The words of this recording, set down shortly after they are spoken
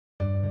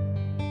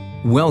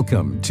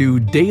Welcome to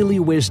Daily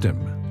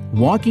Wisdom,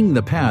 Walking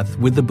the Path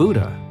with the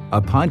Buddha,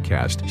 a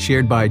podcast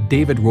shared by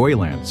David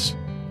Roylance.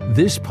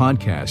 This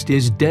podcast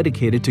is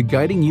dedicated to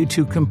guiding you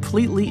to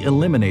completely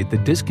eliminate the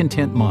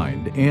discontent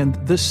mind and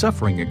the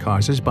suffering it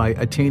causes by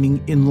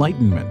attaining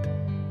enlightenment.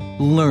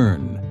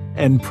 Learn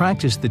and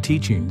practice the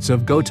teachings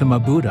of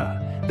Gautama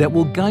Buddha that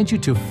will guide you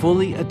to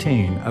fully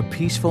attain a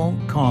peaceful,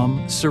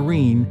 calm,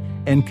 serene,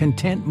 and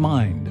content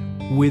mind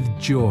with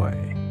joy.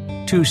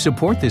 To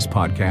support this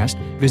podcast,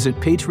 visit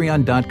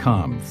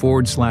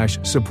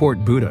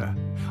patreon.com/support Buddha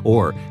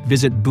or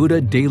visit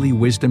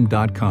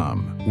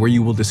buddhadailywisdom.com, where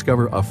you will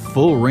discover a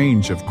full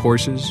range of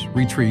courses,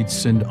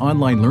 retreats, and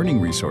online learning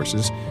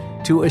resources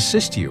to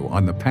assist you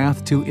on the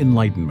path to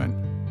enlightenment.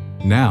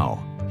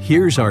 Now,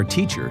 here's our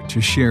teacher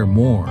to share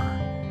more.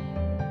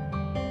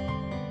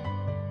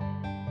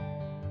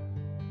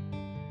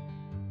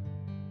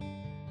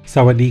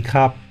 Sawadee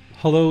Kap.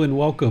 Hello and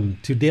welcome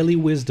to Daily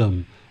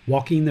Wisdom,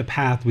 Walking the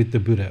Path with the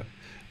Buddha.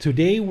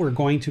 Today we're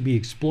going to be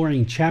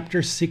exploring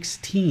Chapter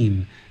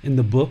 16 in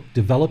the book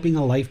Developing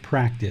a Life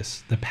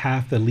Practice, The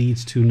Path That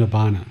Leads to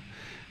Nibbana.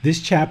 This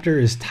chapter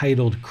is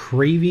titled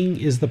Craving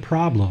is the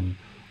Problem,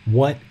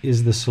 What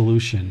is the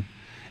Solution?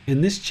 In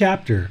this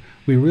chapter,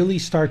 we really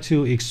start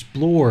to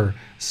explore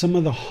some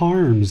of the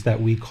harms that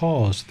we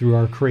cause through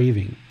our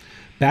craving.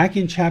 Back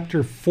in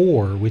Chapter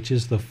 4, which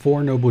is the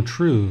Four Noble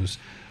Truths,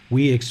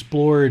 we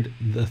explored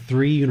the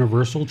three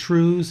universal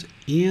truths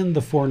and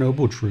the Four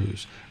Noble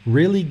Truths,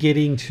 really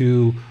getting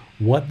to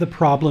what the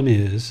problem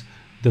is,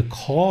 the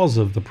cause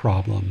of the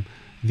problem,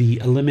 the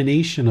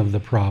elimination of the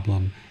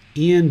problem,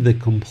 and the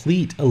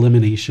complete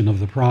elimination of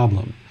the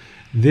problem.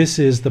 This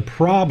is the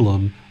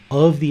problem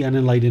of the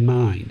unenlightened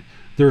mind.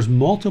 There's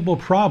multiple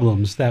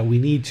problems that we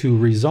need to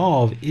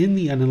resolve in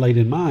the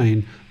unenlightened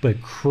mind,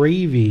 but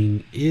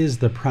craving is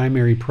the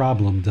primary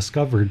problem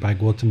discovered by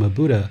Gautama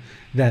Buddha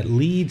that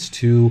leads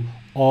to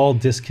all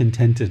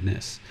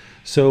discontentedness.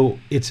 So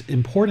it's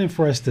important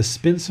for us to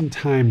spend some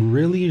time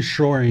really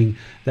ensuring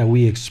that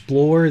we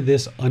explore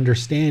this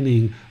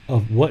understanding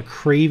of what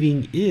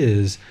craving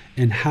is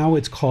and how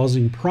it's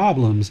causing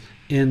problems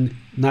in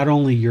not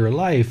only your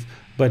life,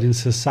 but in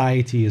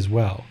society as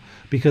well.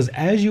 Because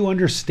as you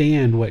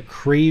understand what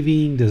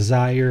craving,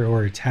 desire,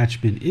 or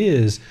attachment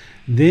is,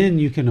 then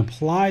you can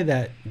apply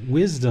that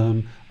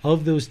wisdom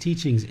of those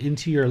teachings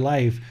into your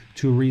life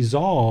to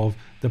resolve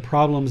the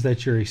problems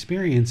that you're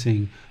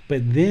experiencing.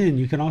 But then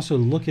you can also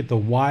look at the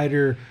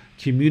wider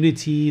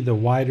community, the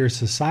wider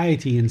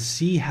society, and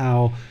see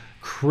how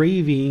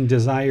craving,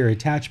 desire,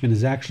 attachment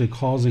is actually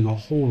causing a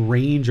whole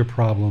range of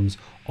problems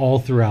all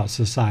throughout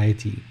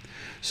society.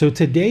 So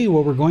today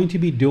what we're going to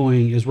be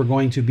doing is we're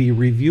going to be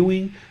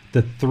reviewing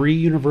the three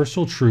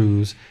universal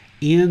truths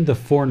and the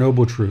Four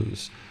Noble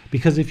Truths.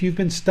 Because if you've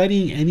been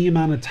studying any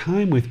amount of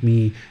time with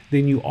me,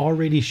 then you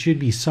already should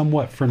be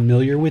somewhat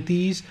familiar with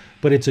these,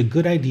 but it's a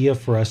good idea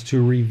for us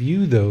to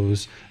review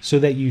those so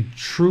that you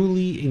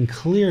truly and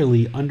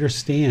clearly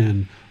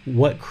understand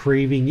what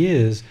craving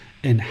is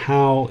and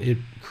how it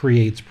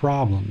creates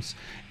problems.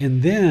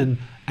 And then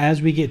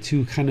as we get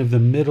to kind of the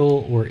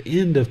middle or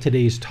end of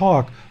today's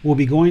talk, we'll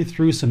be going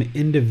through some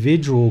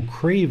individual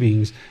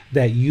cravings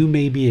that you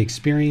may be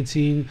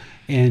experiencing,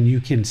 and you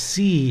can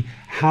see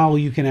how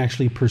you can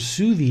actually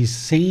pursue these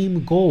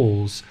same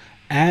goals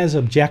as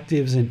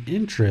objectives and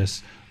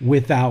interests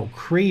without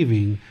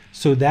craving,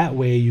 so that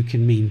way you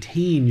can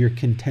maintain your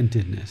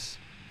contentedness.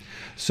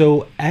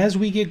 So as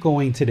we get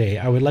going today,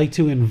 I would like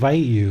to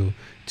invite you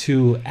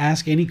to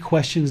ask any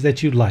questions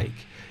that you'd like.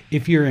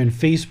 If you're in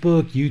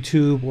Facebook,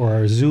 YouTube, or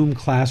our Zoom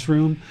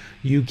classroom,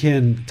 you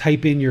can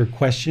type in your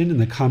question in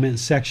the comment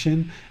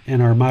section,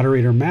 and our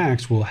moderator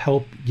Max will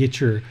help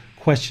get your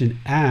question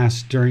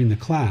asked during the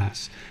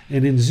class.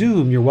 And in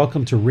Zoom, you're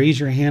welcome to raise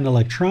your hand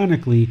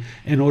electronically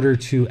in order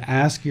to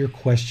ask your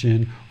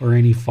question or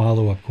any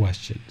follow-up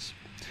questions.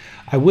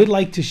 I would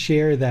like to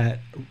share that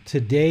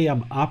today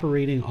I'm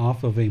operating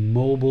off of a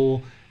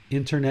mobile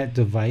internet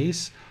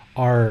device.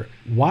 Our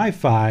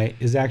Wi-Fi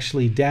is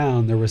actually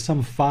down. There was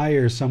some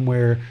fire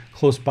somewhere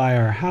close by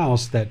our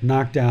house that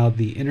knocked out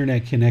the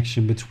internet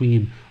connection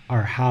between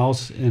our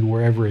house and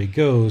wherever it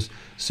goes.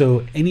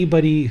 So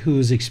anybody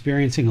who's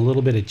experiencing a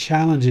little bit of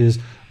challenges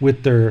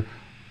with their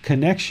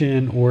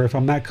connection, or if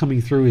I'm not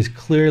coming through as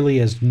clearly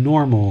as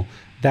normal,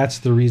 that's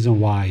the reason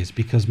why, is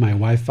because my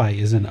Wi-Fi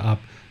isn't up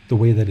the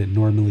way that it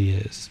normally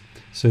is.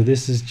 So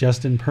this is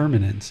just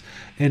impermanence.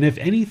 And if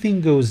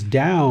anything goes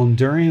down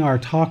during our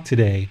talk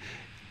today,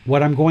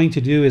 what I'm going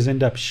to do is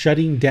end up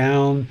shutting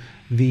down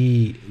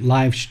the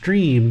live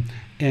stream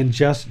and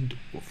just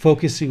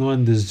focusing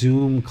on the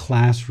Zoom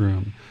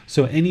classroom.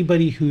 So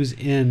anybody who's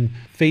in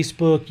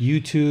Facebook,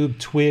 YouTube,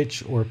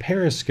 Twitch, or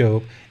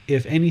Periscope,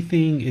 if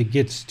anything, it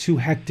gets too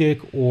hectic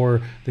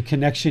or the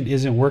connection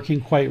isn't working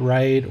quite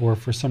right, or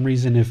for some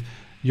reason if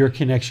your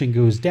connection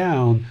goes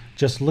down,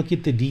 just look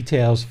at the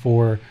details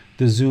for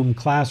the Zoom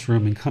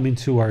classroom and come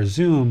into our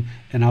Zoom,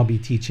 and I'll be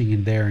teaching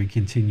in there and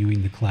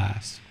continuing the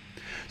class.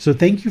 So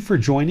thank you for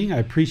joining. I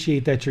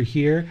appreciate that you're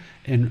here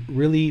and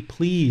really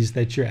pleased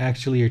that you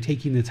actually are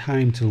taking the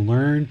time to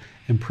learn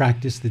and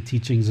practice the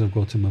teachings of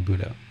Gautama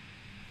Buddha.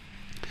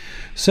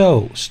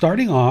 So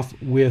starting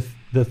off with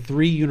the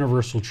three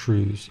universal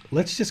truths,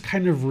 let's just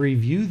kind of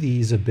review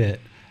these a bit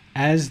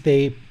as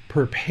they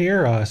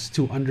prepare us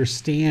to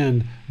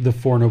understand the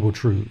Four Noble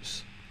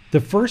Truths. The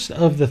first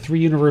of the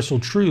three universal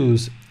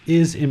truths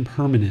is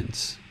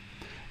impermanence.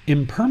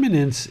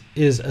 Impermanence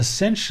is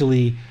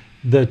essentially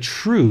the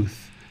truth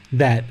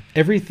that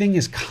everything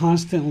is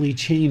constantly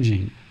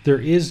changing.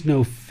 There is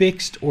no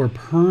fixed or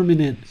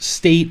permanent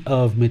state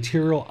of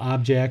material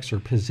objects or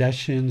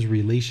possessions,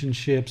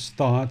 relationships,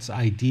 thoughts,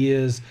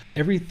 ideas.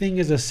 Everything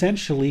is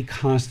essentially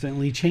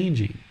constantly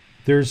changing.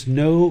 There's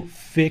no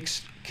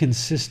fixed,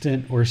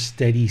 consistent, or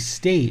steady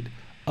state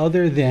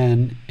other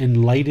than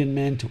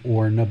enlightenment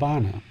or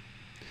nibbana.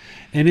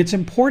 And it's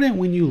important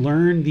when you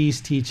learn these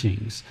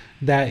teachings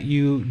that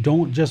you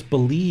don't just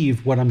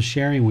believe what I'm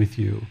sharing with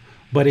you,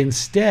 but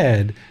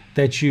instead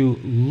that you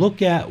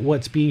look at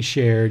what's being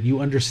shared, you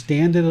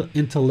understand it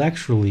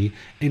intellectually,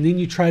 and then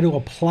you try to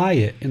apply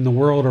it in the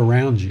world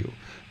around you.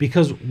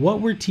 Because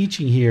what we're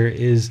teaching here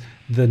is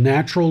the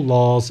natural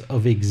laws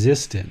of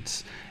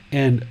existence.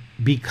 And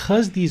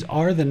because these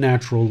are the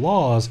natural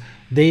laws,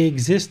 they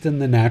exist in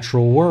the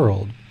natural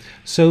world.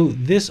 So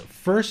this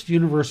first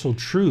universal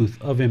truth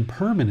of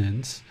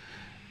impermanence,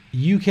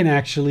 you can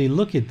actually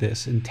look at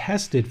this and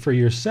test it for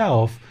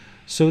yourself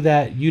so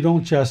that you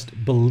don't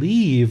just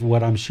believe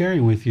what I'm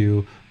sharing with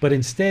you, but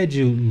instead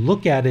you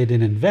look at it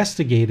and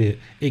investigate it,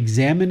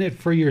 examine it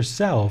for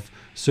yourself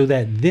so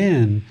that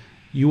then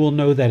you will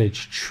know that it's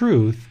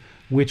truth,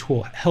 which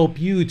will help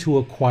you to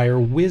acquire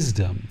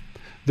wisdom.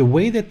 The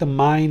way that the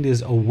mind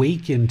is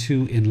awakened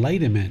to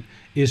enlightenment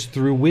is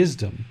through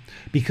wisdom.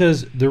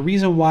 Because the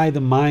reason why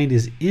the mind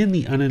is in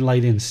the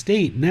unenlightened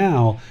state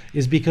now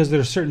is because there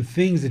are certain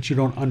things that you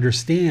don't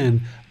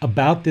understand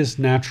about this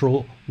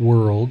natural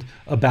world,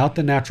 about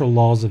the natural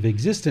laws of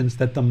existence,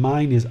 that the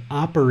mind is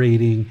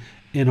operating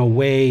in a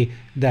way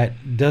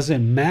that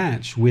doesn't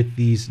match with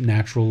these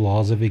natural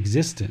laws of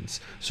existence.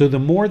 So the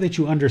more that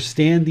you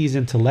understand these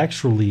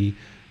intellectually,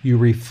 you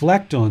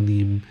reflect on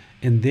them,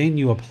 and then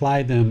you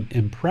apply them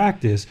in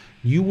practice,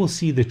 you will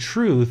see the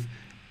truth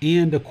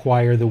and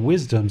acquire the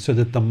wisdom so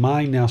that the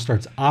mind now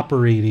starts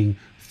operating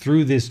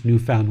through this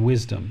newfound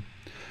wisdom.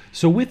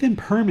 So with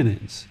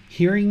impermanence,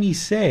 hearing me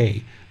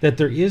say that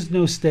there is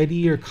no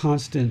steady or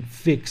constant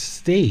fixed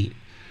state,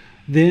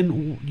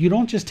 then you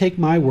don't just take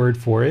my word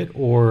for it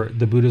or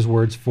the Buddha's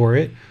words for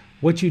it.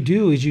 What you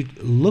do is you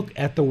look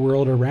at the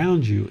world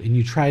around you and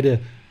you try to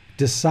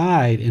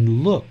decide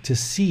and look to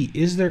see,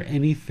 is there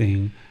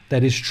anything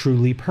that is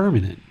truly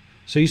permanent?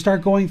 So you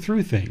start going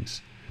through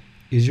things.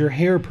 Is your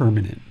hair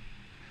permanent?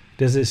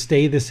 Does it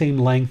stay the same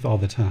length all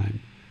the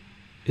time?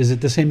 Is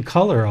it the same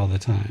color all the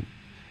time?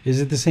 Is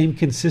it the same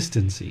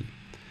consistency?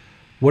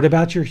 What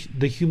about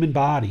the human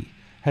body?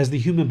 Has the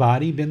human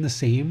body been the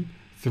same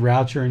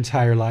throughout your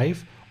entire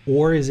life,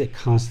 or is it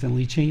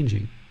constantly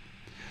changing?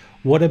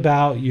 What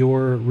about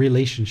your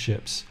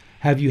relationships?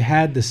 Have you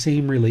had the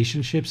same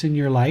relationships in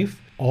your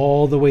life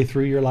all the way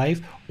through your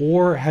life,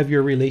 or have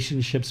your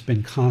relationships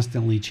been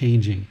constantly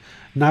changing?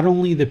 Not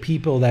only the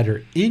people that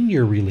are in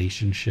your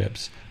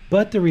relationships,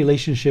 but the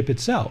relationship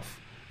itself.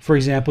 For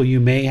example, you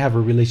may have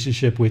a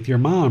relationship with your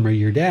mom or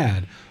your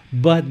dad,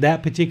 but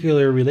that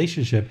particular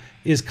relationship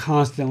is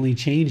constantly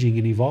changing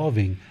and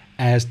evolving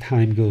as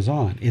time goes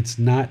on. It's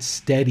not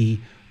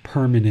steady,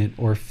 permanent,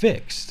 or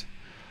fixed.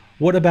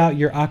 What about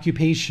your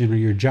occupation or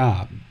your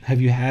job?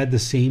 Have you had the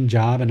same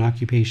job and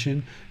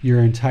occupation your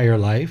entire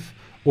life?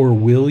 Or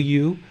will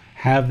you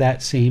have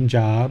that same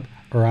job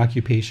or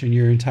occupation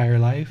your entire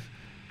life?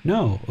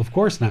 No, of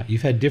course not.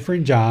 You've had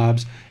different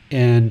jobs,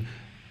 and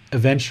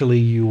eventually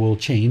you will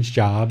change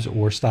jobs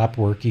or stop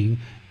working,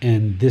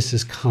 and this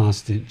is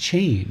constant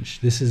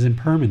change. This is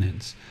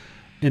impermanence.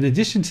 In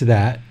addition to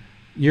that,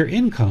 your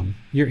income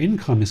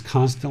is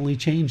constantly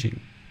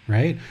changing,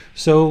 right?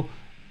 So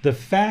the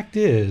fact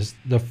is,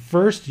 the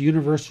first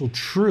universal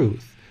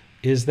truth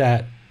is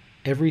that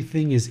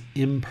everything is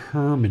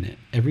impermanent.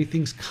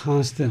 Everything's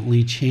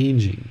constantly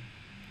changing.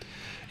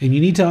 And you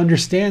need to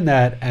understand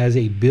that as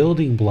a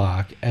building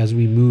block as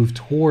we move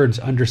towards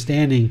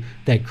understanding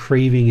that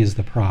craving is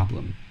the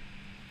problem.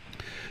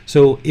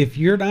 So if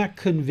you're not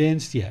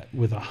convinced yet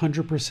with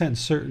 100%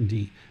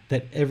 certainty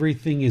that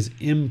everything is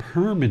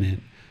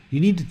impermanent,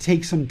 you need to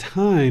take some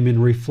time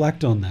and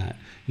reflect on that.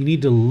 You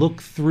need to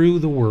look through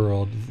the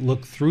world,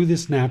 look through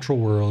this natural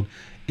world,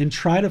 and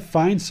try to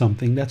find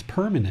something that's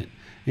permanent.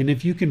 And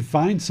if you can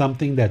find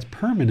something that's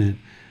permanent,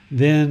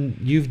 then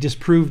you've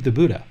disproved the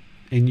Buddha,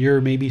 and you're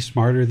maybe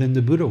smarter than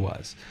the Buddha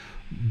was.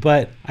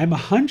 But I'm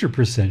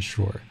 100%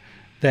 sure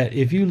that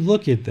if you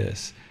look at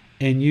this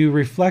and you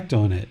reflect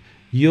on it,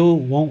 you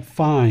won't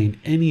find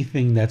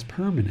anything that's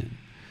permanent,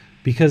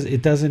 because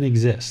it doesn't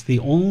exist. The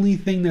only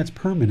thing that's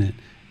permanent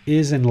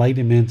is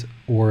enlightenment,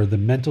 or the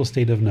mental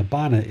state of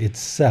nibbana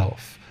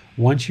itself.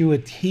 Once you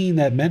attain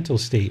that mental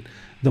state,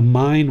 the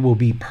mind will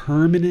be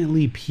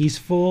permanently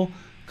peaceful,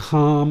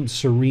 calm,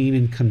 serene,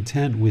 and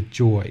content with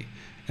joy.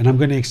 And I'm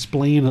going to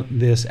explain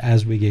this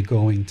as we get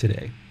going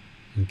today.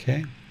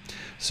 Okay?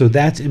 So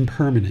that's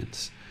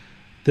impermanence.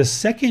 The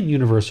second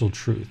universal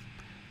truth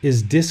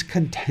is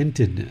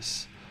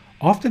discontentedness.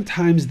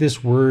 Oftentimes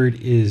this word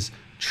is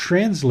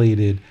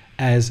translated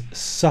as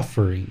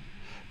suffering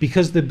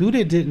because the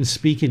Buddha didn't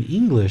speak in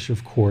English,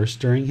 of course,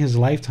 during his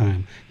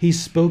lifetime. He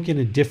spoke in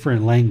a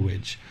different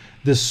language.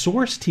 The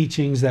source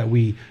teachings that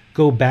we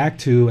go back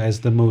to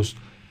as the most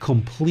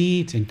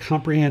complete and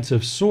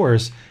comprehensive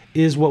source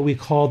is what we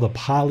call the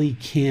Pali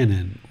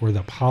Canon or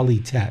the Pali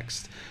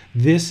text.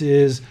 This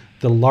is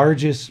the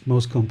largest,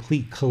 most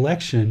complete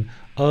collection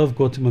of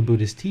Gautama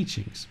Buddha's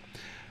teachings.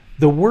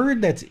 The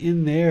word that's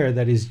in there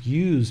that is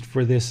used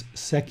for this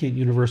second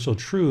universal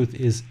truth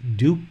is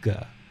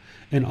dukkha.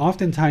 And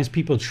oftentimes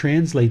people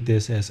translate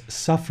this as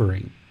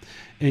suffering.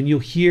 And you'll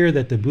hear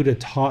that the Buddha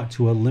taught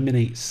to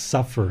eliminate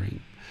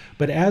suffering.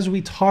 But as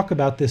we talk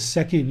about this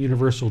second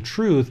universal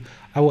truth,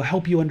 I will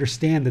help you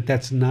understand that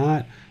that's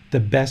not the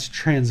best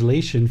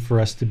translation for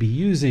us to be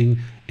using,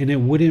 and it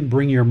wouldn't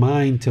bring your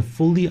mind to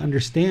fully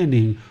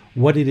understanding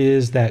what it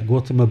is that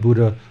Gautama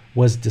Buddha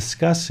was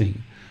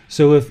discussing.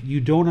 So if you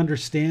don't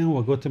understand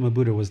what Gautama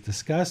Buddha was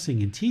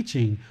discussing and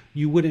teaching,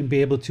 you wouldn't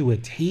be able to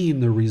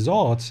attain the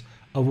results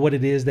of what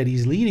it is that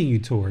he's leading you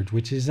towards,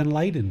 which is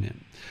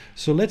enlightenment.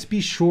 So let's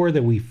be sure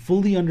that we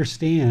fully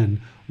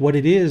understand what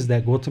it is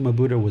that Gautama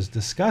Buddha was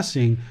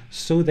discussing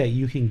so that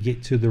you can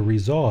get to the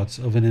results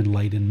of an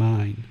enlightened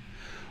mind.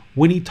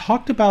 When he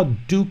talked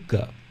about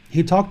dukkha,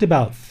 he talked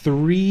about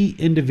three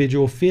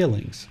individual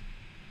feelings.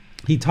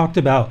 He talked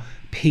about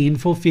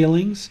painful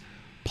feelings,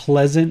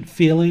 pleasant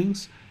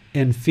feelings,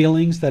 and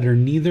feelings that are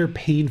neither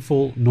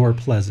painful nor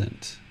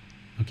pleasant.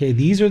 Okay,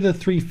 these are the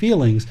three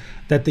feelings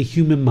that the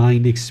human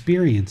mind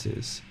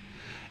experiences.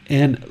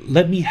 And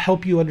let me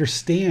help you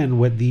understand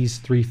what these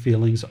three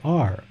feelings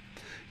are,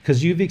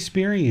 because you've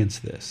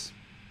experienced this.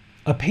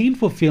 A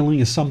painful feeling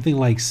is something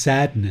like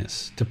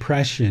sadness,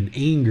 depression,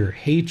 anger,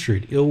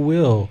 hatred, ill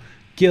will,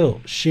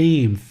 guilt,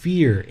 shame,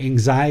 fear,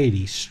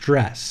 anxiety,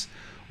 stress.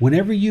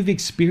 Whenever you've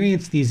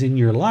experienced these in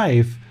your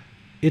life,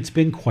 it's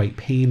been quite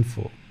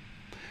painful.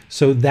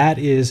 So that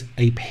is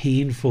a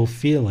painful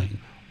feeling,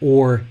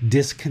 or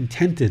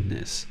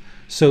discontentedness.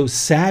 So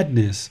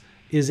sadness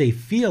is a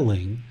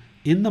feeling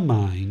in the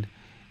mind,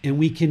 and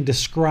we can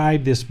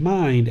describe this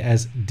mind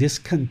as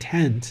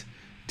discontent,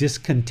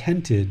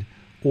 discontented,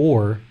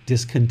 or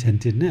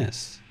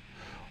discontentedness.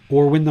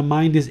 Or when the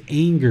mind is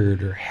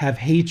angered or have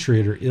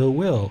hatred or ill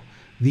will,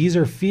 these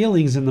are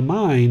feelings in the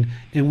mind,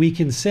 and we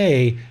can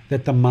say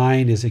that the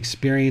mind is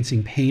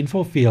experiencing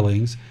painful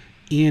feelings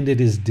and it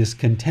is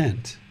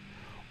discontent.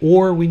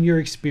 Or when you're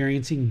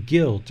experiencing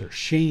guilt or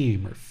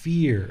shame or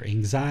fear,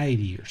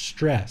 anxiety or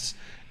stress,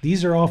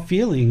 these are all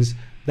feelings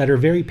that are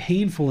very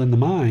painful in the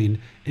mind,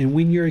 and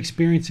when you're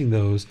experiencing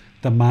those,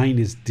 the mind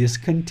is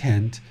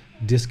discontent,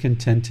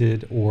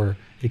 discontented, or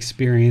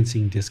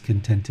experiencing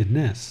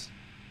discontentedness.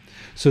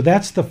 So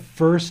that's the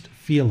first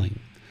feeling.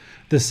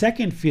 The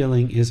second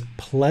feeling is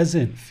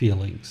pleasant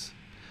feelings.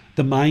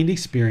 The mind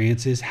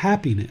experiences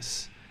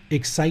happiness,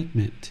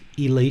 excitement,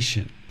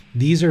 elation.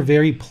 These are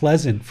very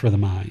pleasant for the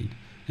mind,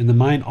 and the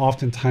mind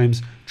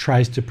oftentimes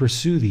tries to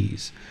pursue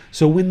these.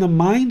 So when the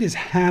mind is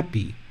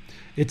happy,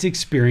 it's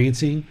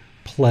experiencing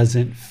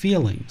pleasant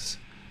feelings.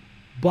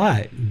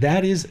 But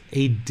that is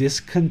a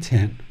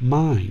discontent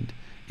mind.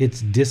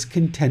 It's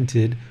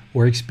discontented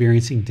or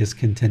experiencing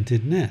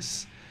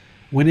discontentedness.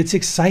 When it's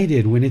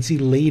excited, when it's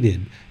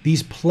elated,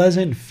 these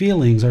pleasant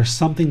feelings are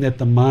something that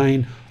the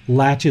mind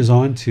latches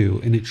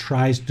onto, and it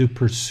tries to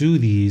pursue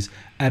these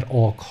at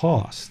all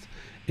costs.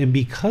 And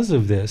because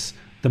of this,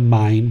 the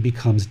mind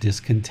becomes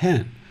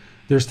discontent.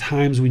 There's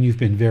times when you've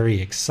been very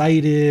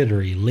excited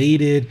or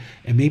elated,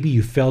 and maybe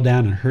you fell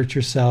down and hurt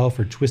yourself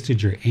or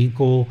twisted your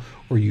ankle,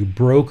 or you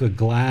broke a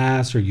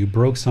glass, or you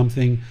broke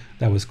something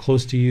that was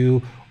close to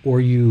you, or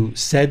you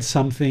said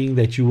something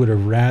that you would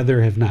have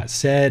rather have not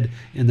said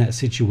in that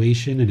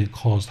situation and it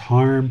caused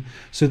harm.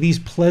 So these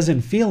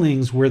pleasant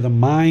feelings where the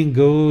mind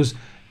goes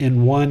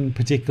in one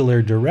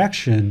particular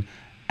direction,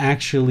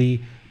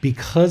 actually,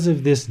 because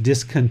of this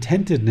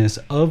discontentedness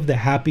of the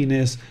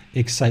happiness,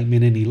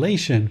 excitement, and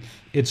elation,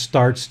 it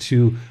starts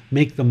to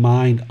make the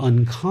mind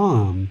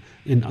uncalm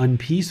and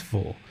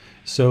unpeaceful.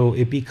 So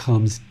it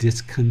becomes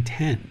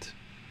discontent.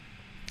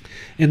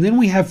 And then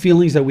we have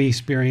feelings that we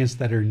experience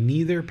that are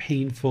neither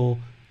painful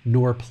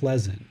nor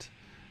pleasant.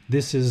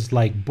 This is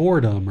like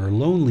boredom or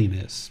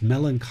loneliness,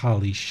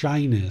 melancholy,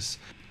 shyness.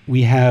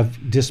 We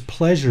have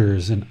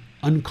displeasures and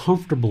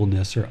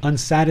uncomfortableness or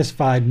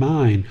unsatisfied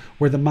mind,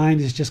 where the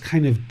mind is just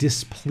kind of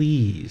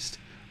displeased,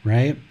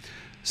 right?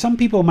 Some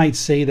people might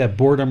say that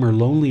boredom or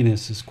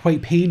loneliness is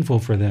quite painful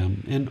for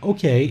them. And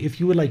okay, if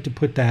you would like to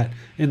put that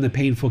in the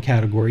painful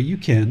category, you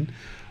can.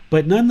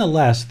 But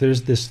nonetheless,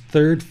 there's this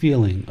third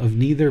feeling of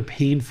neither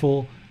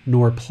painful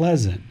nor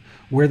pleasant,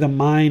 where the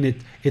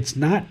mind, it's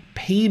not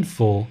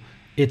painful,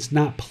 it's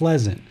not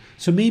pleasant.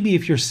 So maybe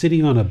if you're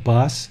sitting on a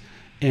bus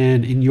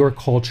and in your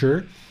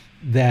culture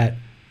that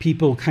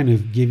people kind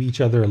of give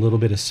each other a little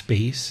bit of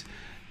space.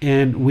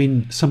 And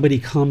when somebody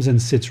comes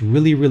and sits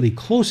really, really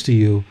close to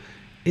you,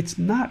 it's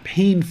not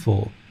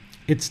painful.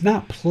 It's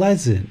not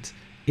pleasant.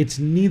 It's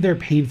neither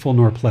painful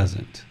nor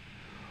pleasant.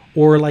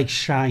 Or like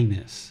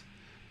shyness.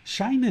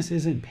 Shyness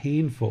isn't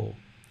painful.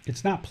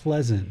 It's not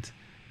pleasant.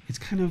 It's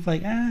kind of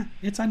like,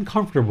 it's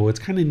uncomfortable. It's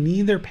kind of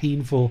neither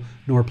painful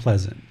nor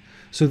pleasant.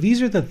 So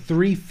these are the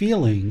three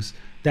feelings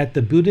that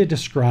the Buddha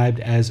described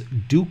as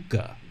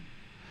dukkha.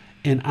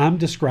 And I'm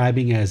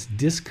describing as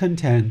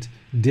discontent,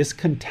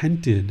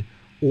 discontented,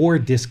 or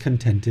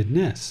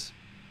discontentedness.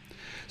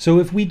 So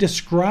if we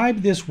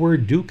describe this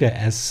word dukkha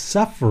as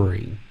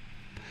suffering,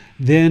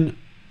 then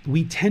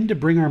we tend to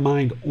bring our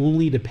mind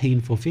only to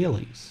painful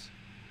feelings.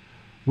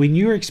 When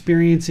you're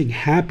experiencing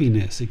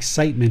happiness,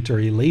 excitement, or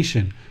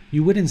elation,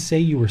 you wouldn't say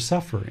you were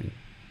suffering.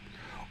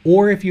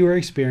 Or if you were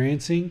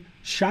experiencing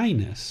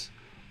shyness,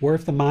 or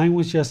if the mind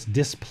was just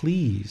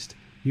displeased,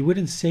 you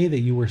wouldn't say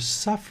that you were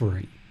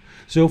suffering.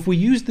 So if we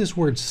use this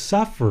word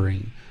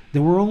suffering,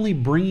 then we're only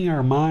bringing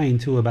our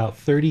mind to about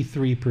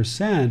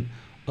 33%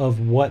 of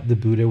what the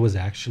Buddha was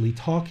actually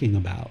talking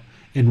about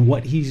and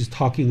what he's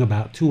talking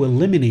about to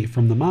eliminate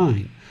from the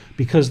mind.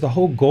 Because the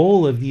whole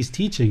goal of these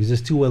teachings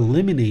is to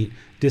eliminate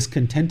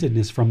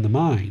discontentedness from the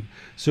mind.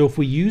 So if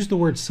we use the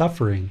word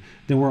suffering,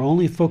 then we're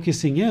only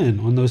focusing in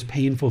on those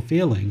painful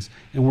feelings,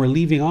 and we're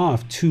leaving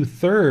off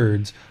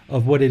 2/3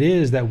 of what it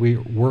is that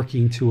we're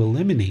working to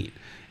eliminate.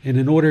 And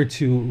in order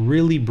to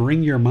really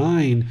bring your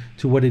mind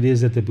to what it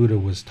is that the Buddha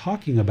was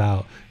talking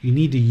about, you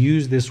need to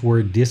use this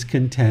word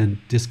discontent,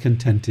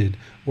 discontented,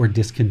 or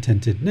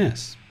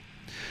discontentedness.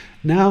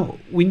 Now,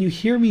 when you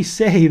hear me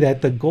say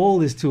that the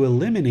goal is to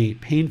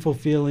eliminate painful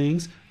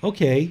feelings,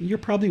 okay, you're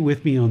probably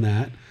with me on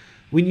that.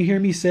 When you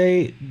hear me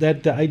say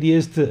that the idea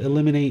is to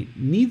eliminate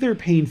neither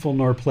painful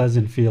nor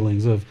pleasant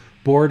feelings of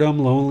boredom,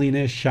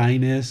 loneliness,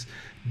 shyness,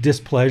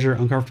 displeasure,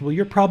 uncomfortable,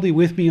 you're probably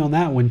with me on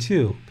that one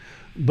too.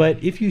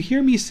 But if you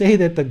hear me say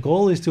that the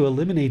goal is to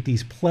eliminate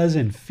these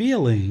pleasant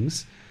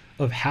feelings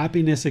of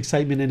happiness,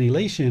 excitement, and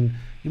elation,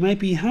 you might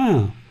be,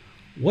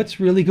 what's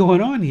really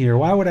going on here?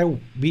 Why would I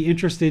be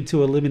interested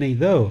to eliminate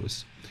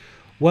those?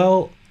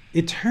 Well,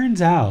 it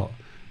turns out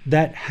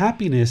that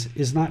happiness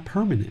is not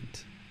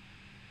permanent,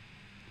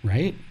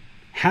 right?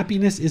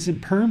 Happiness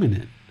isn't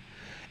permanent.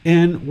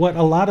 And what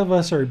a lot of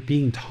us are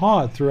being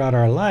taught throughout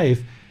our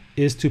life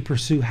is to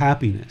pursue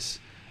happiness.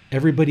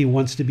 Everybody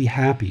wants to be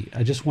happy.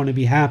 I just want to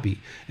be happy.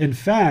 In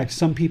fact,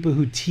 some people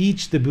who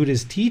teach the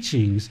Buddha's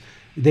teachings,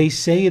 they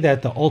say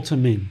that the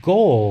ultimate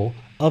goal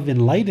of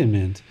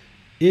enlightenment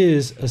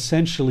is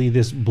essentially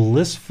this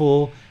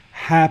blissful,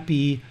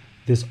 happy,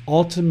 this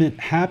ultimate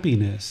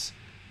happiness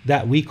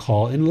that we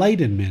call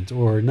enlightenment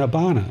or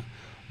nibbana.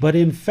 But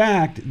in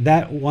fact,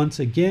 that once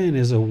again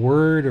is a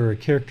word or a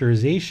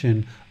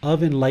characterization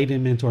of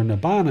enlightenment or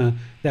nibbana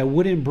that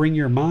wouldn't bring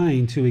your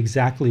mind to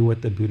exactly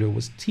what the Buddha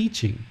was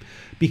teaching.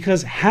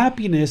 Because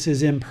happiness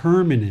is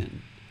impermanent,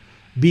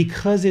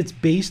 because it's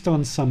based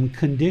on some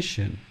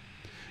condition.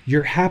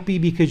 You're happy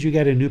because you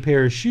got a new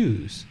pair of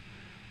shoes,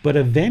 but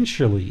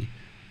eventually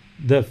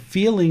the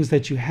feelings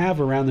that you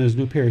have around those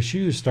new pair of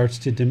shoes starts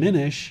to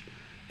diminish,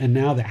 and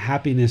now the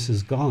happiness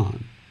is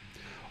gone.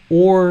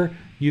 Or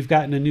you've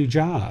gotten a new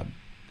job,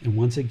 and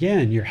once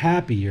again, you're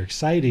happy, you're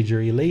excited,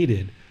 you're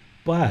elated,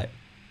 but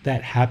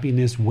that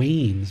happiness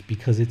wanes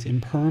because it's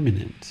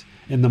impermanent,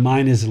 and the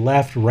mind is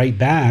left right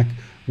back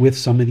with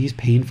some of these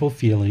painful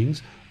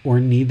feelings, or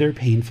neither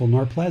painful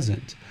nor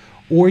pleasant.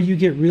 Or you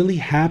get really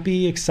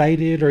happy,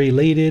 excited, or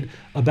elated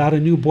about a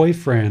new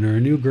boyfriend or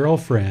a new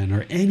girlfriend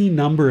or any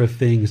number of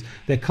things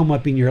that come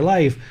up in your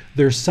life.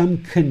 There's some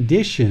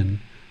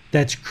condition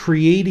that's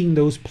creating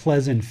those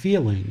pleasant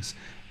feelings.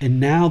 And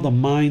now the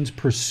mind's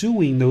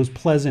pursuing those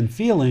pleasant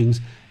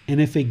feelings. And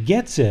if it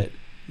gets it,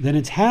 then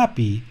it's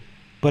happy,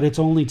 but it's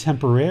only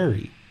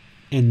temporary.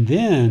 And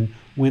then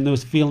when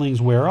those feelings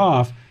wear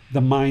off,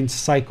 the mind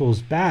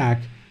cycles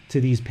back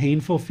to these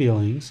painful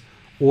feelings,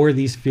 or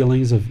these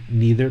feelings of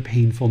neither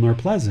painful nor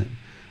pleasant.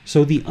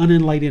 So the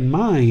unenlightened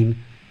mind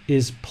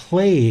is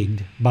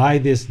plagued by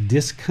this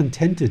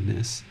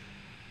discontentedness.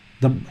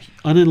 The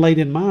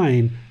unenlightened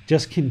mind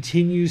just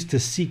continues to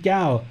seek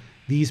out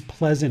these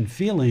pleasant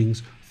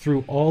feelings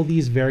through all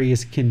these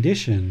various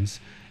conditions.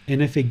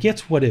 And if it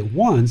gets what it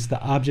wants,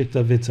 the object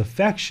of its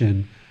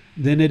affection,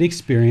 then it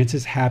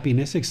experiences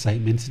happiness,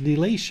 excitement, and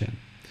elation.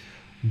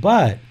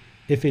 But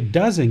if it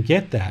doesn't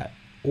get that,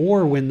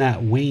 or when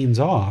that wanes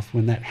off,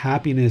 when that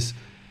happiness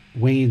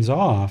wanes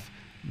off,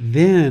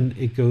 then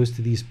it goes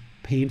to these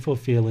painful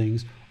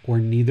feelings, or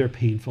neither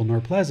painful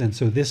nor pleasant.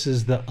 So this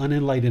is the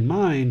unenlightened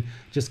mind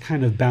just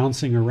kind of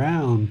bouncing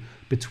around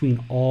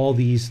between all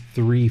these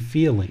three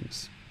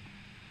feelings.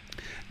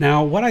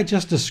 Now, what I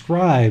just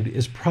described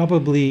is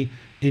probably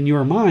in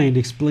your mind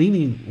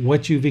explaining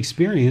what you've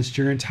experienced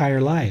your entire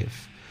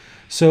life.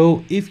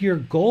 So if your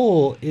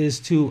goal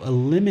is to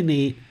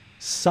eliminate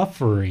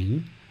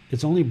suffering,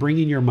 it's only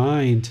bringing your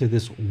mind to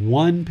this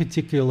one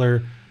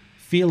particular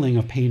feeling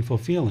of painful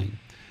feeling.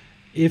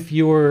 If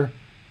your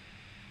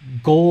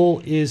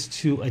goal is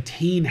to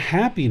attain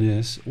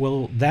happiness,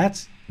 well,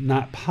 that's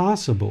not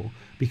possible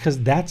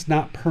because that's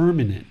not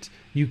permanent.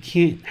 You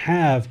can't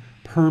have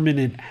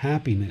permanent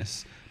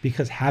happiness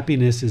because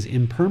happiness is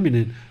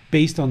impermanent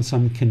based on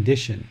some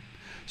condition.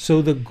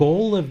 So the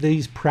goal of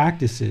these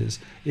practices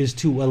is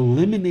to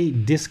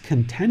eliminate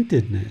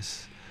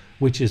discontentedness,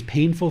 which is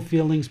painful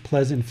feelings,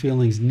 pleasant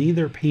feelings,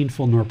 neither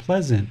painful nor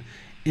pleasant,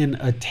 and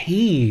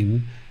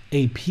attain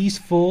a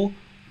peaceful,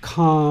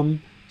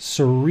 calm,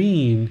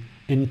 serene,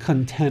 and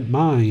content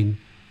mind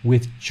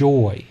with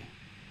joy,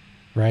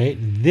 right?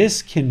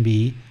 This can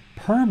be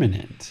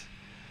permanent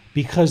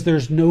because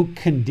there's no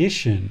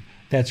condition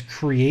that's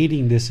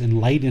creating this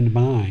enlightened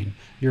mind.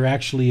 You're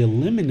actually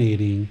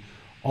eliminating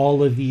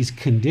all of these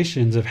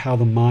conditions of how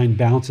the mind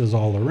bounces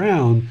all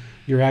around.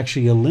 You're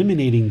actually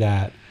eliminating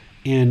that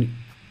and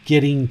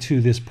getting to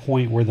this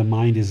point where the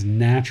mind is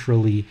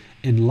naturally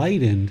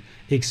enlightened,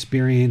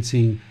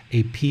 experiencing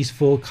a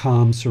peaceful,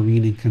 calm,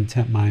 serene, and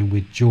content mind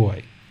with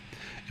joy.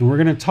 And we're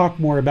going to talk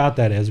more about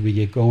that as we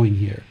get going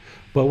here.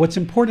 But what's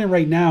important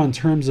right now in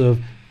terms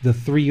of the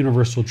three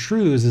universal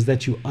truths is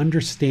that you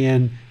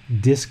understand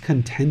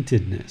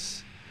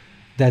discontentedness,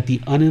 that the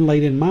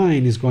unenlightened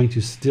mind is going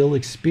to still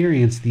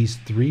experience these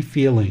three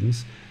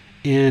feelings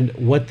and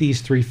what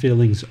these three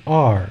feelings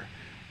are.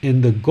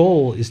 And the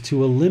goal is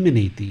to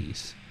eliminate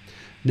these.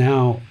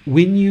 Now,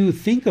 when you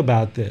think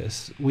about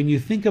this, when you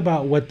think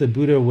about what the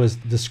Buddha was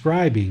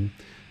describing,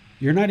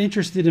 you're not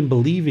interested in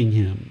believing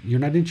him. You're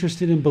not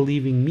interested in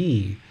believing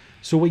me.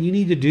 So what you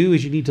need to do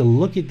is you need to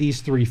look at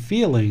these three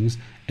feelings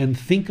and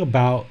think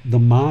about the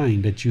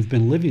mind that you've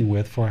been living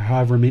with for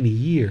however many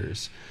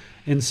years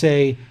and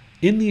say,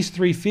 in these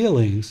three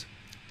feelings,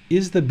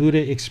 is the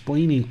Buddha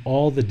explaining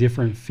all the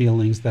different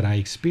feelings that I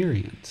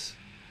experience?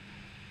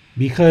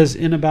 Because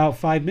in about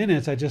 5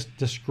 minutes, I just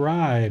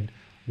described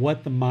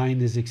what the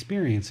mind is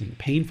experiencing.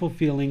 Painful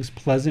feelings,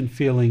 pleasant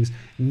feelings,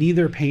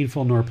 neither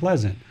painful nor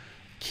pleasant.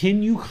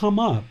 Can you come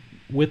up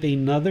with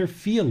another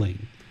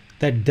feeling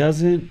that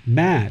doesn't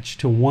match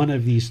to one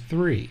of these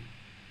three?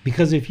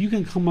 Because if you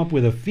can come up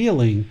with a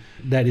feeling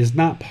that is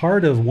not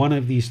part of one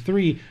of these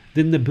three,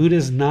 then the Buddha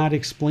is not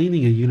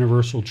explaining a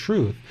universal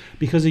truth.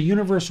 Because a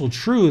universal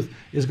truth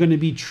is going to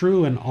be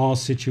true in all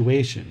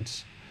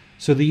situations.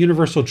 So the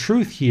universal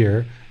truth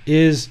here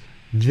is,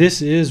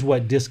 this is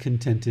what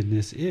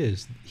discontentedness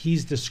is.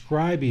 He's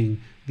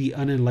describing the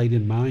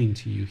unenlightened mind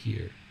to you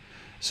here.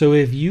 So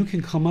if you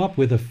can come up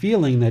with a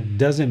feeling that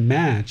doesn't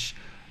match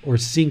or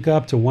sync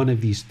up to one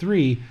of these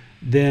three,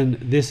 then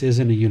this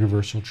isn't a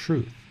universal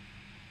truth.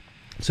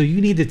 So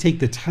you need to take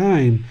the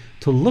time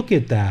to look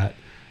at that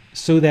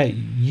so that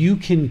you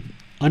can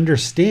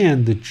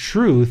understand the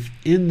truth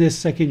in this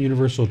second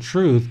universal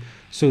truth.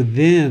 So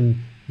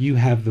then you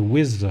have the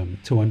wisdom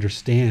to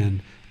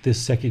understand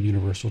this second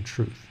universal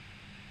truth.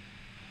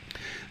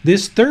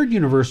 This third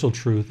universal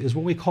truth is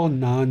what we call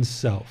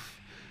non-self.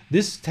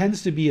 This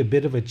tends to be a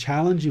bit of a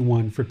challenging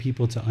one for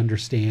people to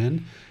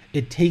understand.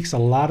 It takes a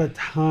lot of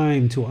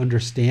time to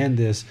understand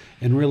this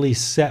and really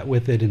set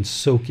with it and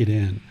soak it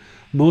in.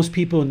 Most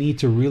people need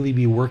to really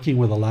be working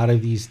with a lot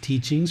of these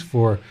teachings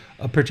for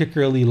a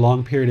particularly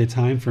long period of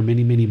time, for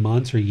many, many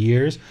months or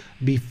years,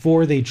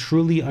 before they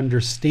truly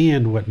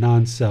understand what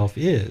non-self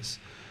is.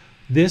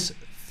 This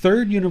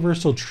third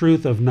universal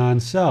truth of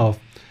non-self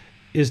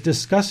is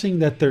discussing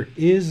that there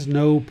is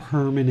no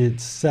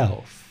permanent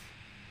self.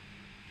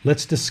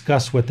 Let's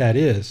discuss what that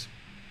is.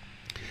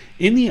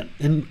 In the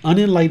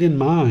unenlightened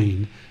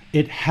mind,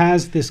 it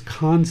has this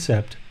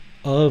concept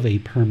of a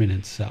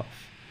permanent self.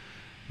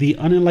 The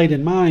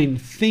unenlightened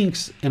mind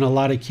thinks in a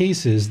lot of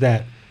cases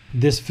that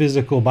this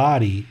physical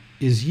body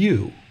is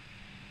you.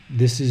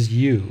 This is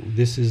you.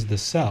 This is the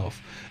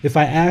self. If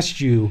I asked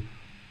you,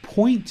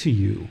 point to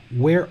you,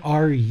 where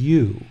are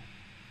you?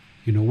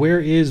 Where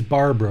is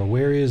Barbara?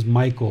 Where is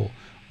Michael?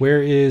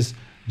 Where is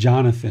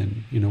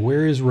Jonathan?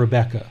 Where is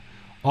Rebecca?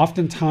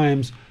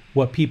 Oftentimes,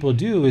 what people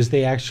do is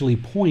they actually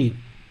point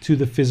to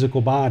the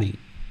physical body.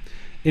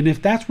 And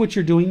if that's what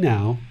you're doing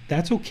now,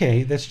 that's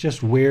okay. That's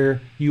just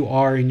where you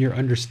are in your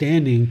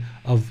understanding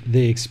of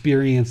the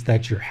experience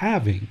that you're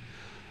having.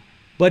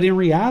 But in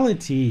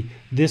reality,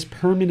 this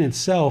permanent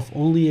self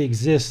only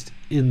exists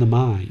in the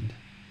mind.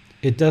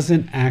 It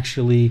doesn't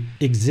actually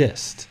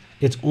exist.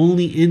 It's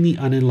only in the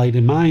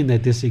unenlightened mind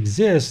that this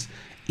exists,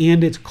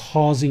 and it's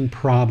causing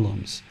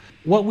problems.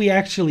 What we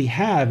actually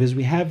have is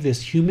we have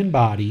this human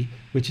body,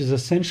 which is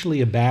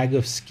essentially a bag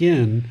of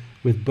skin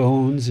with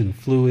bones and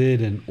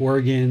fluid and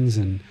organs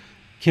and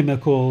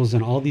chemicals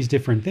and all these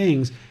different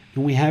things.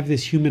 And we have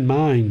this human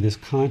mind, this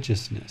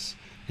consciousness,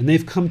 and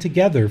they've come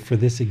together for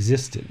this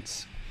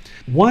existence.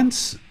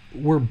 Once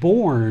we're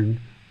born,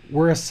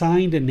 we're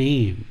assigned a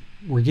name.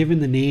 We're given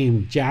the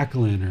name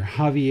Jacqueline or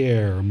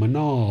Javier or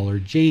Manal or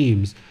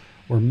James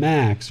or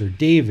Max or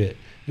David.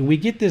 And we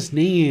get this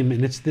name,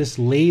 and it's this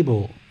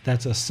label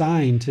that's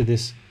assigned to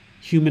this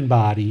human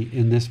body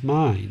in this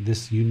mind,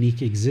 this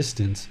unique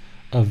existence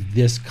of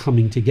this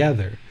coming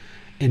together.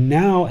 And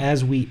now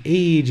as we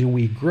age and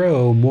we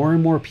grow, more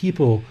and more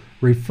people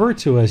refer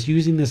to us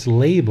using this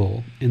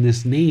label and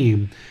this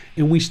name,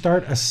 and we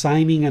start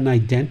assigning an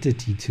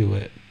identity to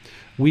it.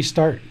 We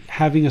start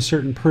having a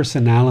certain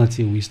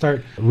personality. We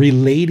start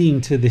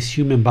relating to this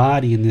human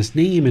body and this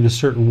name in a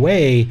certain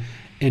way,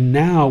 and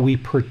now we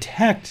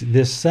protect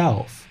this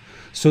self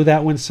so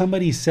that when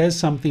somebody says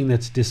something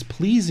that's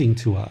displeasing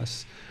to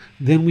us,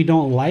 then we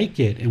don't like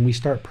it, and we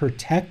start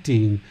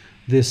protecting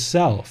this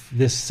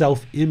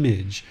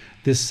self-image,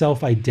 this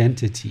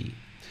self-identity.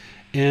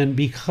 And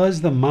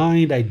because the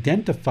mind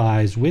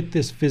identifies with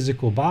this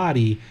physical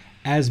body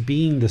as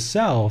being the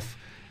self,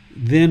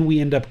 then we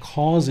end up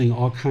causing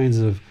all kinds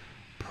of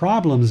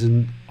problems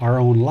in our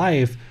own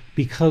life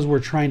because we're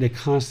trying to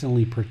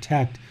constantly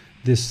protect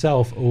this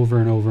self over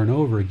and over and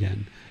over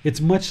again.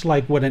 It's much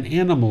like what an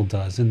animal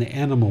does in the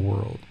animal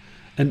world.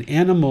 An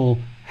animal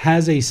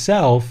has a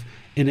self,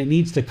 and it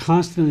needs to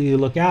constantly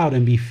look out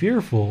and be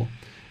fearful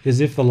as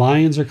if the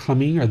lions are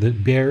coming or the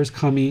bear's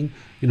coming,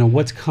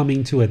 what's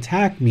coming to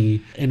attack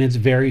me, and it's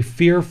very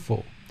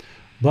fearful.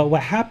 But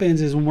what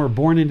happens is when we're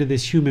born into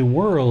this human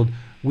world,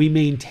 we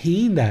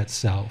maintain that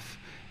self,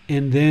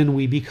 and then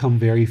we become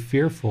very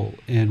fearful,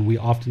 and we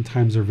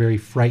oftentimes are very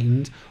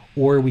frightened,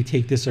 or we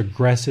take this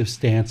aggressive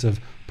stance of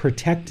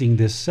protecting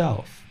this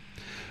self.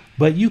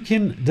 But you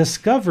can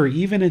discover,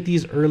 even at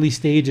these early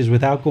stages,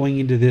 without going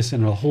into this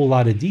in a whole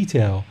lot of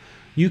detail,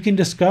 you can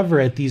discover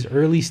at these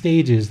early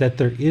stages that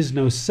there is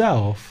no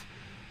self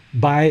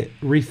by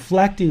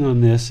reflecting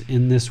on this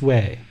in this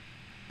way.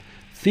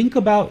 Think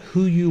about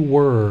who you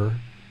were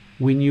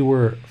when you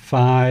were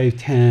 5,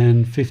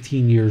 10,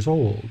 15 years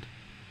old.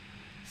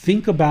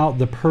 Think about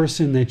the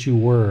person that you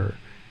were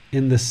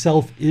and the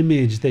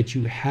self-image that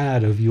you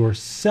had of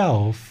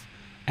yourself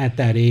at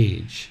that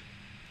age.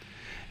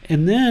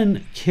 And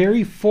then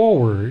carry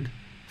forward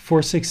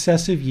for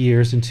successive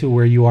years into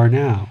where you are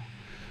now.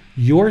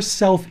 Your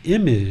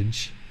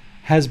self-image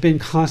has been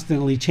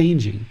constantly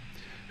changing.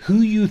 Who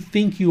you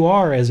think you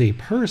are as a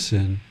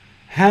person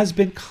has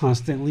been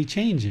constantly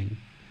changing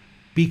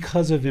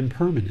because of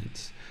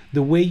impermanence.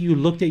 The way you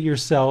looked at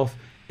yourself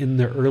in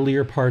the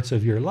earlier parts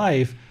of your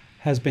life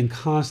has been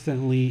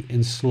constantly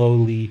and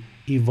slowly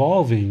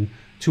evolving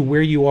to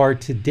where you are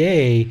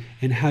today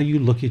and how you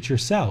look at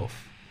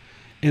yourself.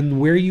 And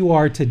where you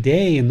are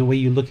today and the way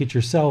you look at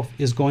yourself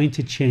is going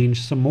to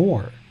change some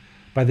more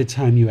by the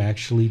time you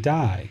actually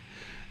die.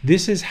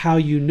 This is how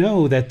you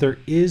know that there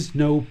is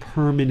no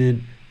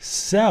permanent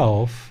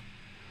self,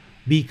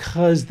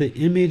 because the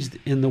image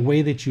and the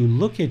way that you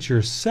look at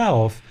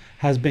yourself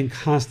has been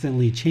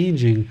constantly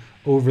changing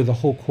over the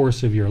whole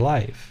course of your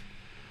life.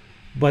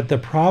 But the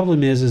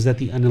problem is that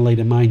the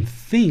unenlightened mind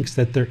thinks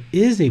that there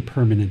is a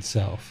permanent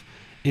self,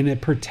 and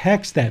it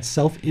protects that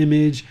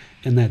self-image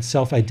and that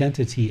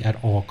self-identity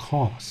at all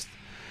costs.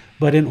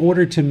 But in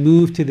order to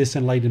move to this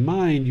enlightened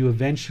mind, you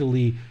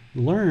eventually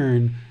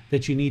learn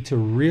that you need to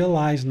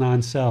realize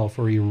non-self,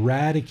 or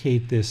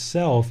eradicate this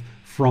self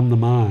from the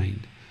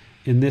mind.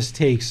 And this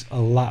takes a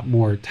lot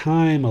more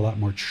time, a lot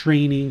more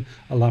training,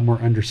 a lot more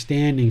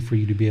understanding for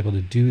you to be able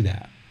to do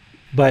that.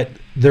 But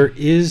there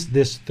is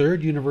this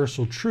third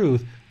universal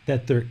truth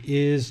that there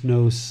is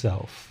no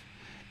self.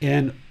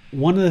 And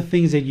one of the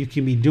things that you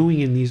can be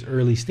doing in these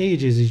early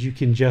stages is you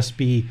can just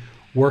be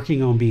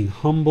working on being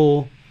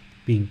humble,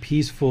 being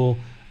peaceful,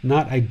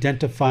 not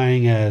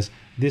identifying as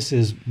this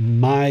is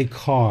my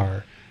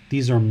car,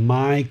 these are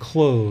my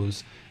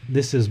clothes,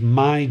 this is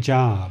my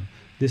job,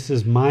 this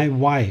is my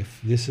wife,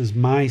 this is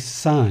my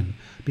son.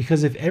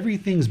 Because if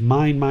everything's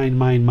mine,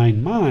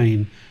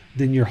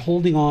 then you're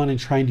holding on and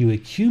trying to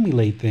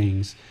accumulate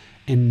things.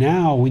 And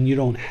now when you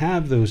don't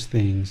have those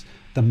things,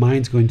 the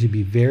mind's going to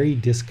be very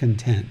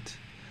discontent.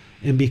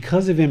 And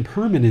because of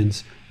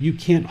impermanence, you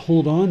can't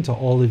hold on to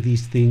all of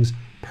these things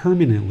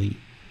permanently.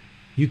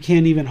 You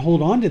can't even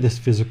hold on to this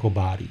physical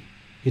body.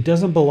 It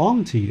doesn't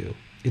belong to you.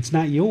 It's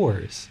not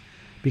yours.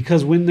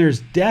 Because when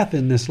there's death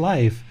in this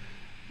life,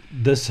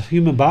 this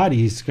human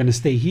body is going to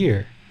stay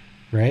here,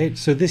 right?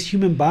 So this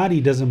human body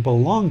doesn't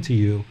belong to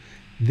you.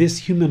 This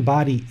human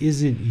body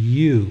isn't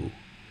you.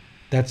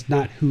 That's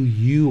not who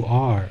you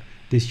are,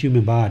 this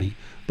human body.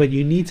 But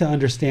you need to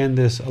understand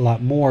this a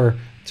lot more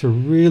to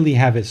really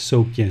have it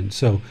soak in.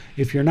 So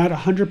if you're not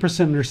 100%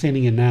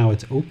 understanding it now,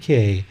 it's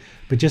okay.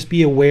 But just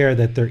be aware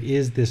that there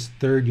is this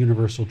third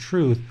universal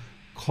truth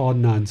called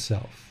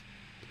non-self.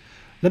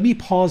 Let me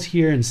pause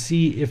here and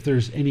see if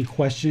there's any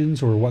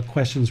questions or what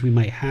questions we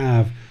might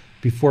have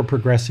before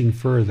progressing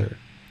further.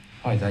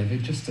 Hi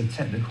David, just a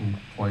technical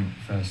point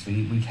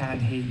firstly. We can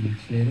hear you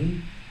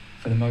clearly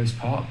for the most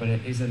part, but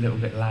it is a little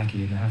bit laggy,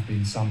 and there have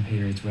been some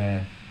periods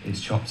where it's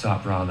chopped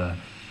up rather.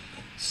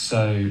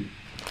 So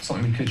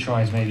something we could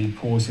try is maybe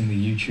pausing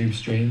the YouTube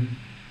stream,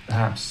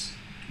 perhaps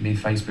leave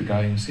Facebook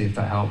going, see if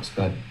that helps,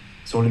 but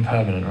it's all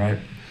impermanent, right?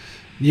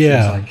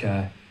 Yeah. Seems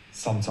like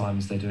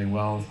sometimes they're doing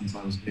well,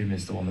 sometimes Zoom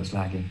is the one that's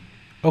lagging.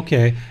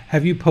 Okay.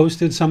 Have you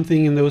posted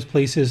something in those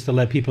places to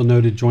let people know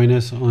to join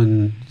us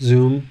on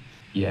Zoom?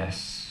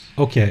 Yes.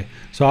 Okay.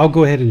 So I'll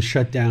go ahead and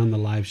shut down the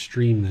live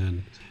stream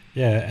then.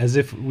 Yeah, as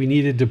if we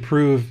needed to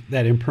prove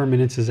that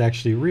impermanence is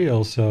actually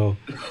real. So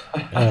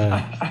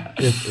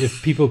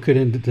if people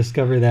couldn't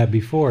discover that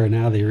before,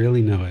 now they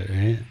really know it,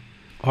 right?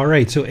 All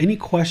right. So any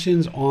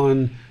questions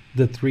on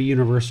the three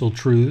universal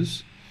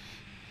truths?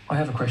 I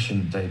have a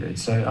question, David.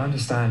 So I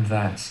understand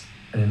that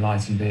an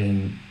enlightened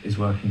being is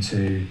working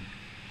to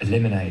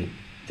eliminate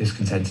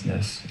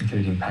discontentedness,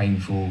 including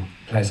painful,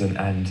 pleasant,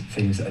 and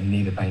things that are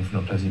neither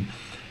painful nor pleasant.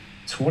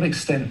 To what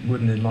extent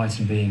would an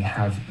enlightened being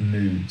have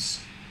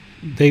moods?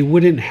 They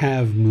wouldn't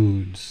have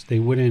moods. They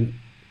wouldn't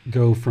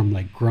go from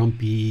like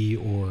grumpy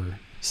or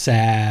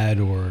sad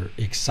or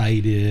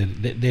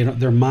excited. They don't,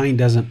 their mind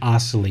doesn't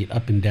oscillate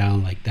up and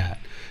down like that.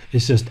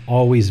 It's just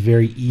always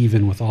very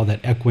even with all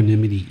that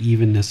equanimity,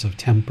 evenness of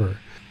temper.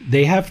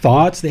 They have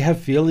thoughts, they have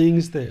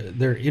feelings,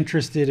 they're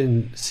interested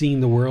in seeing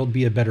the world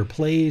be a better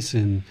place,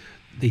 and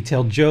they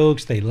tell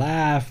jokes, they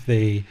laugh,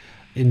 they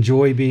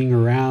enjoy being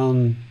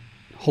around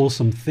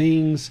wholesome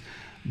things,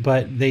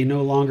 but they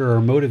no longer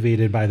are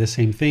motivated by the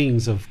same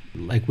things of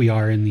like we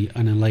are in the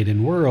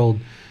unenlightened world.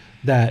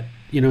 That,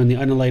 you know, in the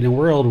unenlightened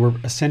world, we're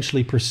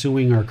essentially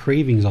pursuing our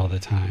cravings all the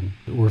time.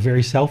 We're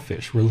very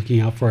selfish. We're looking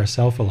out for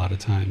ourselves a lot of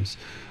times,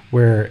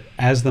 where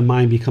as the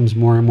mind becomes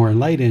more and more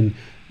enlightened,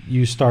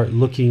 you start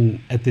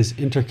looking at this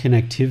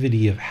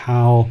interconnectivity of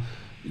how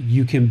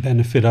you can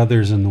benefit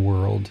others in the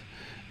world.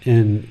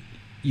 And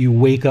you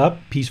wake up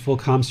peaceful,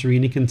 calm,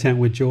 serene, and content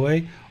with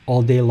joy.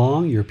 All day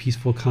long, you're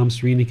peaceful, calm,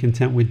 serene, and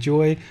content with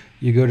joy.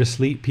 You go to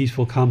sleep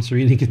peaceful, calm,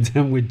 serene, and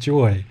content with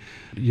joy.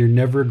 You're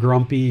never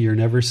grumpy, you're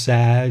never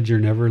sad, you're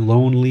never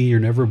lonely, you're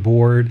never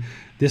bored.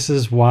 This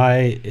is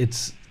why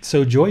it's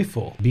so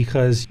joyful,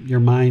 because your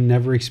mind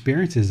never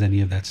experiences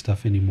any of that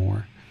stuff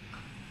anymore.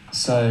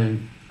 So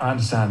I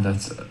understand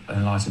that an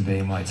enlightened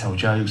being might tell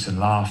jokes and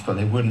laugh, but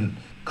they wouldn't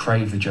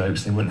crave the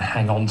jokes, they wouldn't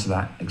hang on to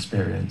that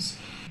experience.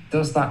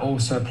 Does that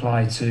also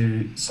apply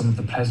to some of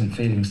the pleasant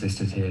feelings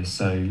listed here?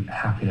 So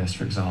happiness,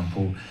 for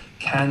example.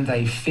 Can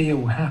they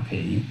feel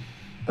happy,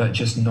 but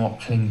just not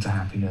cling to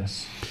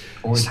happiness?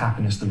 Or is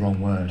happiness the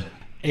wrong word?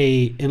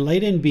 A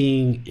enlightened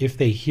being, if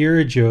they hear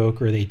a joke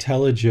or they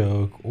tell a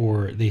joke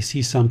or they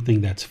see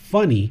something that's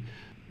funny,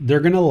 they're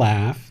going to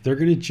laugh, they're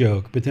going to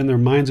joke, but then their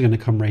mind's going to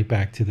come right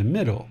back to the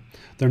middle.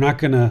 They're not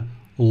going to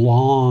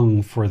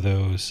long for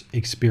those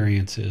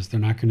experiences. They're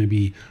not going to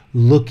be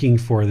looking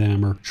for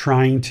them or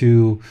trying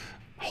to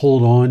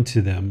hold on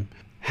to them.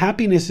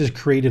 Happiness is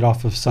created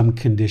off of some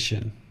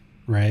condition,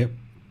 right?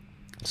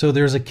 So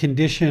there's a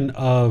condition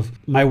of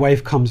my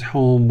wife comes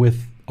home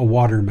with a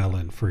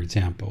watermelon, for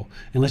example.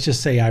 And let's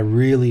just say I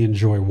really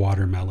enjoy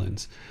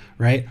watermelons,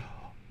 right?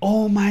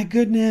 Oh my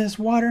goodness,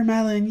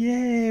 watermelon,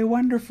 yay,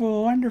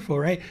 wonderful, wonderful,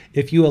 right?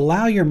 If you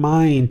allow your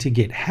mind to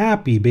get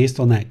happy based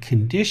on that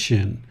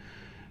condition,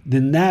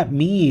 then that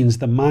means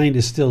the mind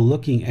is still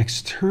looking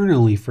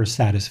externally for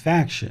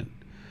satisfaction.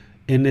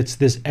 And it's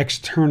this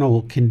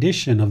external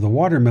condition of the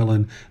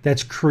watermelon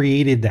that's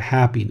created the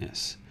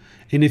happiness.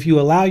 And if you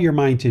allow your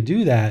mind to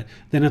do that,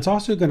 then it's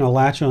also going to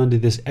latch onto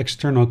this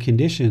external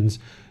conditions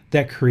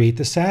that create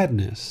the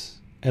sadness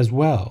as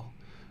well.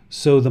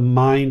 So the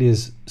mind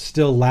is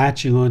still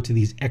latching onto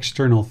these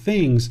external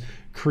things,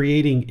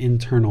 creating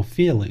internal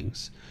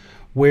feelings.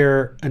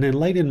 Where an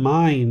enlightened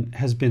mind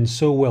has been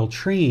so well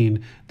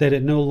trained that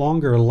it no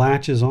longer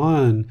latches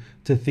on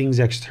to things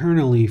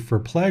externally for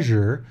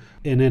pleasure,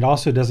 and it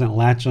also doesn't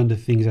latch onto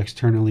things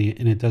externally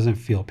and it doesn't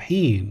feel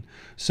pain.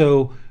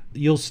 So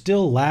you'll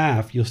still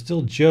laugh, you'll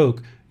still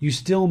joke, you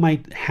still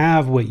might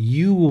have what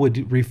you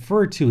would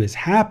refer to as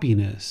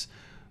happiness,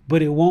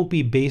 but it won't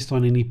be based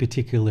on any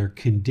particular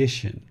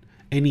condition,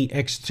 any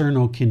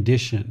external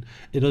condition.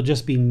 It'll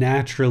just be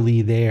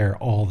naturally there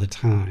all the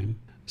time.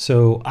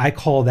 So I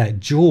call that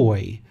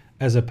joy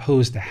as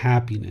opposed to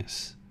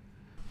happiness.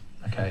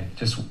 Okay,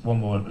 just one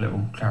more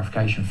little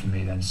clarification for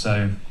me then.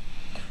 So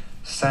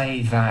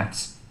say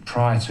that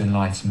prior to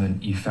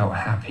enlightenment, you felt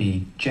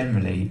happy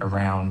generally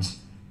around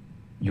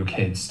your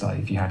kids, like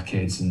if you had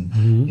kids and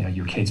you know,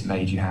 your kids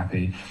made you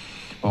happy.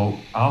 Well,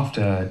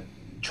 after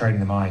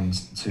training the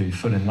mind to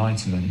full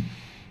enlightenment,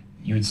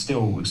 you would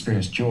still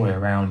experience joy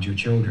around your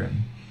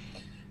children.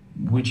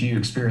 Would you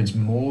experience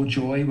more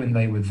joy when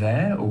they were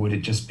there, or would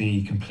it just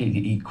be completely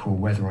equal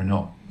whether or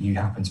not you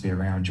happen to be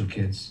around your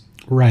kids?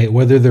 Right.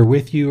 Whether they're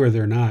with you or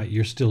they're not,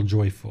 you're still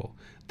joyful.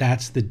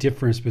 That's the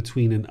difference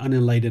between an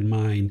unenlightened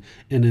mind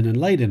and an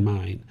enlightened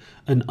mind.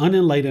 An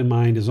unenlightened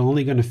mind is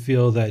only going to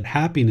feel that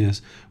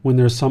happiness when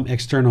there's some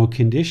external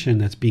condition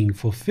that's being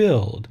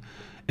fulfilled.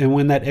 And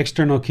when that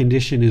external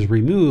condition is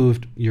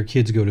removed, your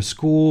kids go to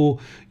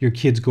school, your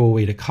kids go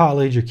away to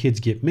college, your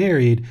kids get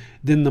married,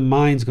 then the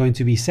mind's going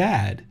to be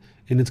sad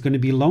and it's going to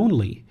be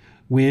lonely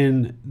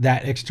when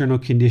that external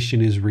condition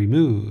is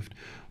removed.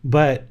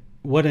 But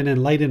what an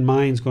enlightened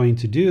mind is going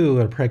to do,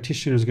 a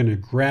practitioner is going to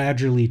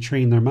gradually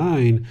train their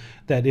mind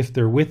that if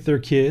they're with their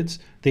kids,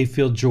 they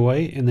feel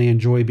joy and they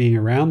enjoy being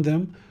around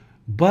them.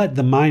 But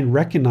the mind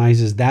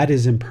recognizes that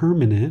is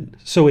impermanent,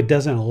 so it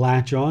doesn't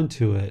latch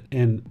onto it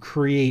and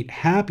create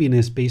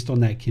happiness based on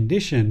that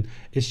condition.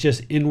 It's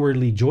just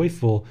inwardly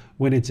joyful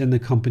when it's in the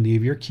company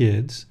of your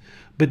kids.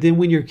 But then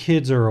when your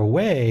kids are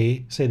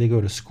away, say they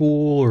go to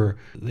school or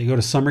they go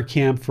to summer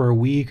camp for a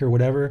week or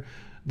whatever,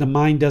 the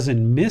mind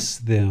doesn't miss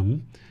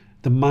them.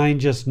 The mind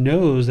just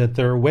knows that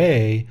they're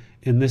away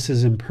and this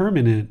is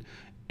impermanent,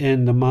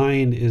 and the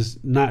mind is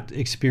not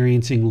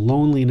experiencing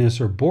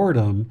loneliness or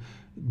boredom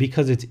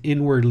because it's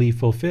inwardly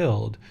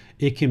fulfilled.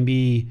 It can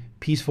be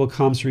peaceful,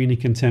 calm, serene, and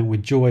content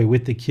with joy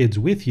with the kids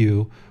with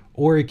you,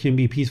 or it can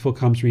be peaceful,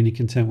 calm, serene, and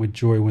content with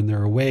joy when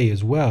they're away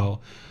as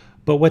well.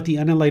 But what the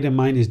unenlightened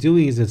mind is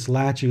doing is it's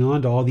latching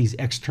on to all these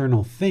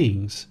external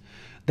things.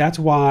 That's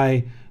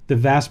why the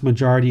vast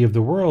majority of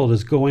the world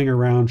is going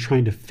around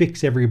trying to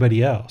fix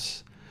everybody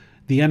else.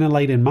 The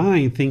unenlightened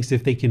mind thinks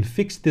if they can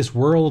fix this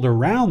world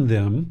around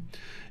them,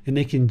 and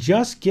they can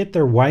just get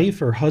their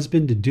wife or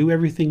husband to do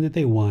everything that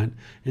they want,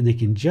 and they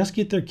can just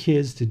get their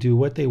kids to do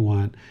what they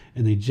want,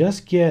 and they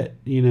just get,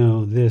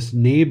 this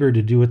neighbor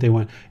to do what they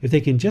want. If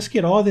they can just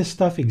get all this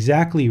stuff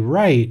exactly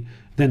right,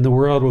 then the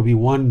world will be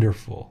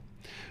wonderful.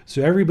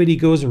 So everybody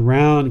goes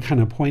around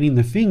kind of pointing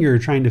the finger,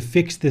 trying to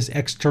fix this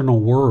external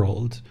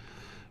world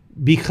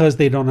because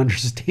they don't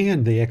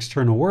understand the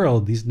external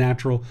world, these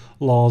natural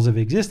laws of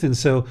existence.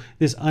 So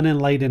this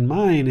unenlightened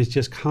mind is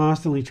just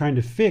constantly trying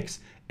to fix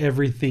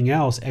everything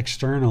else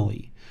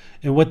externally.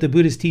 And what the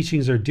Buddhist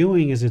teachings are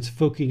doing is it's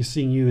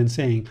focusing you and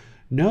saying,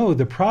 no,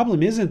 the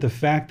problem isn't the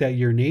fact that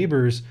your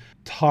neighbors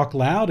talk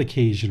loud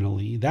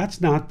occasionally.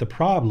 That's not the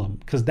problem,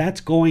 because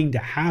that's going to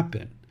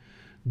happen.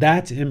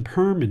 That's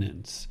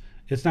impermanence.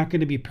 It's not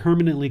going to be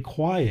permanently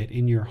quiet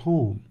in your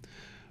home.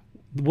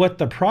 What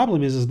the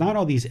problem is not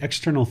all these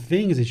external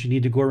things that you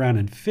need to go around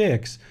and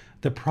fix.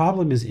 The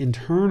problem is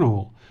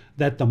internal,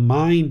 that the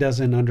mind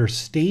doesn't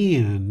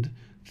understand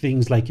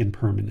things like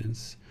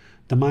impermanence.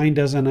 The mind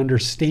doesn't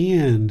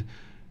understand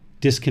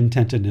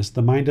discontentedness.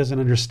 The mind doesn't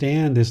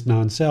understand this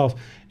non-self.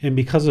 And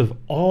because of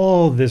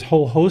all this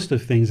whole host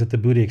of things that the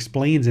Buddha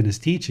explains in his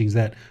teachings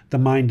that the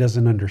mind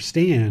doesn't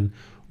understand,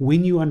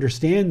 when you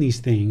understand these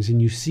things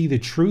and you see the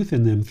truth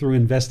in them through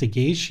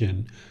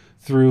investigation,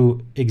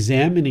 through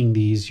examining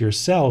these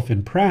yourself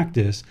in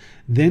practice,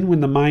 then when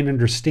the mind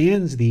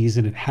understands these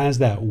and it has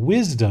that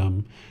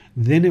wisdom,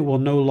 then it will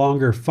no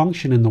longer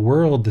function in the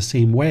world the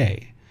same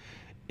way.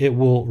 It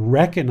will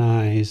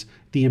recognize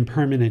the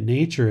impermanent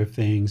nature of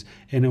things,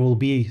 and it will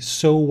be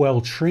so well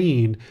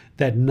trained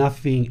that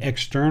nothing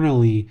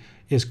externally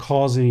is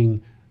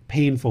causing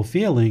painful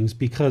feelings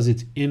because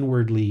it's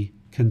inwardly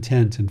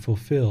content and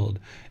fulfilled.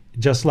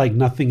 Just like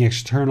nothing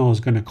external is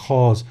going to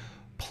cause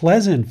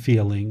pleasant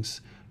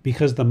feelings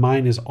because the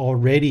mind is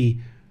already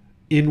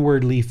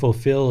inwardly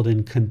fulfilled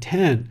and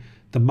content,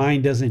 the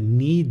mind doesn't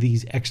need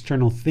these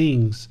external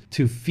things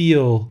to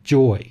feel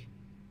joy.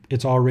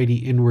 It's already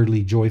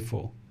inwardly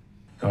joyful.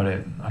 Got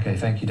it. Okay,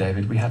 thank you,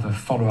 David. We have a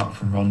follow-up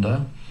from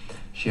Rhonda.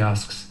 She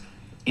asks,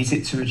 is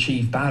it to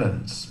achieve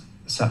balance,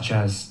 such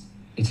as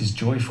it is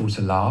joyful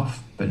to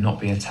laugh, but not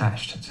be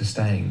attached to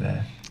staying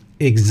there?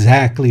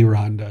 Exactly,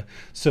 Rhonda.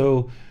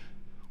 So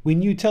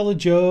when you tell a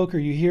joke or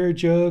you hear a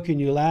joke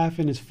and you laugh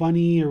and it's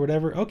funny or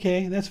whatever,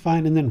 okay, that's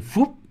fine. And then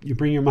whoop, you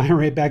bring your mind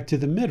right back to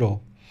the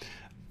middle.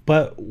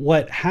 But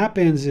what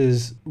happens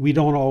is we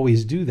don't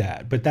always do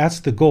that, but that's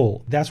the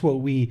goal. That's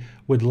what we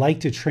would like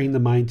to train the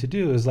mind to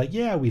do, is like,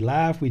 yeah, we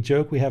laugh, we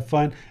joke, we have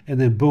fun,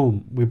 and then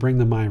boom, we bring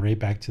the mind right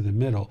back to the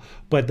middle.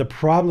 But the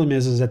problem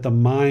is that the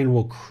mind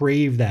will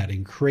crave that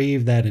and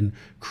crave that and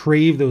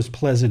crave those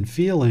pleasant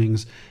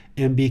feelings.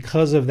 And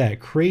because of that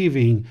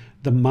craving,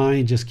 the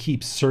mind just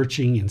keeps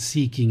searching and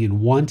seeking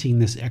and wanting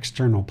this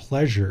external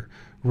pleasure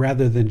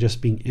rather than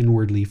just being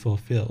inwardly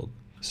fulfilled.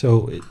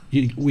 So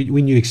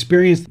when you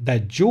experience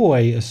that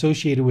joy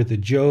associated with a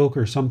joke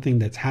or something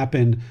that's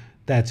happened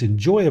that's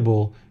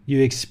enjoyable,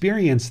 you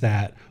experience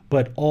that,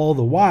 but all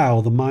the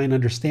while the mind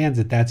understands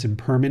that that's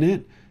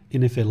impermanent,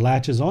 and if it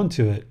latches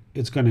onto it,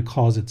 it's going to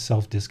cause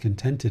itself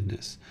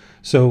discontentedness.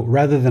 So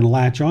rather than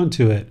latch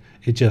onto it,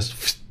 it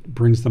just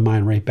brings the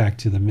mind right back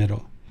to the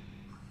middle.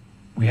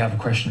 We have a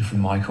question from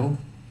Michael.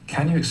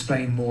 Can you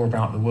explain more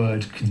about the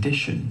word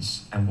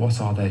conditions and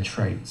what are their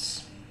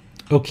traits?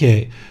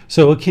 Okay,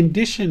 so a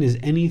condition is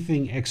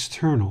anything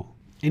external.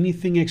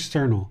 Anything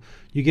external.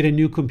 You get a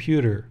new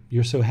computer,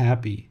 you're so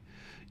happy.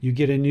 You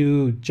get a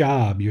new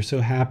job, you're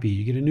so happy.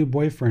 You get a new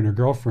boyfriend or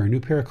girlfriend, a new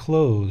pair of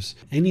clothes.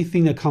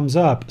 Anything that comes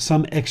up,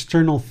 some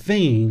external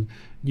thing,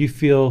 you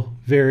feel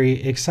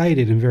very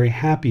excited and very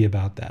happy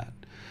about that.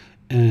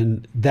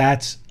 And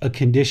that's a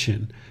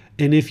condition.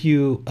 And if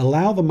you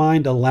allow the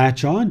mind to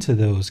latch on to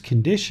those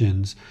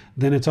conditions,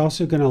 then it's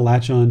also going to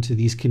latch on to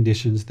these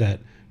conditions that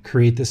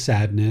create the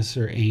sadness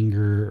or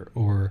anger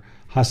or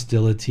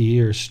hostility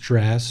or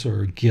stress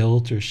or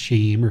guilt or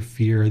shame or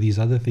fear or these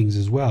other things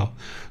as well.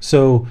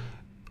 So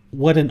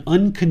what an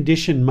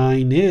unconditioned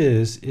mind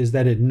is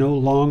that it no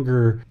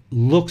longer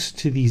looks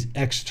to these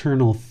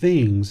external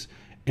things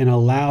and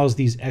allows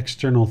these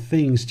external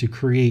things to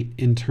create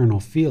internal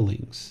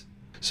feelings.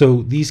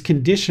 So these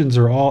conditions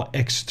are all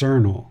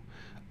external.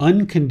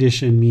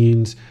 Unconditioned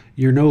means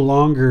you're no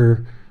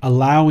longer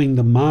allowing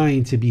the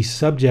mind to be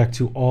subject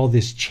to all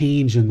this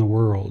change in the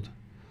world,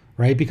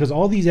 right? Because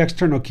all these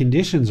external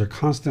conditions are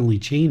constantly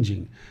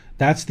changing.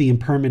 That's the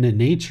impermanent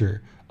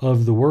nature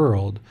of the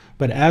world.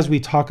 But as we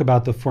talk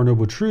about the Four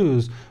Noble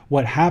Truths,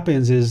 what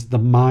happens is the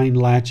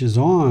mind latches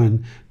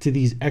on to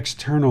these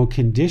external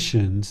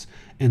conditions.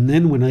 And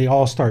then when they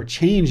all start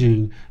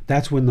changing,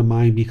 that's when the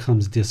mind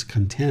becomes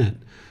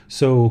discontent.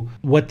 So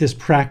what this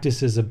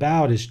practice is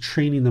about is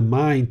training the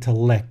mind to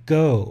let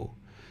go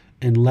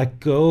and let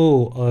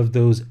go of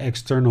those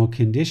external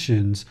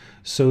conditions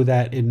so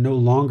that it no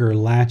longer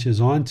latches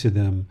onto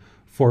them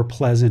for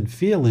pleasant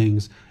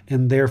feelings,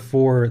 and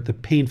therefore the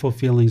painful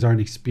feelings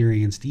aren't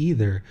experienced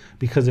either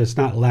because it's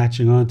not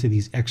latching onto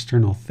these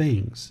external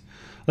things.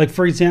 Like,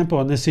 for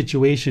example, in this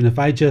situation, if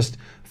I just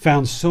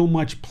found so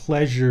much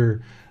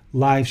pleasure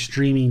live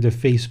streaming to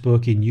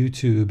Facebook and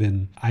YouTube,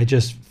 and I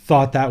just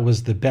thought that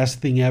was the best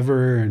thing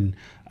ever, and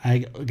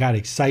I got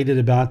excited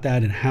about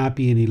that and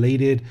happy and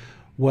elated,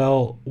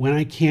 well, when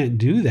I can't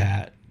do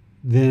that,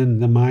 then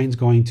the mind's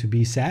going to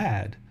be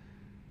sad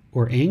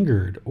or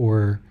angered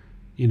or,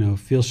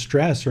 feel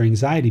stress or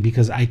anxiety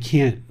because I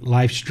can't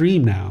live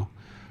stream now.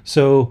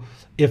 So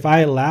if I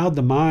allowed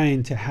the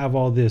mind to have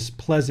all this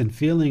pleasant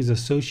feelings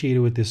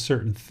associated with this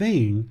certain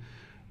thing,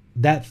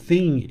 that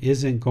thing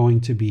isn't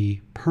going to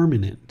be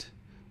permanent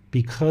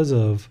because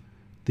of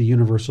the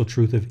universal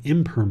truth of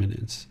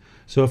impermanence.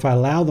 So if I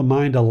allow the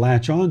mind to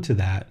latch on to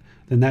that,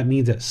 then that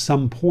means at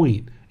some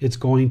point it's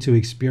going to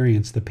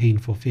experience the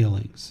painful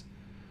feelings.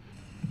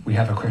 We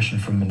have a question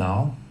from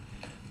Manal.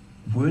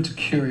 Would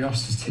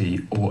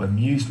curiosity or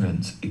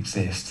amusement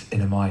exist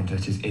in a mind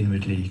that is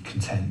inwardly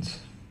content?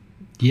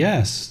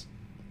 Yes,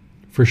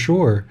 for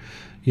sure.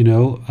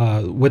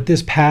 What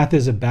this path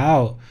is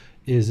about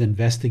is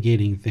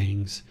investigating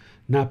things,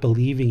 not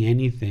believing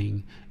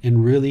anything,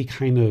 and really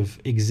kind of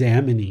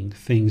examining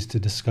things to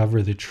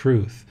discover the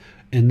truth.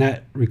 And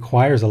that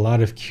requires a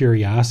lot of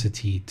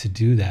curiosity to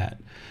do that.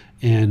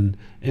 And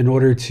in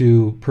order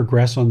to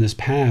progress on this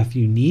path,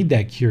 you need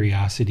that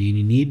curiosity and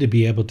you need to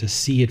be able to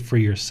see it for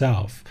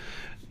yourself.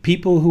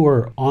 People who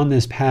are on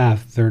this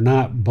path, they're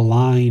not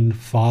blind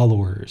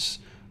followers.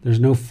 There's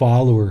no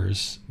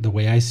followers the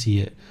way I see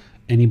it.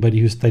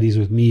 Anybody who studies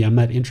with me, I'm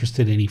not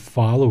interested in any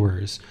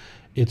followers.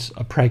 It's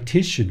a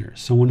practitioner,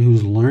 someone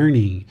who's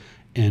learning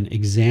and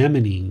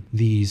examining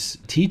these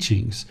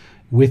teachings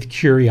with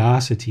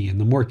curiosity. And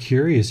the more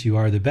curious you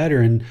are, the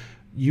better. And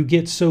you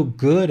get so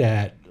good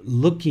at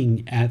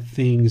looking at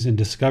things and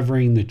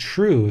discovering the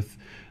truth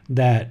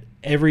that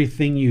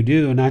everything you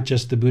do, not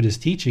just the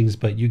Buddhist teachings,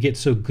 but you get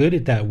so good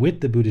at that with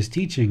the Buddhist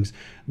teachings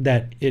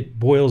that it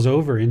boils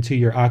over into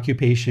your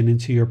occupation,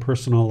 into your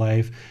personal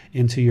life,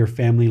 into your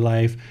family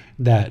life,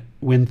 that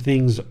when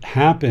things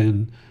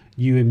happen,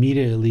 you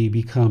immediately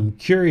become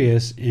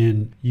curious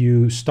and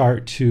you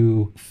start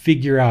to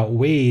figure out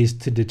ways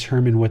to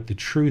determine what the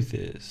truth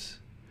is.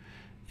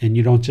 And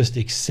you don't just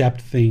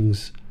accept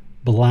things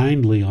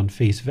blindly on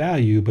face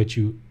value, but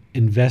you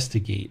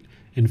investigate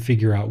and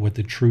figure out what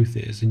the truth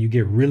is. And you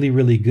get really,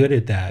 really good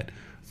at that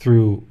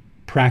through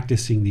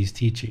practicing these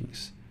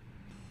teachings.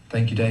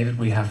 Thank you, David.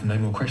 We have no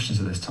more questions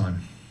at this time.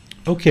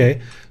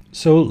 Okay,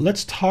 so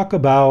let's talk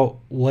about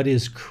what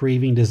is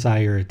craving,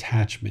 desire,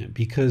 attachment,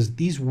 because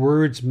these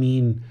words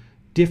mean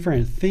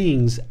different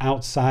things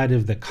outside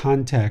of the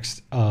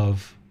context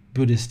of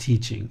Buddhist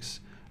teachings,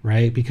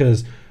 right?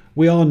 Because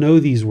we all know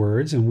these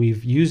words and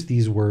we've used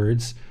these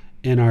words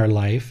in our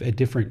life at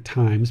different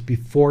times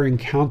before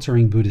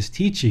encountering Buddhist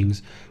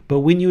teachings. But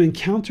when you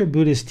encounter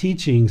Buddhist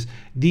teachings,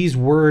 these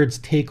words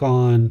take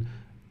on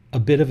a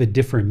bit of a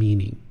different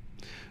meaning.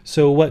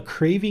 So what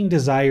craving,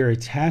 desire,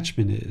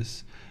 attachment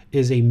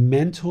is a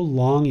mental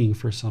longing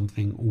for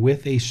something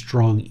with a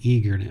strong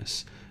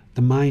eagerness.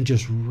 The mind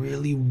just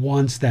really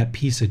wants that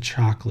piece of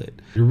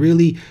chocolate. It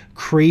really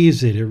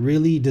craves it. It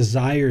really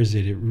desires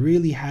it. It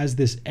really has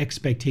this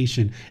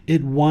expectation.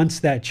 It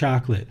wants that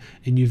chocolate.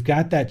 And you've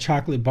got that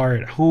chocolate bar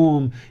at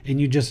home, and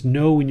you just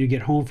know when you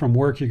get home from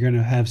work, you're going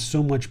to have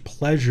so much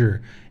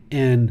pleasure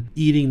in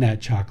eating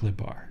that chocolate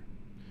bar.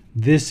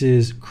 This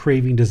is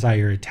craving,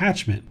 desire,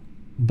 attachment.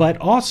 But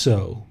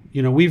also,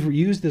 we've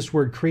used this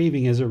word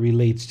craving as it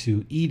relates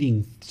to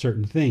eating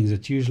certain things.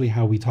 It's usually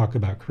how we talk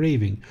about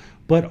craving.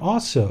 But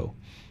also,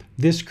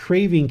 this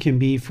craving can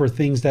be for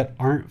things that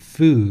aren't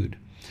food.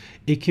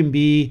 It can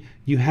be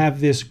you have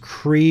this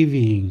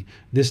craving,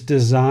 this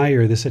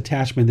desire, this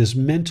attachment, this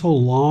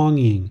mental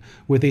longing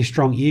with a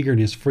strong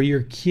eagerness for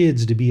your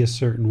kids to be a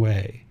certain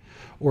way,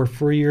 or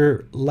for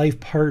your life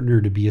partner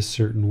to be a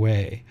certain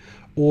way,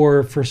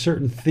 or for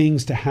certain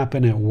things to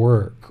happen at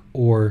work,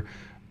 or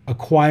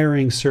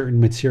acquiring certain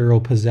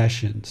material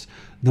possessions.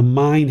 The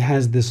mind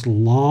has this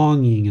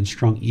longing and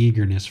strong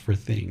eagerness for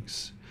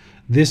things.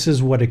 This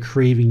is what a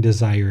craving,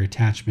 desire,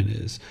 attachment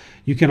is.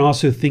 You can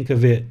also think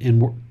of it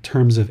in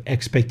terms of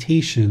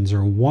expectations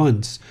or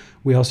wants.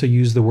 We also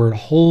use the word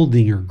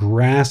holding or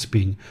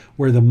grasping,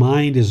 where the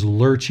mind is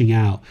lurching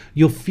out.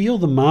 You'll feel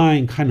the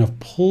mind kind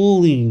of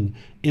pulling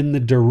in the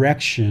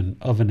direction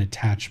of an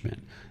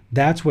attachment.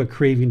 That's what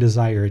craving,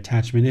 desire,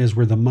 attachment is,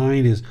 where the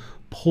mind is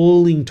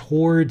pulling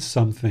towards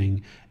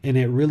something and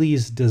it really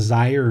is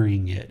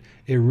desiring it.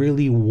 It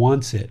really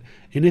wants it.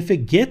 And if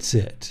it gets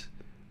it,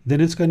 then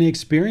it's going to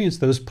experience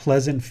those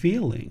pleasant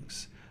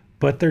feelings,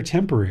 but they're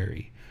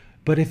temporary.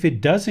 But if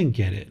it doesn't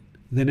get it,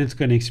 then it's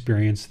going to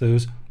experience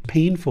those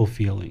painful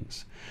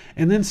feelings.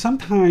 And then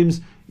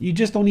sometimes you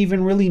just don't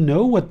even really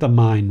know what the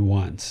mind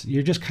wants.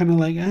 You're just kind of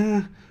like,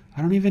 I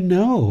don't even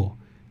know.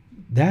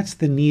 That's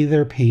the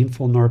neither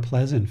painful nor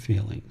pleasant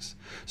feelings.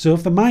 So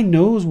if the mind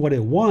knows what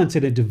it wants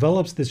and it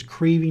develops this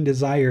craving,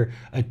 desire,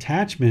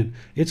 attachment,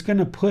 it's going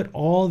to put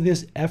all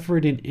this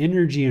effort and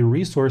energy and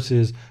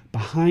resources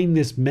behind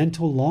this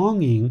mental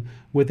longing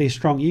with a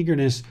strong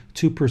eagerness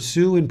to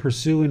pursue and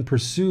pursue and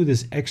pursue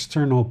this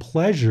external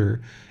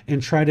pleasure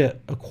and try to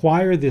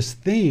acquire this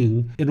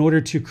thing in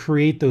order to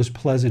create those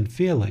pleasant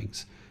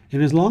feelings.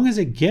 And as long as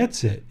it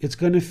gets it, it's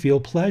going to feel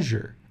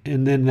pleasure.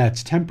 And then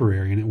that's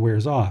temporary and it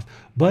wears off.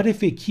 But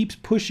if it keeps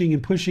pushing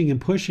and pushing and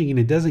pushing and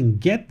it doesn't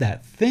get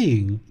that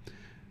thing,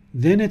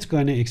 then it's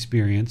going to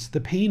experience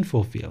the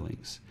painful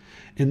feelings.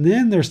 And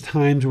then there's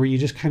times where you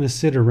just kind of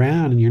sit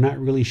around and you're not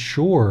really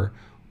sure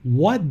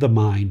what the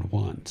mind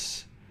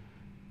wants.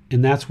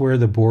 And that's where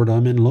the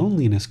boredom and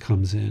loneliness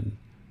comes in,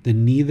 the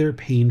neither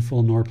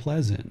painful nor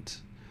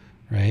pleasant,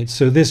 right?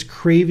 So this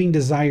craving,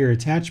 desire,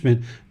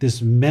 attachment,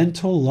 this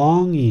mental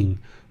longing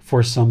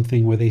for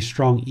something with a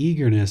strong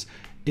eagerness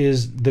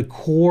is the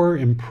core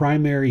and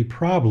primary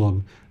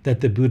problem that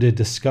the Buddha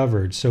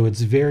discovered. So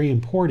it's very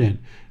important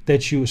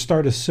that you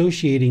start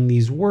associating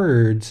these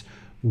words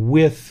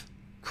with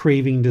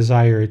craving,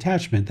 desire,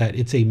 attachment, that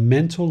it's a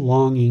mental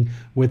longing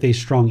with a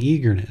strong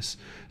eagerness.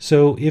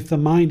 So if the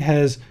mind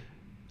has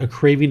a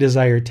craving,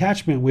 desire,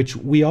 attachment, which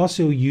we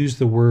also use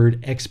the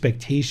word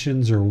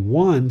expectations or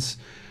wants,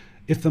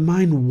 if the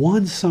mind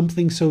wants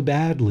something so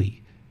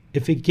badly,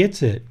 if it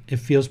gets it, it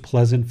feels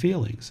pleasant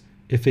feelings.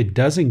 If it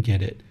doesn't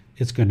get it,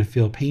 it's going to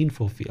feel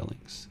painful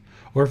feelings.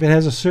 Or if it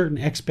has a certain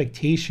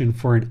expectation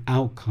for an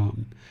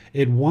outcome,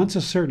 it wants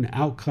a certain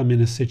outcome in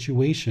a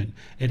situation.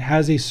 It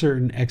has a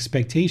certain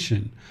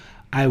expectation.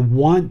 I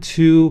want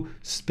to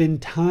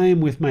spend time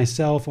with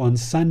myself on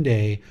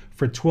Sunday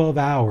for 12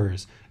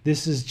 hours.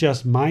 This is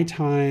just my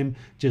time,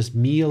 just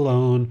me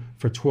alone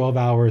for 12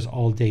 hours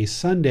all day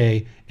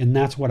Sunday, and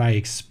that's what I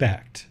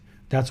expect.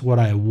 That's what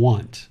I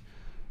want.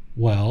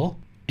 Well,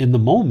 in the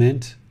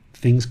moment,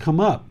 things come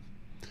up.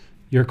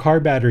 Your car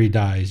battery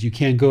dies. You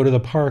can't go to the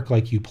park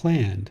like you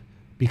planned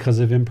because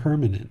of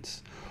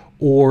impermanence.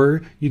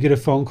 Or you get a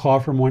phone call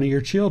from one of your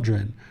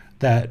children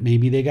that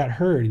maybe they got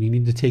hurt and you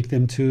need to take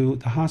them to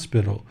the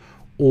hospital.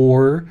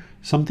 Or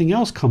something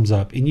else comes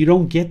up and you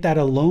don't get that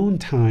alone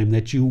time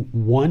that you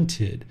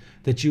wanted,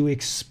 that you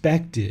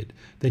expected,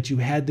 that you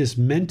had this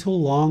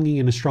mental longing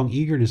and a strong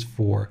eagerness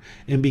for.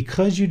 And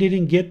because you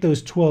didn't get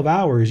those 12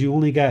 hours, you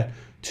only got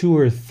 2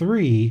 or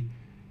 3,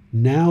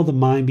 now the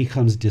mind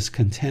becomes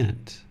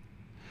discontent.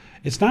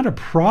 It's not a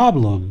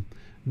problem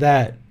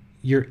that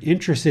you're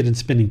interested in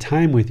spending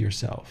time with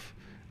yourself.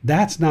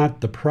 That's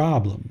not the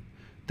problem.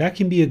 That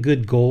can be a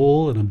good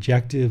goal, an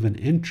objective, an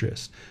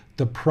interest.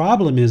 The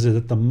problem is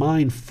that the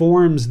mind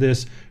forms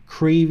this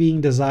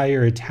craving,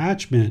 desire,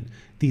 attachment,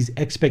 these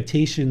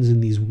expectations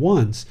and these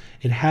wants.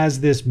 It has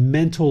this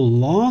mental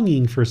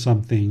longing for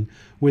something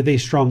with a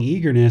strong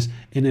eagerness,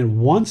 and it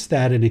wants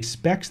that and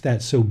expects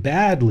that so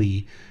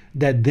badly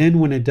that then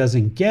when it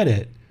doesn't get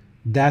it,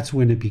 that's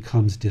when it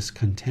becomes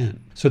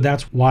discontent. So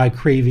that's why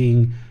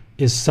craving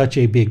is such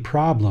a big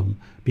problem,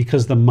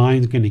 because the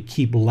mind's going to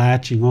keep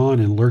latching on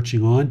and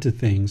lurching on to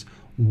things,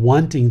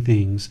 wanting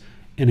things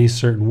in a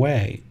certain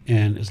way.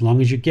 And as long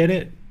as you get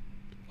it,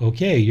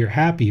 okay, you're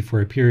happy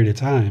for a period of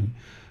time.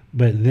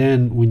 But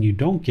then when you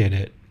don't get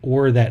it,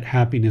 or that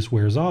happiness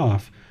wears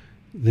off,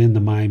 then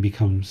the mind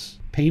becomes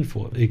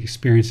painful. It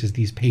experiences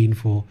these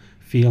painful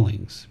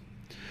feelings.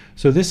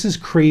 So this is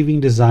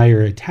craving,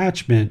 desire,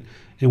 attachment.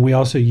 And we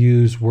also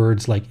use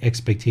words like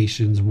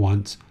expectations,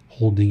 wants,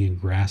 holding, and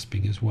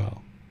grasping as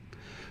well.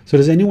 So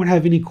does anyone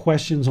have any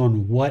questions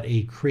on what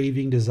a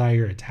craving,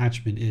 desire,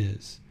 attachment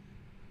is?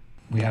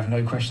 We have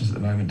no questions at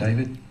the moment,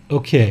 David.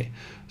 Okay,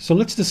 so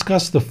let's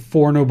discuss the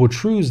Four Noble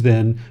Truths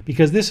then,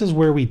 because this is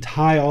where we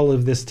tie all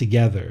of this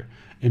together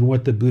and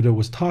what the Buddha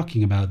was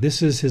talking about.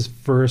 This is his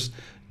first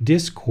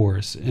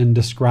discourse in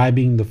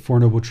describing the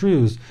Four Noble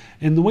Truths.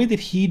 And the way that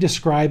he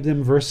described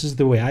them versus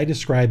the way I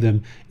describe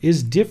them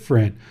is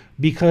different,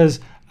 because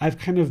I've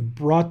kind of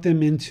brought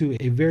them into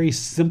a very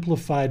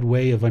simplified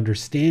way of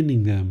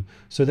understanding them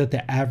so that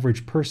the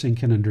average person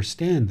can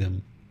understand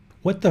them.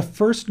 What the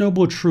first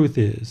noble truth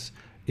is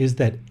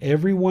that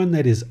everyone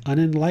that is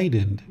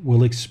unenlightened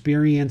will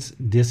experience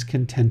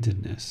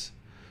discontentedness.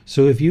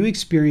 So if you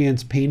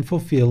experience painful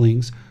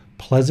feelings,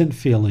 pleasant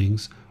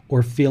feelings,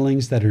 or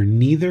feelings that are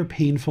neither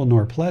painful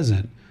nor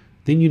pleasant,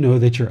 then you know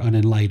that you're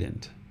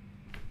unenlightened.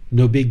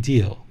 No big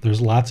deal.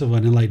 There's lots of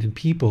unenlightened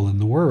people in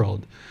the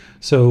world.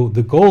 So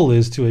the goal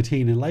is to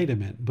attain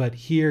enlightenment. But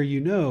here you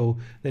know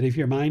that if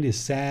your mind is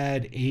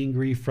sad,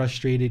 angry,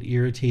 frustrated,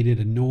 irritated,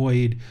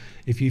 annoyed,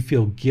 if you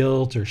feel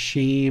guilt or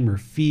shame or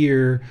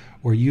fear,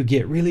 or you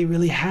get really,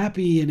 really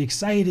happy and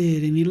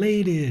excited and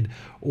elated,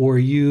 or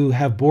you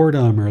have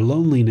boredom or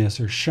loneliness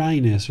or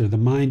shyness, or the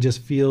mind just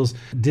feels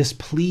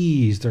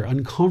displeased or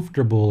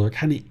uncomfortable or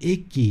kind of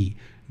icky,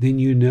 then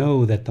you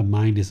know that the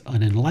mind is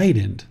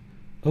unenlightened.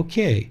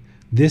 Okay,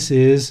 this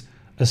is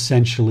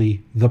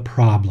essentially the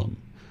problem.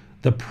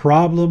 The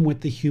problem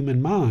with the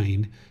human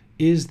mind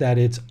is that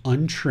it's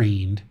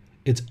untrained,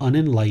 it's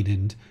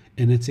unenlightened,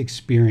 and it's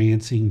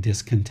experiencing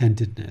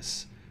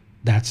discontentedness.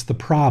 That's the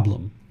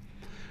problem.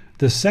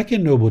 The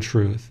second noble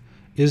truth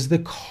is the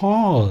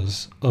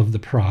cause of the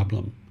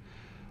problem.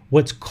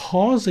 What's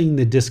causing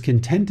the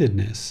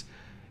discontentedness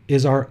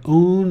is our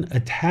own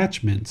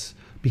attachments,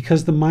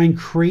 because the mind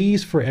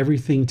craves for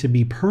everything to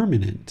be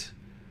permanent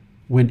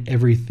when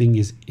everything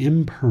is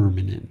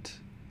impermanent.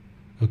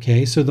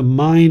 Okay, so the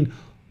mind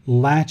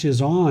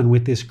latches on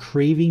with this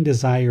craving,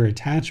 desire,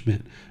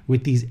 attachment,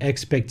 with these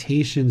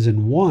expectations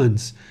and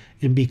wants,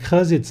 and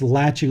because it's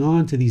latching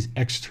on to these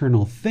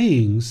external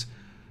things,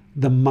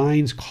 the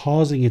mind's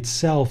causing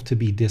itself to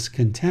be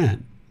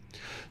discontent.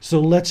 So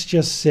let's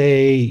just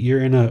say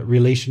you're in a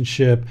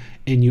relationship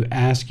and you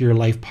ask your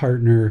life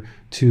partner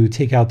to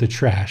take out the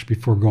trash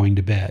before going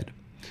to bed.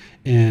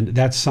 And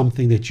that's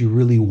something that you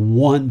really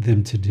want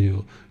them to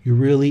do. You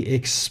really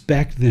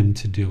expect them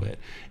to do it.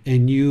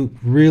 And you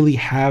really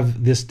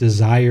have this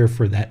desire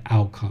for that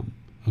outcome.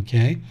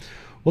 Okay?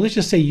 Well, let's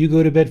just say you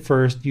go to bed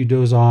first, you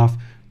doze off,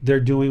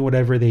 they're doing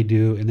whatever they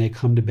do, and they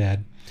come to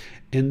bed.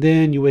 And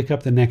then you wake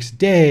up the next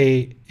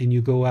day and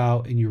you go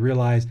out and you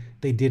realize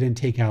they didn't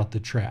take out the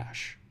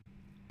trash.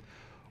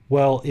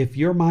 Well, if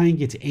your mind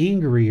gets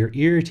angry or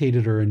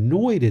irritated or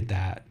annoyed at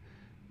that,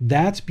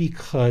 that's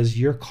because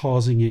you're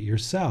causing it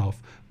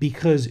yourself,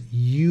 because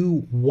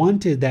you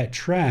wanted that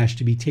trash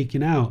to be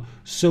taken out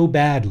so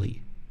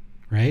badly,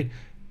 right?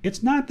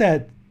 It's not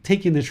that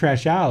taking the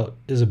trash out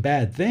is a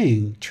bad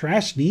thing.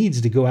 Trash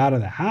needs to go out of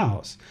the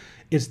house.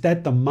 It's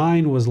that the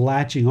mind was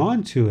latching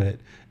onto it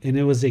and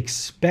it was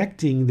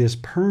expecting this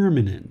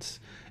permanence.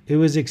 It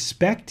was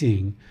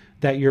expecting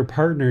that your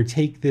partner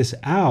take this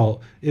out.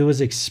 It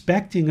was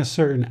expecting a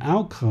certain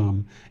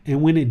outcome.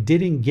 And when it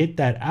didn't get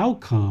that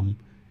outcome,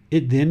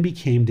 it then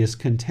became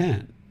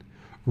discontent,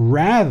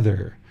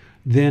 rather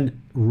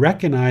than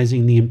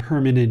recognizing the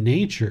impermanent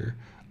nature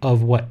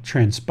of what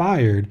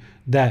transpired,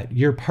 that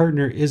your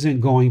partner isn't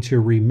going to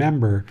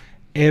remember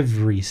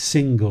every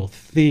single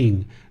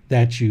thing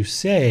that you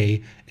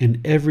say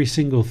and every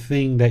single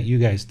thing that you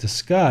guys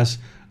discuss.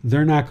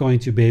 They're not going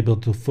to be able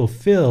to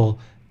fulfill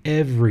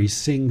every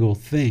single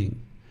thing.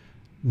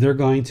 They're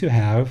going to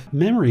have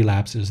memory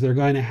lapses. They're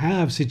going to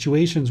have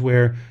situations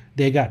where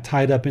they got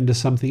tied up into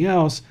something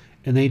else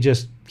and they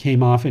just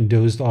came off and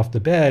dozed off the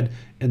bed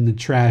and the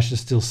trash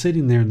is still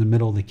sitting there in the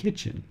middle of the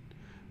kitchen,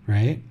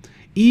 right?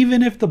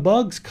 Even if the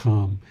bugs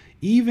come,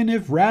 even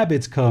if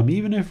rabbits come,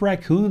 even if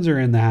raccoons are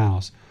in the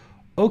house,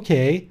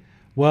 okay,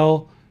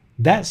 well,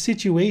 that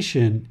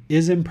situation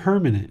is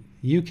impermanent.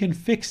 You can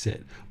fix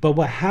it. But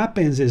what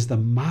happens is the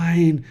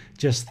mind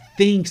just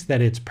thinks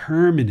that it's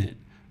permanent,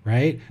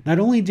 right? Not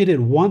only did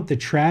it want the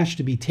trash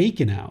to be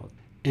taken out,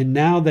 and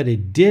now that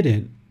it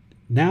didn't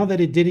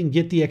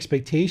get the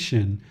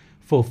expectation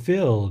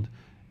fulfilled,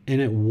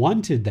 and it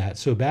wanted that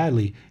so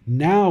badly,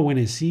 now when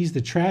it sees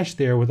the trash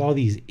there with all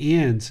these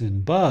ants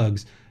and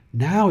bugs,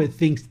 now it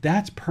thinks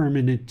that's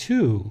permanent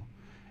too.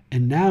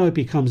 And now it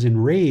becomes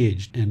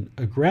enraged and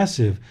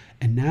aggressive,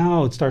 and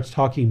now it starts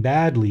talking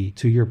badly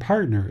to your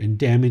partner and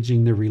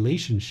damaging the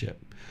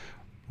relationship.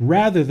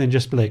 Rather than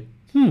just be like,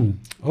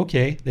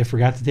 okay, they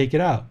forgot to take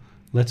it out.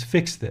 Let's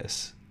fix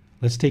this.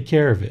 Let's take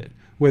care of it.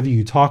 Whether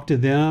you talk to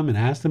them and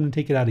ask them to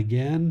take it out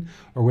again,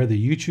 or whether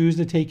you choose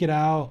to take it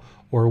out,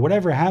 or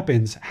whatever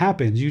happens,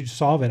 you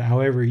solve it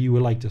however you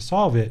would like to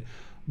solve it.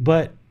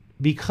 But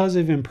because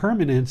of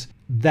impermanence,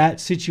 that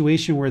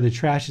situation where the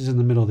trash is in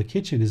the middle of the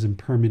kitchen is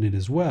impermanent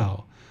as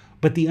well.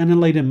 But the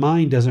unenlightened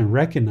mind doesn't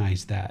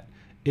recognize that.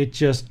 It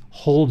just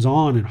holds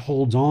on and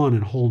holds on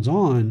and holds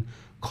on,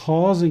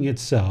 causing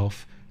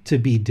itself to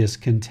be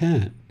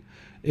discontent.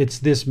 It's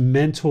this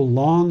mental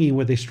longing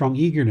with a strong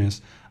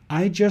eagerness.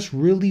 I just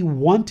really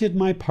wanted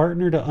my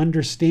partner to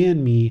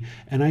understand me,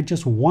 and I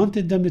just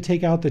wanted them to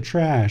take out the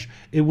trash.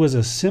 It was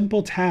a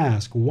simple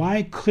task.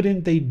 Why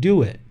couldn't they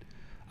do it?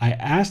 I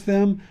asked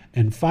them,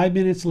 and 5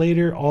 minutes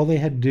later, all they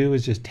had to do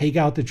is just take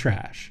out the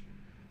trash.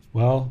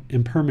 Well,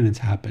 impermanence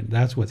happened.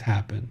 That's what's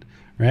happened,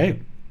 right?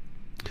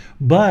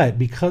 But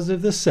because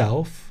of the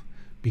self,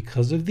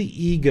 because of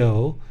the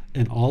ego,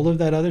 and all of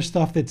that other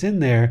stuff that's in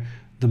there,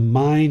 the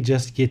mind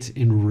just gets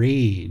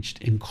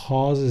enraged and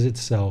causes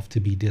itself to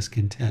be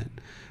discontent.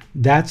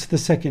 That's the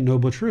second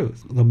noble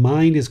truth. The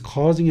mind is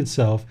causing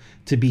itself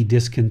to be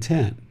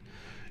discontent.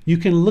 You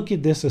can look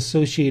at this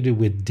associated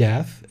with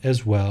death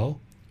as well,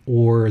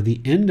 or the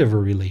end of a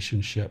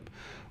relationship.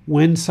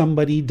 When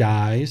somebody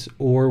dies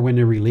or when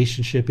a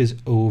relationship is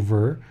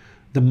over,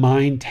 the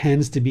mind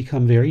tends to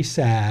become very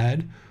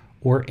sad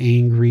or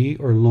angry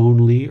or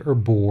lonely or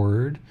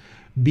bored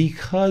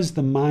because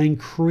the mind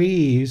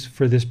craves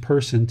for this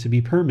person to be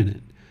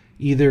permanent,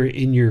 either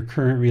in your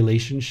current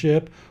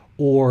relationship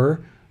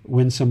or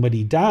when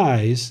somebody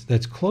dies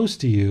that's close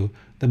to you,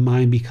 the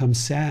mind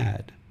becomes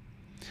sad.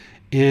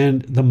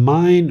 And the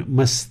mind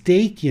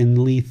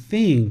mistakenly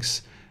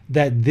thinks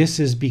that this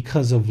is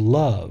because of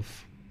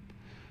love.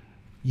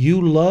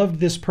 You loved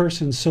this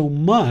person so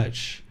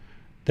much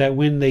that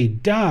when they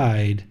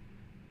died,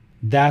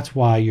 that's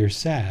why you're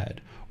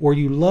sad. Or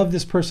you love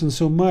this person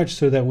so much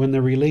so that when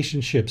the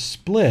relationship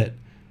split,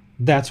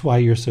 that's why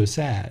you're so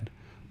sad.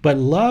 But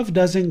love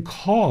doesn't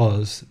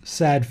cause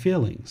sad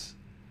feelings.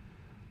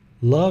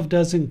 Love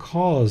doesn't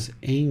cause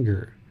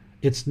anger.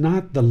 It's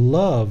not the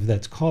love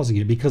that's causing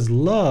it, because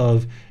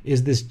love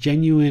is this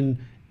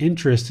genuine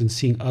interest in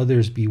seeing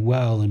others be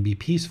well and be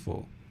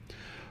peaceful.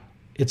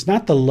 It's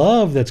not the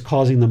love that's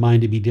causing the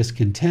mind to be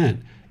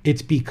discontent.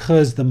 It's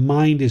because the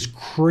mind is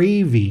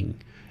craving.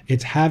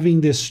 It's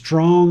having this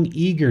strong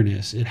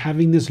eagerness. It's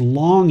having this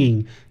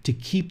longing to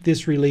keep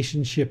this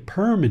relationship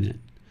permanent.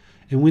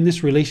 And when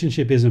this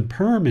relationship isn't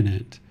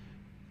permanent,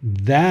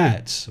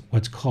 that's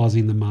what's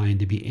causing the mind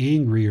to be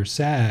angry or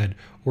sad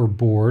or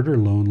bored or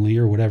lonely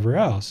or whatever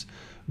else,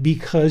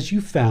 because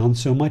you found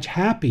so much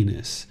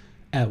happiness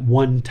at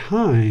one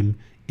time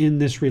in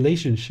this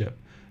relationship.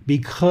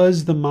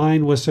 Because the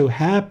mind was so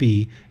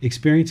happy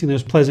experiencing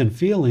those pleasant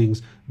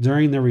feelings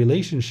during the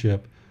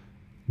relationship,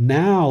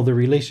 now the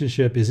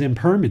relationship is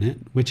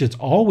impermanent, which it's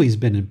always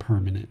been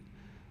impermanent.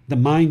 The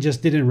mind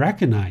just didn't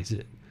recognize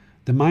it.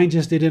 The mind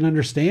just didn't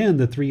understand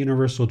the three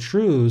universal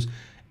truths.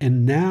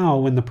 And now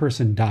when the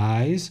person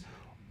dies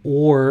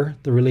or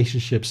the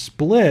relationship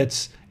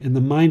splits and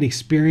the mind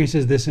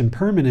experiences this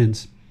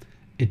impermanence,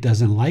 it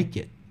doesn't like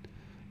it.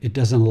 It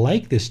doesn't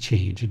like this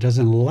change. It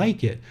doesn't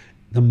like it.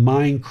 The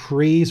mind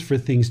craves for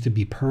things to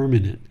be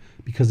permanent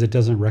because it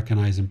doesn't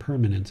recognize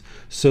impermanence.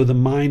 So the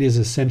mind is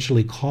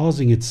essentially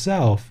causing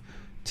itself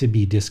to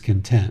be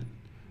discontent.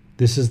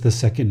 This is the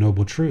second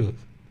noble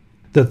truth.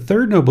 The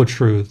third noble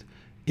truth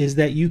is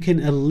that you can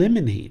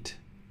eliminate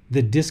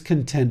the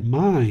discontent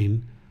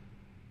mind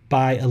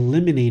by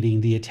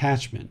eliminating the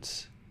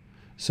attachments.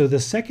 So the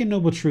second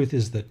noble truth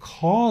is the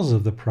cause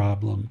of the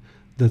problem.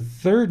 The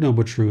third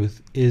noble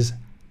truth is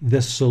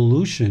the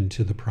solution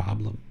to the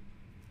problem.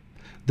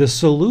 The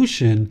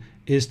solution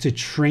is to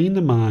train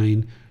the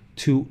mind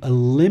to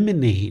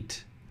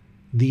eliminate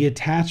the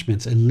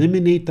attachments,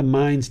 eliminate the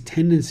mind's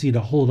tendency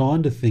to hold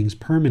on to things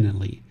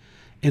permanently.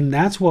 And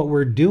that's what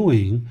we're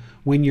doing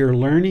when you're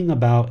learning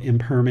about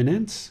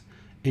impermanence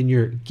and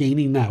you're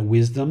gaining that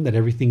wisdom that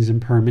everything's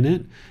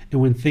impermanent.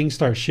 And when things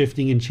start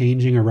shifting and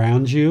changing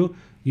around you,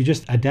 you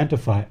just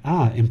identify,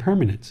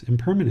 impermanence,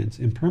 impermanence,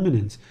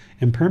 impermanence,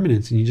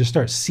 impermanence, and you just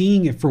start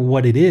seeing it for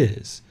what it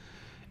is.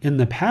 In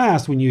the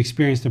past, when you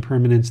experienced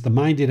impermanence, the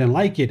mind didn't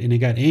like it and it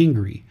got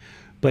angry.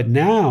 But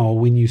now,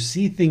 when you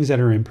see things that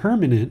are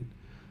impermanent,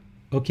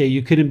 okay,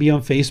 you couldn't be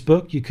on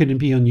Facebook, you couldn't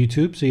be on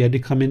YouTube, so you had to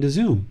come into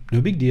Zoom. No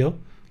big deal.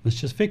 Let's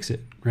just fix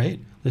it, right?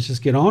 Let's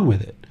just get on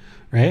with it,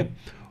 right?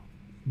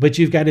 But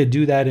you've got to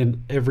do that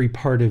in every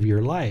part of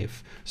your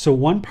life. So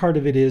one part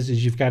of it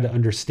is you've got to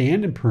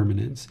understand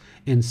impermanence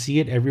and see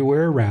it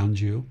everywhere around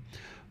you.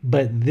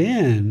 But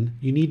then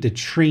you need to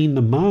train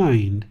the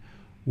mind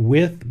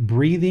with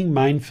breathing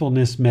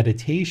mindfulness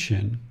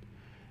meditation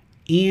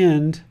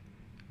and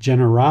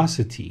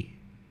generosity.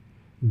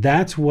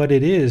 That's what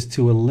it is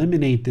to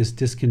eliminate this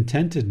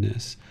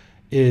discontentedness,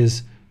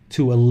 is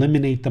to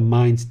eliminate the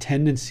mind's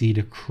tendency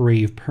to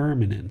crave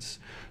permanence.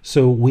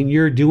 So when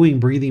you're doing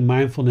breathing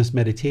mindfulness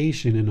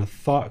meditation and a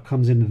thought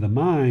comes into the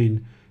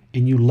mind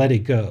and you let it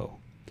go,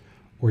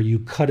 or you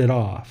cut it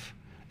off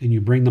and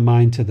you bring the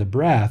mind to the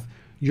breath,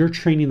 you're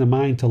training the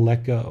mind to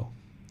let go.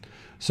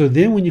 So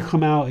then when you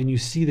come out and you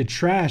see the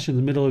trash in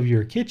the middle of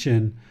your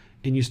kitchen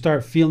and you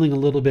start feeling a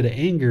little bit of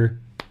anger,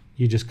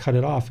 you just cut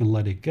it off and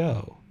let it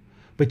go.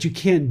 But you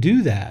can't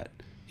do that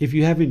if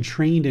you haven't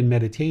trained in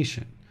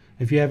meditation.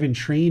 If you haven't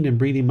trained in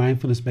breathing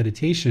mindfulness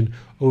meditation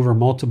over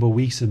multiple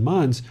weeks and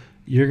months,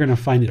 you're going to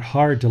find it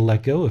hard to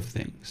let go of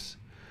things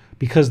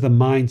because the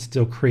mind's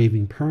still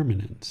craving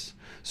permanence.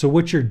 So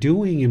what you're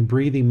doing in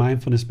breathing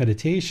mindfulness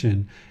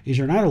meditation is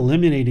you're not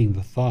eliminating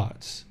the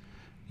thoughts.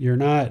 You're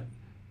not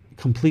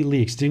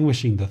completely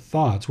extinguishing the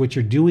thoughts. What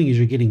you're doing is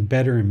you're getting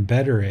better and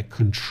better at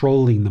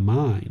controlling the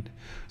mind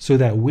so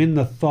that when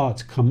the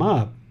thoughts come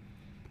up,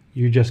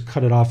 you just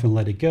cut it off and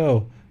let it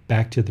go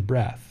back to the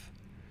breath.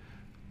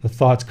 The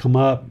thoughts come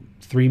up,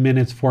 3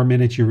 minutes, 4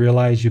 minutes, you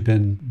realize you've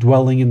been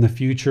dwelling in the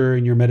future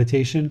in your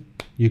meditation,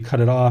 you cut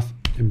it off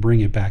and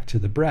bring it back to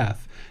the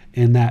breath.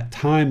 And that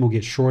time will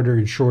get shorter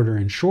and shorter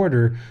and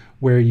shorter,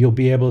 where you'll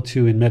be able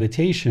to, in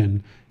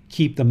meditation,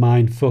 keep the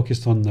mind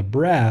focused on the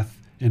breath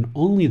and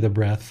only the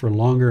breath for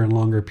longer and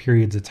longer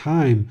periods of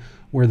time,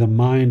 where the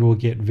mind will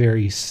get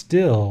very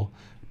still,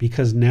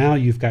 because now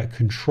you've got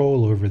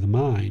control over the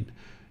mind.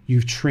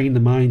 You've trained the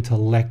mind to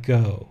let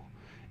go,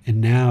 and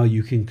now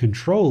you can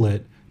control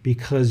it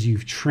because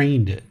you've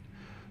trained it.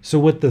 So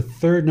what the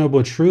third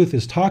noble truth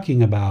is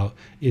talking about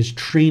is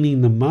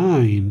training the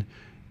mind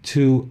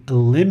to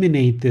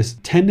eliminate this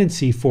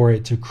tendency for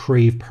it to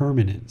crave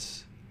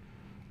permanence.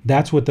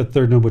 That's what the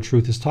third noble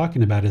truth is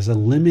talking about, is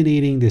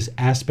eliminating this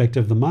aspect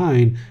of the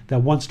mind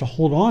that wants to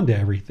hold on to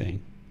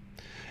everything.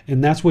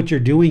 And that's what you're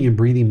doing in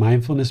breathing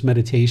mindfulness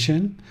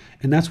meditation.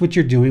 And that's what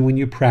you're doing when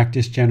you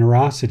practice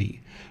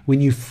generosity.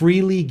 When you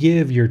freely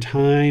give your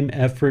time,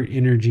 effort,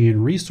 energy,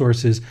 and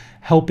resources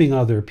helping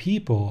other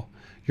people,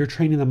 you're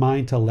training the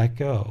mind to let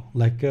go,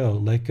 let go,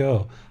 let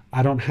go.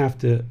 I don't have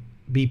to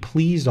be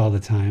pleased all the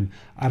time.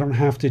 I don't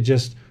have to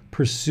just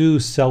pursue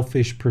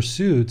selfish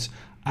pursuits.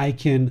 I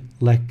can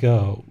let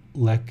go,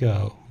 let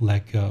go,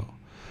 let go.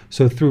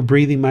 So through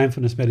breathing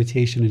mindfulness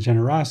meditation and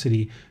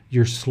generosity,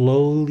 you're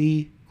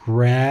slowly,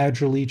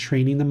 gradually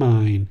training the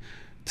mind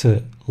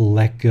to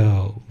let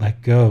go,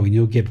 and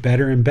you'll get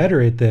better and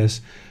better at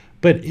this.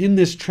 But in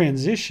this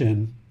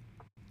transition,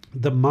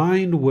 the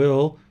mind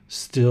will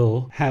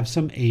still have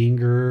some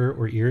anger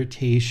or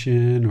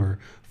irritation or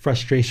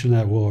frustration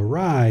that will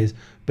arise,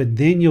 but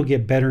then you'll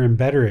get better and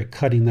better at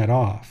cutting that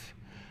off.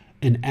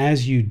 And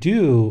as you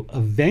do,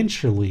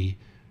 eventually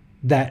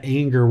that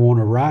anger won't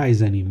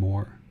arise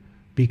anymore,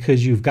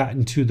 because you've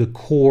gotten to the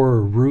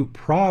core root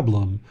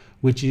problem,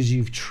 which is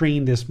you've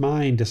trained this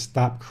mind to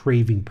stop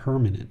craving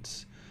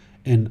permanence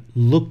and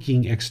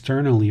looking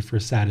externally for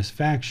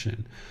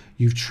satisfaction.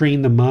 You've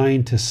trained the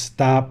mind to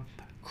stop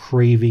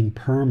craving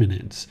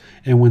permanence.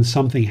 And when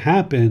something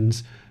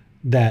happens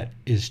that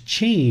is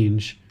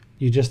change,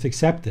 you just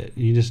accept it.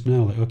 You just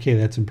know, like, okay,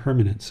 that's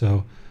impermanent.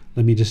 So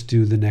let me just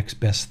do the next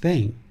best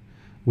thing,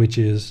 which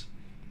is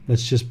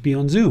let's just be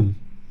on Zoom.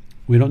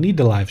 We don't need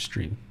to live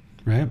stream,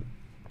 right?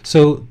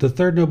 So the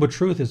third noble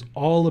truth is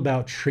all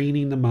about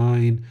training the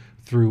mind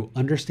through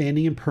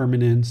understanding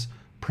impermanence,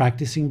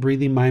 practicing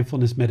breathing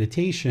mindfulness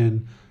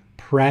meditation,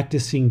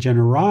 practicing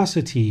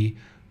generosity.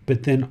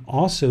 But then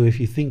also, if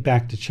you think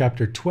back to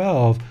chapter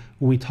 12,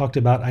 when we talked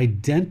about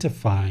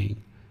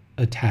identifying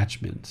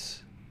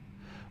attachments,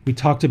 we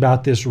talked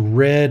about this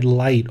red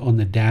light on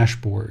the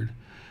dashboard,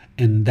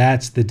 and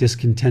that's the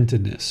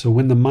discontentedness. So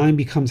when the mind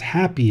becomes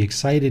happy,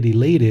 excited,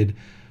 elated,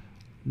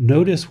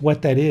 notice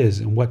what that is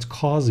and what's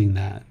causing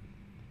that.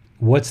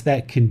 What's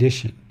that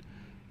condition?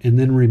 And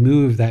then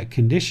remove that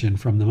condition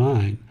from the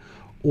mind.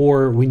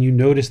 Or when you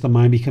notice the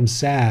mind becomes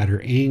sad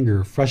or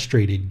angry,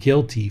 frustrated,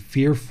 guilty,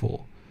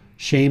 fearful,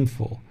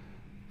 shameful,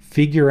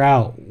 figure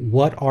out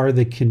what are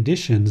the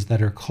conditions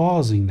that are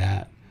causing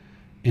that,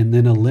 and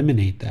then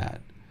eliminate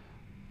that.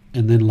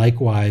 And then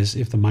likewise,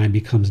 if the mind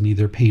becomes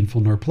neither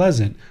painful nor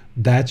pleasant,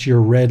 that's your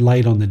red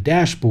light on the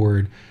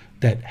dashboard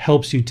that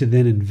helps you to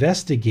then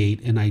investigate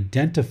and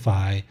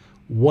identify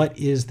what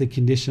is the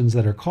conditions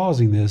that are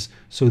causing this.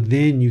 So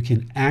then you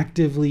can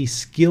actively,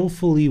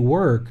 skillfully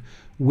work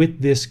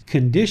with this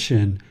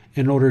condition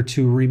in order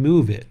to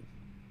remove it.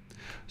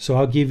 So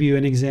I'll give you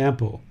an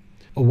example.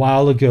 A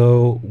while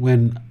ago,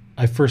 when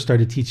I first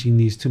started teaching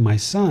these to my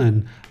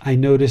son, I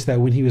noticed that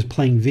when he was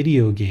playing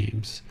video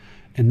games,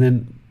 and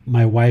then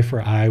my wife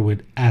or I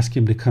would ask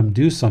him to come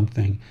do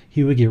something,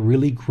 he would get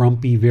really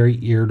grumpy,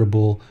 very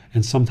irritable,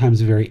 and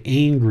sometimes very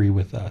angry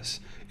with us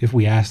if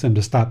we asked him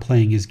to stop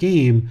playing his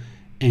game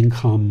and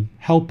come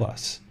help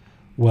us.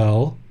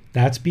 Well,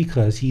 that's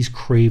because he's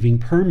craving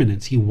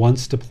permanence. He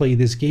wants to play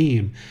this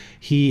game.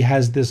 He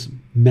has this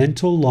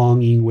mental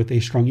longing with a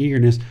strong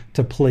eagerness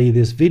to play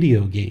this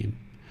video game.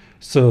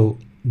 So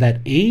that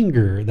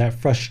anger, that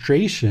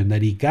frustration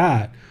that he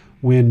got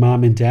when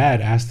mom and dad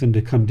asked him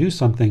to come do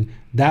something,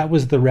 that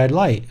was the red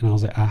light. And I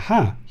was like,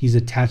 aha, he's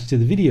attached to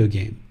the video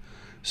game.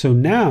 So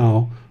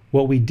now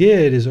what we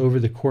did is, over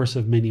the course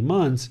of many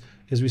months,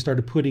 is we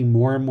started putting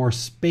more and more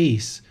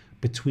space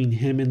between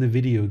him and the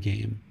video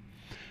game.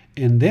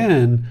 And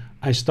then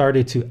I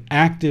started to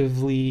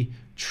actively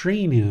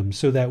train him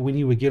so that when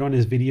he would get on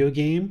his video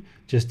game,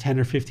 just 10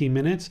 or 15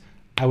 minutes,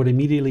 I would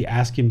immediately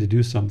ask him to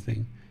do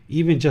something,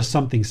 even just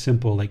something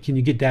simple, like, can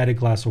you get dad a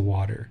glass of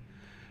water?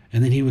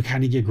 And then he would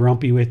kind of get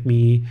grumpy with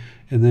me.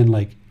 And then,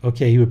 like,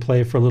 okay, he would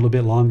play it for a little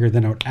bit longer.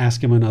 Then I would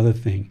ask him another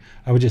thing.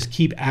 I would just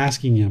keep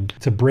asking him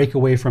to break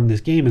away from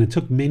this game. And it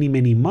took many,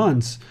 many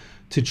months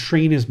to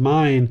train his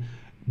mind,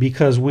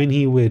 because when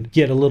he would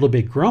get a little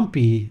bit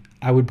grumpy,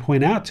 I would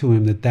point out to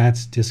him that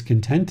that's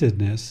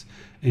discontentedness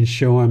and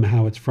show him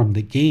how it's from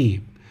the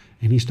game.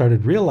 And he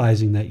started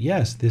realizing that,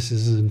 yes, this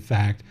is in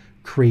fact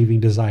craving,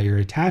 desire,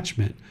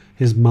 attachment.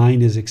 His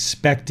mind is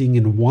expecting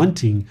and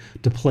wanting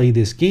to play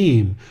this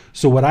game.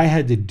 So what I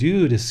had to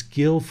do to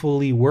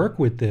skillfully work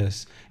with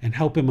this and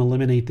help him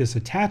eliminate this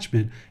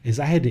attachment is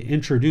I had to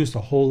introduce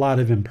a whole lot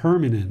of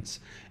impermanence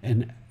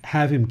and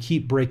have him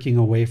keep breaking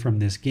away from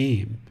this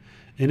game.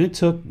 And it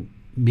took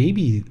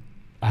maybe,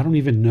 I don't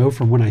even know,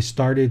 from when I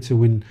started to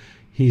when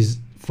he's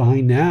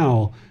fine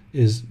now,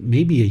 is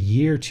maybe a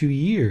year, 2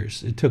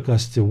 years. It took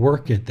us to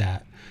work at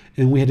that.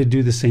 And we had to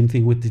do the same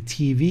thing with the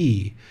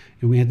TV.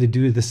 And we had to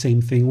do the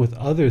same thing with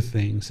other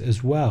things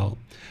as well.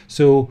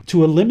 So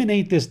to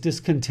eliminate this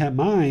discontent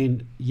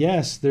mind,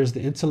 yes, there's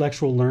the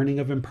intellectual learning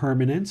of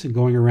impermanence and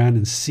going around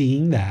and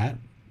seeing that,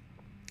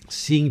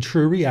 seeing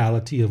true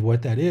reality of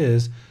what that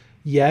is.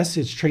 Yes,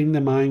 it's training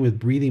the mind with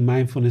breathing,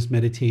 mindfulness,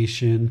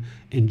 meditation,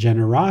 and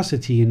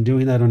generosity, and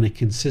doing that on a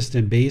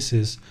consistent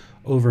basis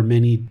over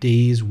many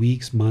days,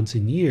 weeks, months,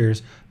 and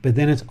years. But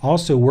then it's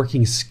also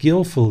working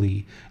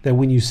skillfully that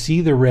when you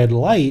see the red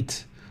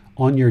light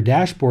on your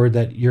dashboard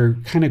that you're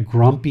kind of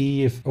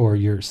grumpy or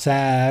you're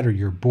sad or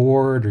you're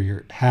bored or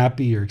you're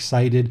happy or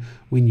excited,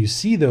 when you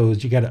see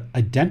those, you got to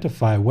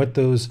identify what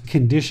those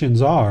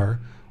conditions are.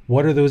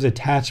 What are those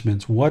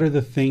attachments? What are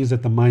the things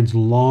that the mind's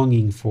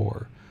longing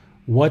for?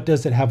 What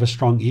does it have a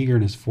strong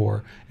eagerness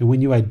for? And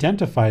when you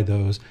identify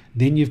those,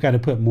 then you've got to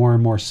put more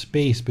and more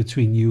space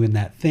between you and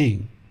that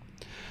thing.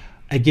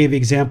 I gave an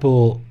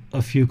example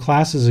a few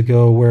classes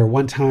ago where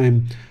one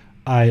time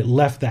I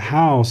left the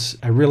house.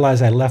 I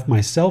realized I left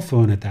my cell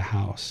phone at the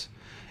house,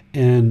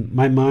 and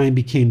my mind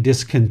became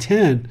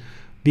discontent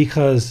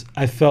because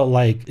I felt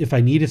like if I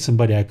needed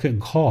somebody, I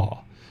couldn't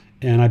call,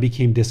 and I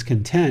became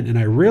discontent. And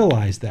I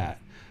realized that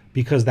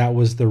because that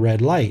was the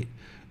red light.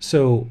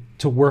 So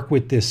to work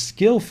with this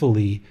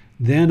skillfully,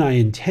 then I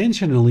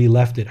intentionally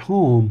left it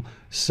home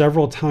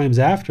several times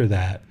after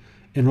that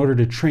in order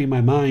to train my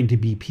mind to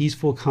be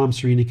peaceful, calm,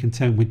 serene, and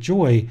content with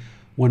joy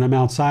when I'm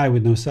outside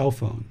with no cell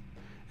phone.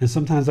 And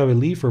sometimes I would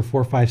leave for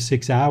 4, 5,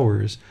 6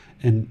 hours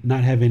and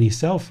not have any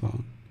cell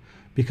phone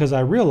because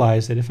I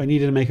realized that if I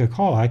needed to make a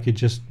call, I could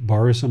just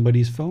borrow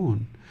somebody's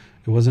phone.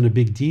 It wasn't a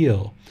big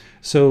deal.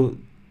 So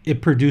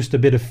it produced a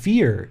bit of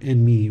fear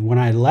in me when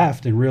I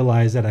left and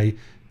realized that I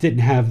didn't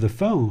have the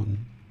phone.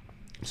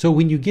 So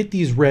when you get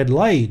these red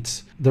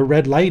lights, the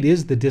red light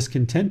is the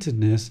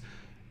discontentedness.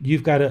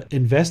 You've got to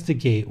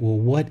investigate, well,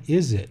 what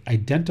is it?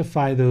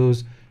 Identify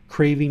those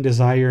craving,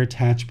 desire,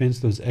 attachments,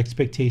 those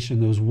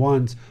expectations, those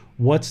wants.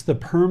 What's the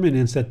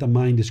permanence that the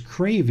mind is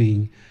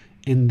craving?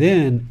 And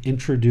then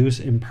introduce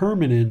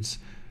impermanence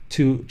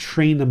to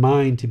train the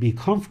mind to be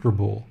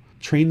comfortable,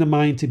 train the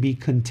mind to be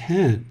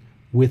content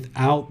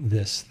without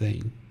this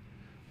thing,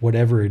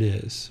 whatever it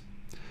is.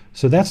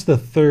 So that's the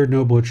third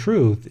noble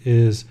truth,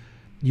 is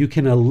you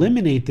can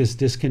eliminate this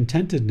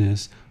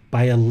discontentedness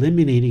by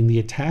eliminating the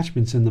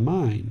attachments in the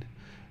mind.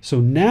 So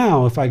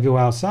now if I go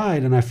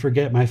outside and I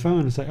forget my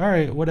phone, it's like, all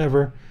right,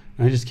 whatever.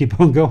 And I just keep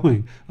on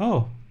going.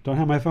 Oh, don't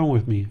have my phone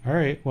with me. All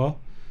right, well,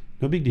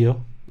 no big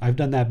deal. I've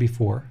done that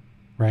before,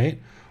 right?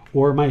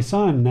 Or my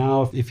son,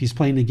 now if he's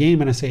playing the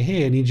game and I say,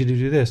 hey, I need you to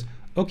do this.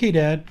 Okay,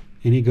 Dad.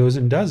 And he goes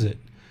and does it.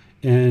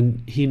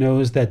 And he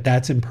knows that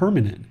that's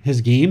impermanent. His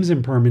game's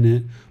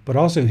impermanent, but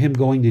also him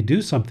going to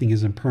do something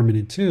is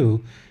impermanent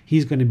too.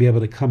 He's going to be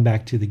able to come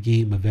back to the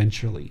game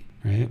eventually,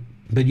 right?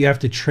 But you have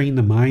to train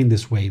the mind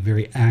this way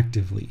very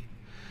actively.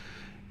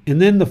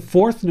 And then the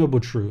fourth noble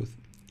truth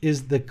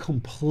is the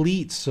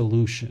complete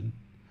solution.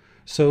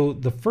 So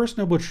the first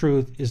noble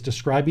truth is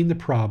describing the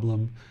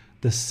problem.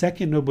 The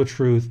second noble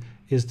truth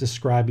is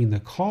describing the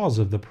cause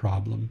of the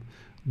problem.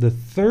 The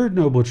third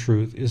noble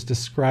truth is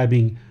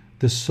describing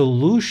the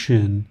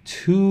solution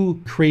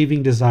to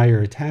craving,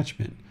 desire,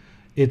 attachment.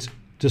 It's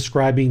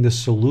describing the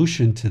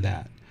solution to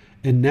that.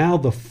 And now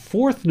the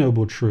fourth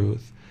noble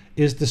truth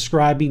is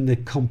describing the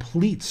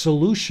complete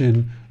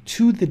solution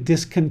to the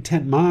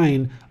discontent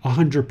mind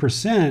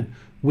 100%,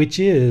 which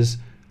is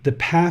the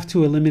path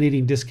to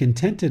eliminating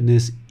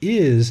discontentedness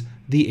is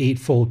the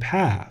Eightfold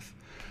Path.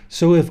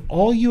 So if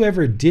all you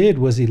ever did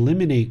was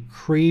eliminate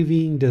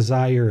craving,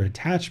 desire,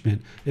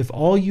 attachment, if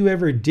all you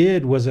ever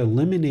did was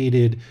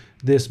eliminated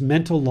this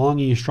mental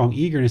longing and strong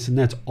eagerness, and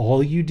that's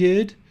all you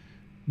did,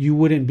 you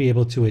wouldn't be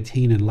able to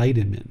attain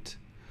enlightenment,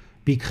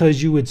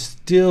 because you would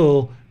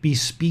still be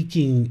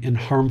speaking in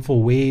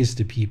harmful ways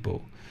to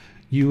people.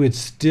 You would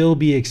still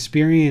be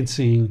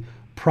experiencing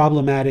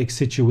problematic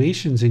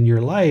situations in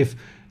your life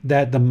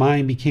that the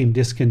mind became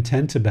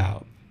discontent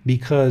about,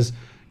 because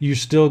you're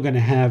still going to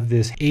have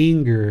this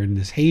anger and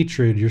this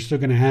hatred. You're still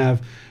going to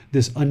have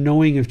this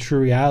unknowing of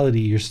true reality.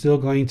 You're still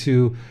going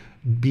to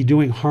be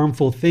doing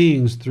harmful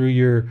things through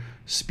your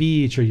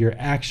speech or your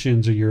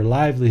actions or your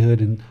livelihood,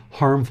 and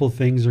harmful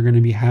things are going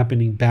to be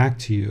happening back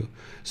to you.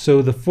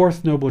 So the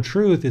fourth noble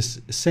truth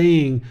is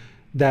saying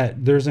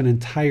that there's an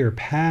entire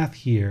path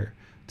here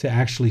to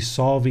actually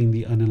solving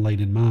the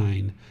unenlightened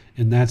mind,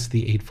 and that's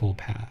the Eightfold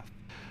Path.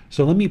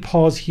 So let me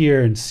pause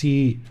here and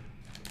see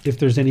if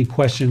there's any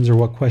questions or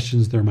what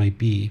questions there might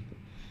be.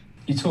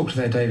 You talked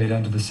there, David,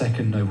 under the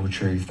second noble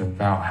truth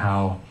about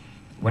how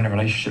when a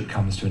relationship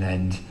comes to an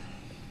end,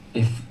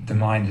 if the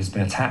mind has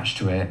been attached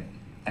to it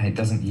and it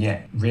doesn't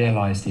yet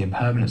realize the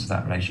impermanence of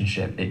that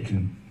relationship, it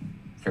can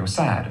feel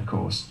sad, of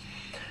course.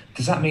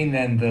 Does that mean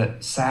then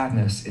that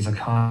sadness is a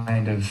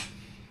kind of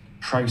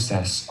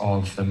process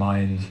of the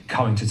mind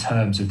coming to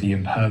terms with the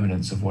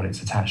impermanence of what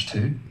it's attached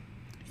to?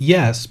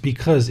 Yes,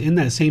 because in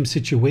that same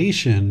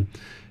situation,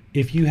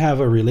 if you have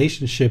a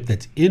relationship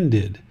that's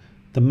ended,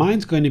 the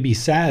mind's going to be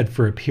sad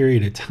for a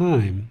period of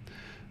time,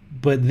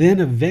 but then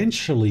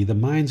eventually the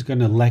mind's going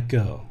to let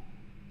go.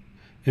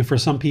 And for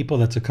some people,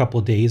 that's a couple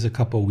of days, a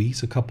couple of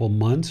weeks, a couple of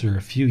months, or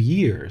a few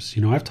years.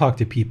 I've talked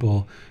to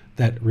people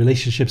that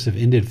relationships have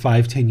ended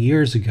 5-10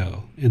 years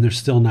ago, and they're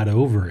still not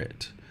over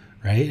it,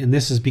 right? And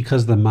this is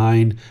because the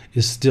mind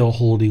is still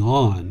holding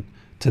on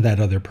to that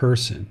other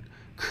person,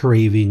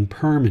 craving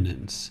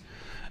permanence.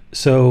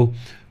 So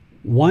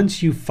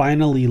once you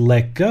finally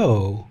let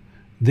go,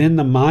 then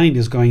the mind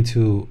is going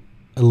to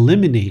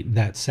eliminate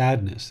that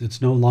sadness.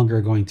 It's no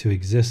longer going to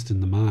exist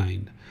in the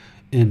mind.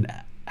 And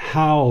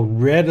how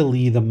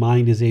readily the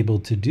mind is able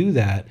to do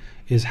that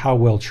is how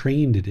well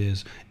trained it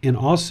is. And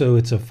also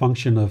it's a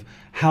function of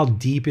how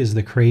deep is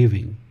the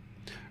craving,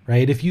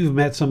 right? If you've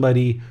met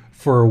somebody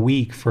for a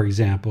week, for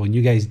example, and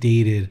you guys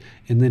dated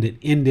and then it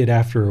ended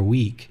after a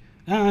week,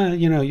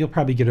 you'll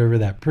probably get over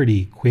that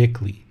pretty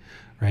quickly,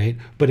 right?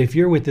 But if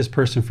you're with this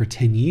person for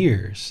 10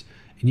 years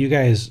and you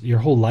guys, your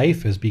whole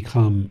life has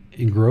become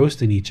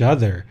engrossed in each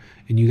other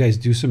and you guys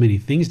do so many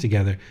things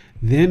together,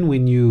 then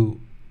when you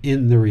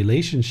in the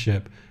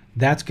relationship,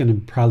 that's going to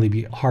probably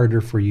be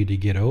harder for you to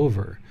get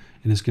over.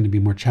 And it's going to be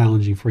more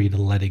challenging for you to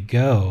let it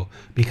go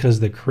because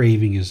the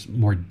craving is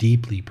more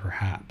deeply,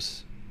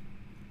 perhaps.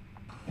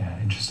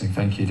 Yeah, interesting.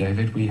 Thank you,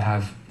 David. We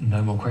have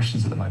no more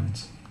questions at the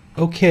moment.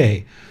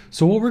 Okay,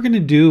 so what we're going to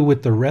do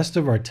with the rest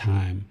of our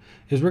time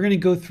is we're going to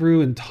go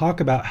through and talk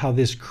about how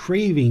this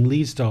craving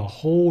leads to a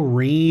whole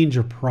range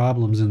of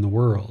problems in the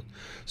world.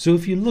 So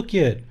if you look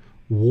at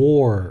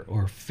war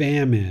or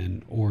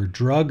famine or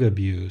drug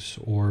abuse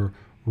or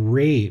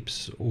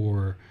rapes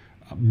or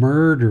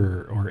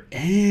murder or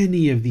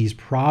any of these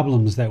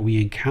problems that we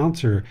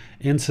encounter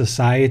in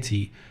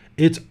society,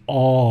 it's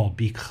all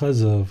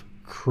because of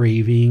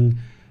craving,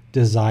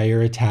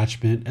 desire,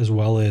 attachment, as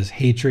well as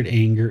hatred,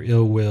 anger,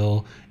 ill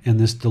will, and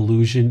this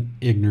delusion,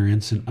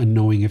 ignorance, and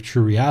unknowing of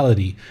true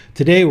reality.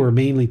 Today, we're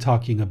mainly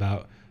talking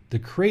about the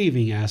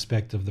craving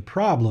aspect of the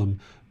problem,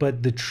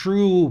 but the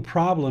true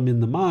problem in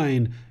the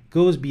mind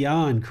goes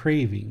beyond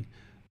craving.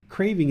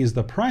 Craving is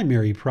the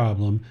primary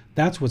problem.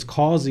 That's what's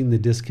causing the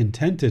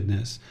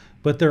discontentedness.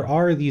 But there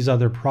are these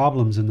other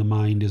problems in the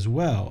mind as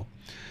well.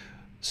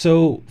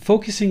 So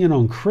focusing in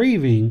on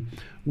craving,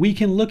 we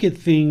can look at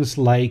things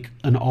like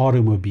an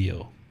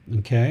automobile,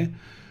 okay?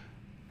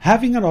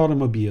 Having an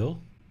automobile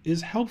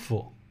is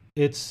helpful.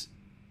 It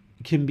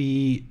can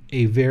be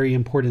a very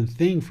important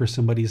thing for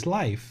somebody's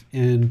life.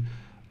 And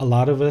a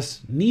lot of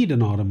us need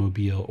an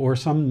automobile or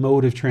some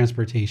mode of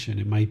transportation.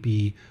 It might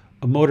be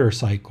a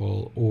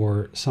motorcycle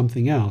or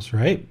something else,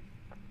 right?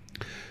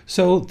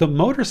 So the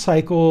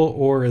motorcycle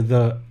or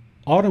the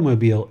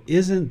automobile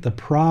isn't the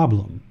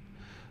problem.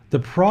 The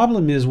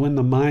problem is when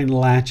the mind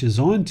latches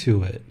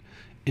onto it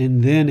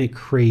and then it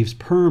craves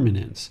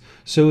permanence.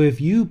 So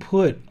if you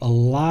put a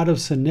lot of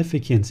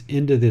significance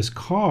into this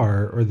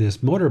car or this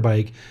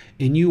motorbike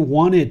and you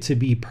want it to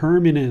be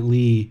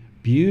permanently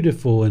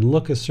beautiful and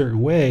look a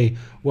certain way,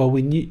 well,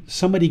 when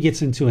somebody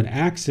gets into an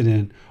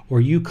accident or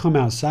you come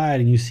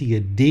outside and you see a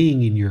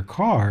ding in your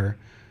car,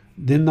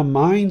 then the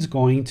mind's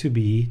going to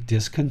be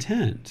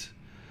discontent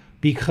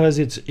because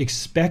it's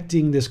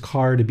expecting this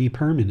car to be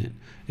permanent.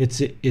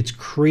 It's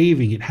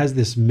craving. It has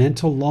this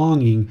mental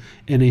longing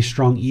and a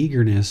strong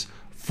eagerness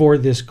for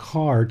this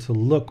car to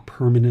look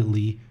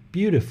permanently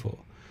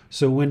beautiful.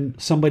 So when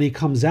somebody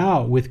comes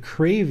out with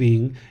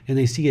craving and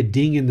they see a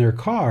ding in their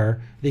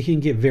car, they can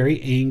get very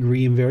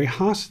angry and very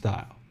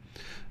hostile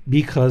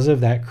because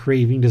of that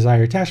craving,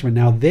 desire, attachment.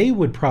 Now, they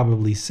would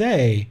probably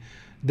say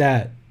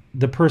that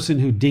the person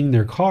who dinged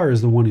their car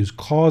is the one who's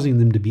causing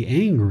them to be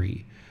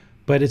angry,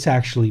 but it's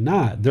actually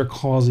not. They're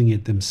causing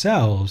it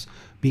themselves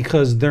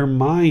because their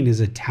mind is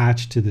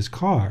attached to this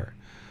car.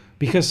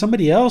 Because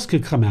somebody else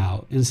could come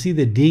out and see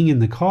the ding in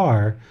the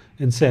car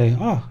and say,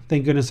 oh,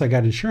 thank goodness I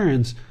got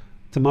insurance.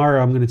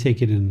 Tomorrow I'm going to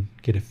take it and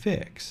get it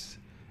fixed.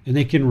 And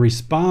they can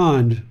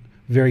respond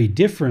very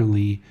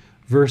differently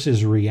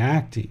versus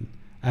reacting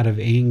out of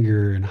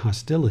anger and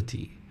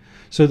hostility.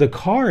 So the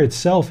car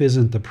itself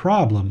isn't the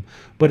problem,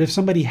 but if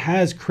somebody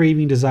has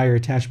craving, desire,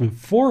 attachment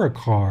for a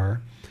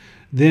car,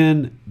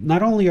 then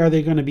not only are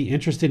they going to be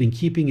interested in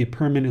keeping it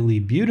permanently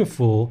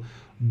beautiful,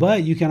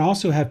 but you can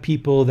also have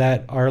people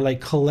that are like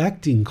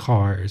collecting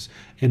cars,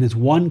 and it's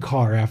one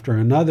car after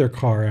another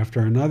car after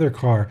another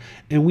car.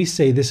 And we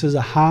say this is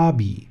a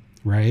hobby,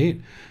 right?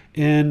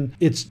 And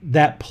it's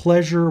that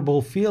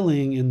pleasurable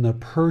feeling in the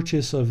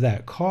purchase of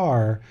that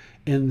car.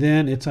 And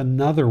then it's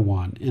another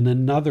one and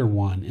another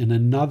one and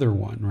another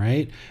one,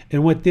 right?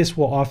 And what this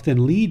will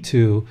often lead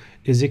to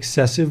is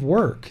excessive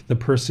work. The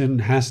person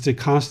has to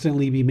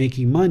constantly be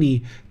making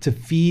money to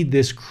feed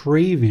this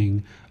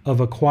craving of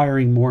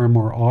acquiring more and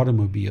more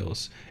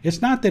automobiles.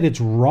 It's not that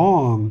it's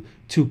wrong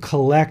to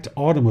collect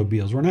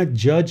automobiles. We're not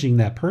judging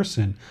that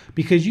person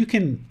because you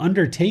can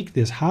undertake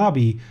this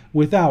hobby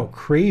without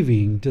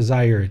craving,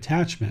 desire,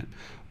 attachment.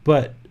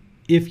 But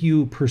if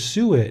you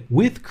pursue it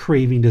with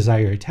craving,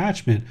 desire,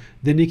 attachment,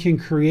 then it can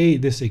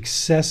create this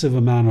excessive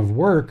amount of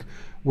work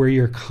where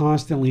you're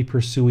constantly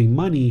pursuing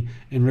money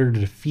in order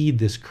to feed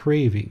this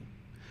craving.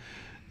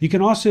 You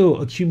can also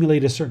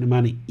accumulate a certain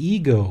amount of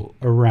ego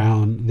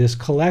around this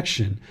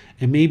collection.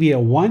 And maybe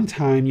at one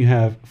time you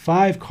have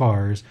 5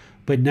 cars,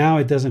 but now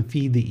it doesn't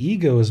feed the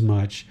ego as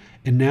much.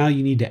 And now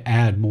you need to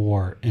add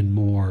more and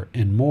more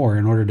and more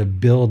in order to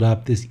build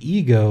up this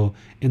ego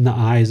in the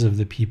eyes of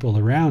the people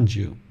around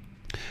you.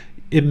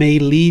 It may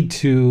lead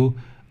to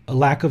a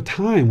lack of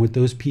time with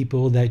those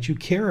people that you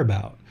care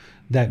about.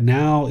 That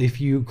now if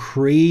you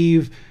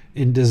crave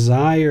and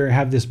desire,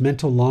 have this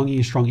mental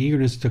longing, strong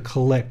eagerness to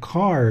collect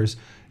cars,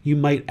 you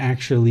might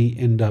actually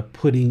end up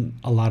putting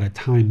a lot of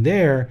time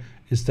there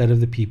instead of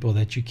the people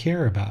that you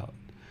care about.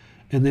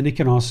 And then it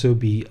can also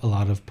be a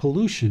lot of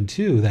pollution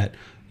too, that,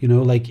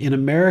 like in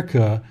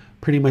America,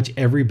 pretty much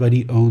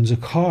everybody owns a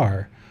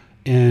car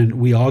and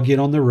we all get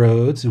on the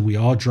roads and we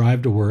all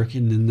drive to work.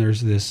 And then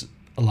there's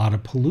a lot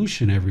of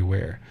pollution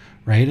everywhere,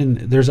 right? And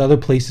there's other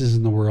places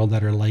in the world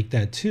that are like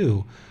that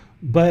too.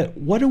 But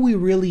what do we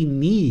really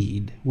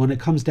need when it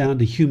comes down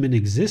to human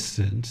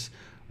existence?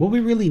 What we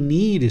really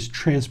need is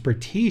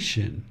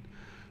transportation.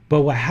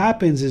 But what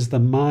happens is the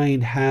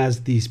mind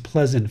has these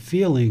pleasant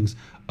feelings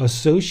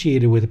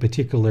associated with a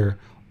particular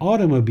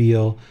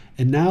automobile,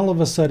 and now all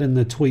of a sudden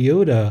the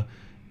Toyota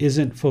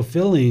isn't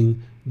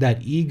fulfilling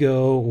that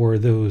ego or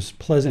those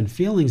pleasant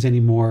feelings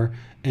anymore,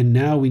 and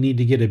now we need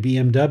to get a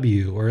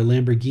BMW or a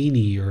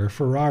Lamborghini or a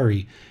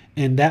Ferrari,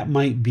 and that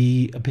might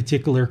be a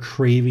particular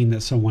craving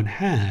that someone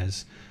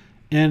has.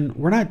 And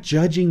we're not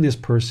judging this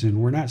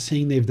person. We're not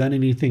saying they've done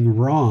anything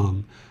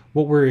wrong.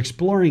 What we're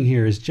exploring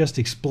here is just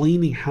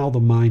explaining how the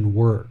mind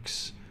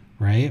works,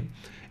 right?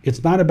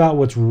 It's not about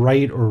what's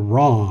right or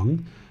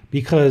wrong,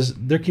 because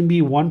there can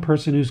be one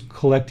person who's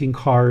collecting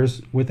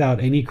cars without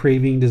any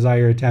craving,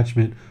 desire,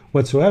 attachment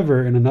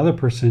whatsoever, and another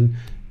person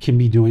can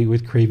be doing it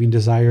with craving,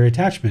 desire,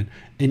 attachment.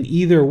 And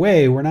either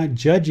way, we're not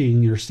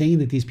judging or saying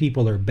that these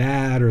people are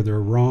bad or they're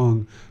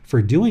wrong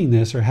for doing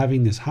this or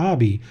having this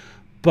hobby.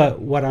 But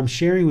what I'm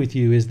sharing with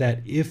you is that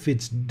if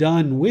it's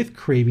done with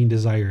craving,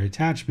 desire,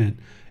 attachment,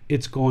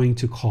 it's going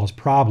to cause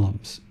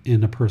problems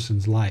in a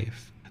person's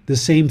life. The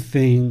same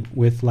thing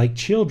with like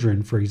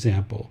children, for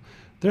example.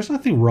 There's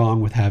nothing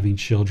wrong with having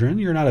children.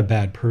 You're not a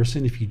bad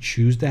person if you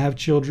choose to have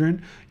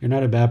children. You're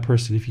not a bad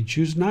person if you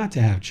choose not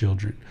to have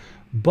children.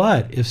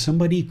 But if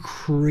somebody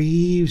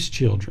craves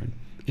children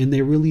and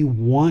they really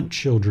want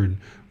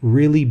children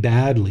really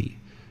badly,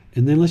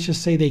 and then let's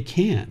just say they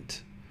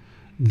can't,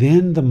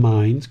 then the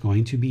mind's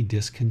going to be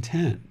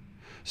discontent.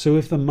 So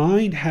if the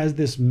mind has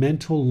this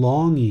mental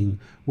longing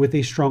with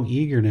a strong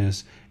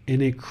eagerness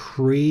and it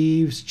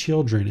craves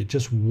children, it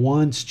just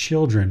wants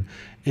children,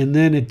 and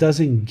then it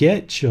doesn't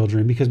get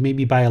children because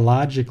maybe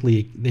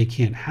biologically they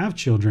can't have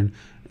children,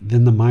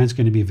 then the mind's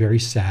going to be very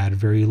sad,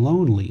 very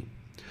lonely.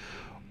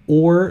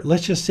 Or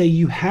let's just say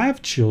you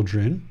have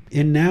children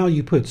and now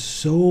you put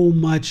so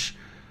much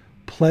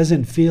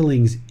pleasant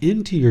feelings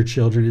into your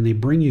children and they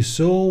bring you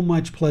so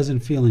much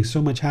pleasant feelings,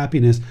 so much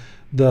happiness.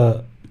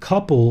 The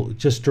couple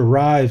just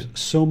derives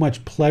so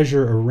much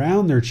pleasure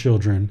around their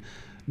children.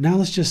 Now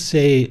let's just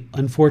say,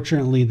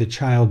 unfortunately, the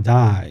child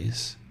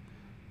dies,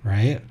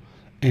 right?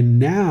 And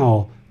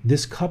now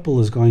this couple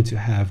is going to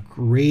have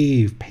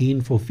grave,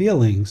 painful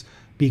feelings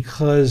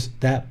because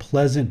that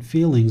pleasant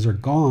feelings are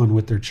gone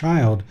with their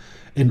child.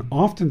 And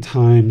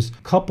oftentimes,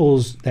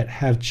 couples that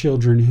have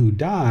children who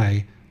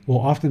die will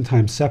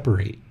oftentimes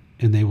separate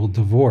and they will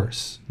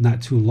divorce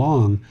not too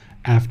long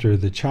after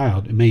the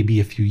child. It may be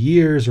a few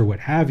years or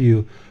what have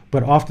you,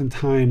 but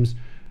oftentimes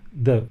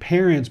the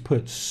parents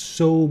put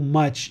so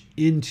much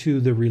into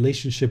the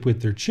relationship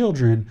with their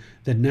children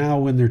that now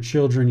when their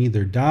children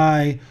either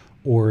die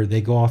or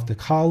they go off to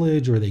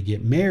college or they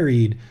get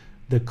married,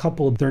 the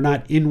couple, they're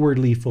not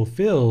inwardly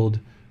fulfilled.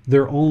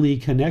 Their only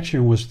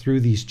connection was through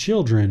these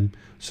children.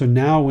 So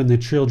now when the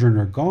children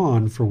are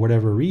gone for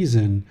whatever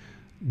reason,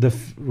 the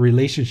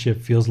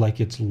relationship feels like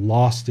it's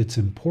lost its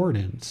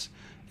importance.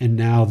 And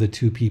now the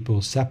two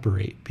people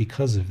separate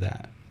because of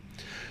that.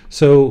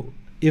 So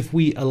if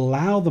we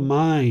allow the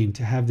mind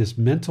to have this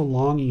mental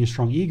longing and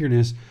strong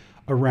eagerness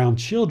around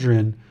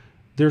children,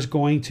 there's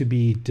going to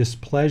be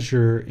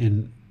displeasure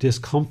and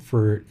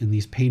discomfort and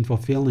these painful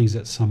feelings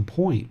at some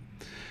point.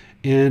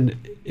 And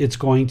it's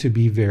going to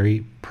be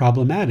very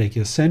problematic.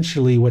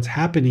 Essentially, what's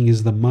happening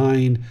is the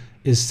mind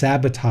is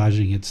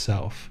sabotaging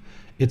itself.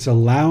 It's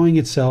allowing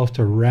itself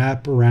to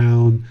wrap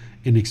around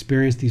and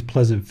experience these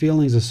pleasant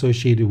feelings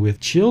associated with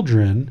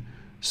children.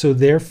 So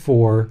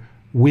therefore,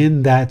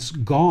 when that's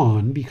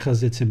gone,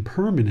 because it's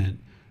impermanent,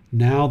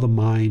 now the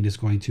mind is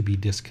going to be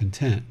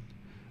discontent.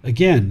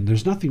 Again,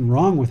 there's nothing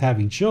wrong with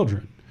having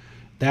children.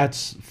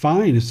 That's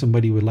fine if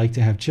somebody would like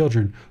to have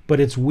children, but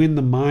it's when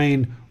the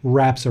mind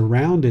wraps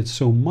around it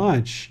so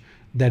much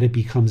that it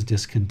becomes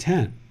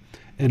discontent.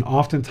 And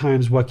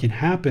oftentimes what can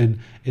happen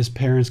is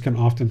parents can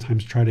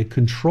oftentimes try to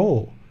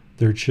control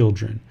their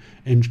children,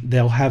 and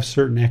they'll have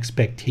certain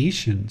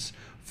expectations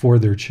for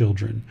their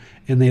children,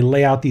 and they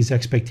lay out these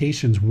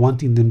expectations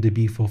wanting them to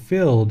be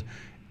fulfilled.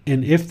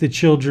 And if the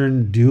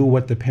children do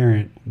what the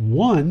parent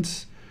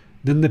wants,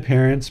 then the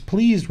parent's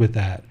pleased with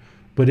that.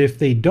 But if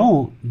they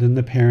don't, then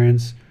the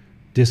parent's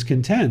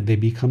discontent. They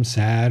become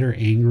sad or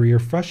angry or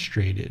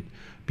frustrated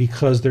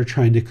because they're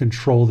trying to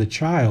control the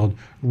child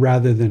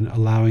rather than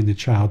allowing the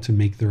child to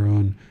make their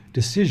own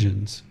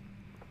decisions.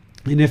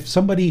 And if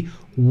somebody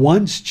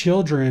wants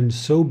children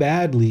so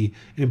badly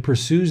and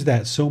pursues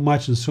that so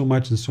much and so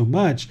much and so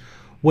much,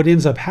 what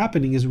ends up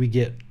happening is we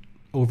get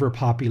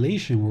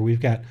overpopulation, where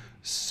we've got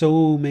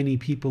so many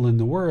people in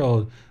the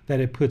world that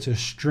it puts a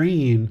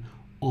strain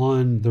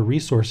on the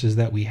resources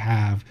that we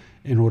have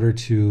in order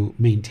to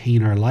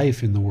maintain our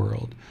life in the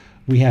world.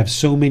 We have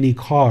so many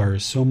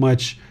cars, so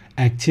much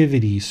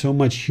activity, so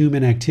much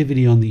human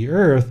activity on the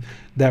earth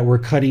that we're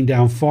cutting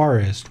down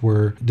forests,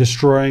 we're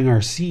destroying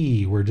our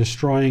sea, we're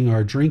destroying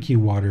our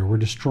drinking water, we're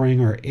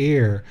destroying our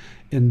air.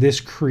 And this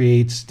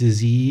creates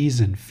disease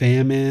and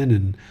famine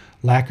and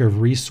lack of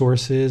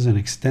resources and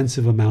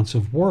extensive amounts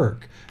of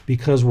work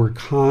because we're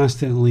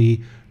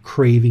constantly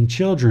craving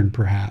children,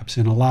 perhaps.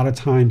 And a lot of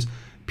times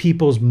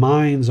people's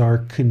minds are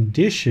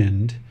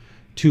conditioned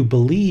to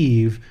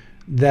believe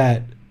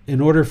that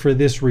in order for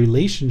this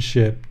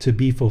relationship to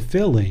be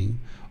fulfilling,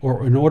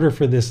 or in order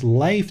for this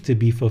life to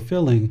be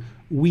fulfilling,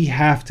 we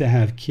have to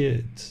have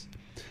kids.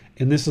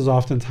 And this is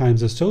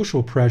oftentimes a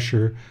social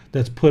pressure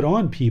that's put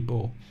on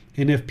people.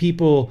 And if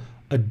people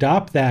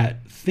adopt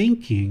that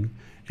thinking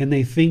and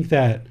they think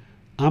that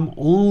I'm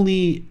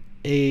only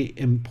a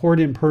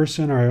important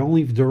person, or I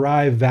only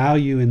derive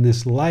value in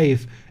this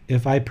life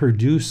if I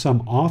produce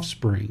some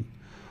offspring,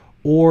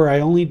 or I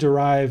only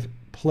derive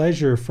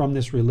pleasure from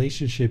this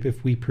relationship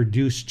if we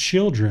produce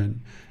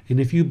children. And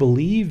if you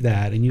believe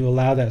that and you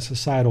allow that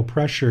societal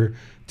pressure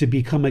to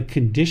become a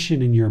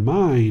condition in your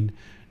mind,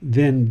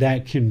 then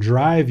that can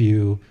drive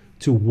you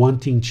to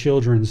wanting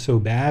children so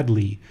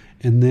badly,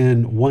 and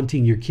then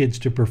wanting your kids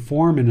to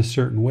perform in a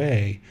certain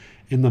way.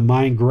 And the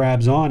mind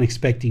grabs on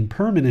expecting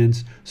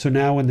permanence. So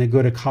now when they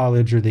go to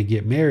college or they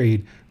get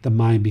married, the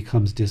mind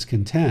becomes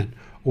discontent.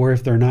 Or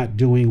if they're not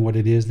doing what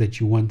it is that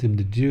you want them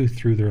to do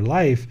through their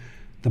life,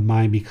 the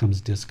mind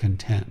becomes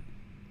discontent,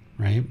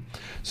 right?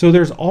 So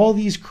there's all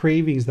these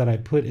cravings that I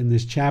put in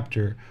this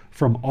chapter,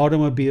 from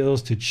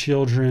automobiles to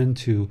children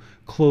to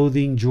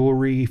clothing,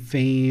 jewelry,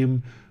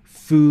 fame,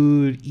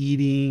 food,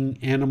 eating,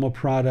 animal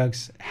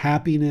products,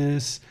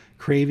 happiness,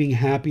 craving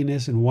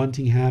happiness and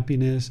wanting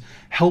happiness,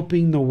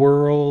 helping the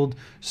world,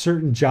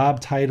 certain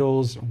job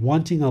titles,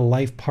 wanting a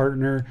life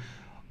partner.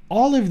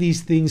 All of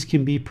these things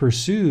can be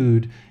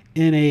pursued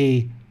in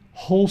a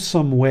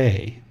wholesome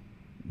way,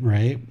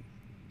 right?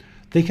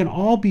 They can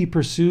all be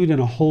pursued in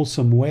a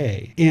wholesome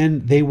way,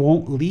 and they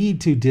won't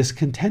lead to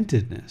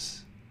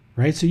discontentedness,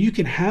 right? So you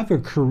can have a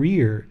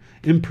career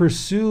and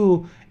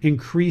pursue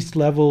increased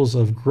levels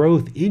of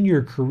growth in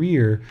your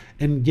career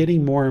and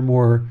getting more and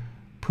more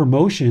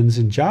promotions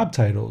and job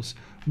titles.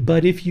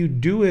 But if you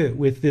do it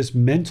with this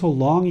mental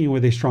longing,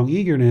 with a strong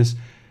eagerness,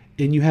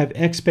 and you have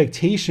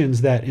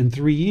expectations that in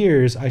 3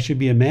 years I should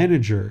be a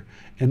manager,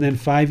 and then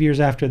 5 years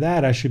after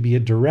that I should be a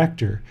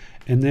director,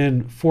 and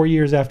then 4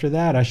 years after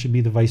that I should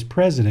be the vice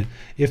president.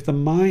 If the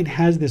mind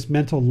has this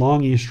mental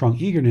longing and strong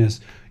eagerness,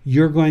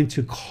 you're going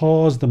to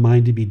cause the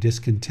mind to be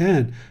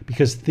discontent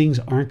because things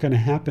aren't going to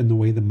happen the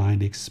way the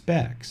mind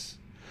expects.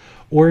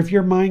 Or if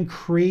your mind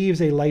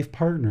craves a life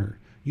partner,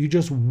 you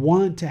just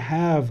want to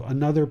have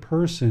another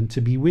person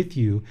to be with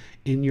you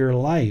in your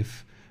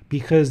life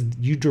because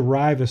you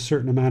derive a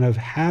certain amount of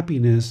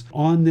happiness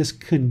on this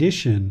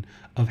condition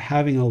of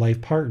having a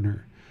life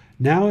partner.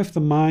 Now, if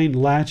the mind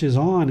latches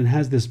on and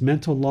has this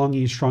mental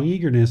longing, strong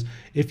eagerness,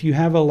 if you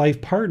have a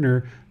life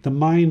partner, the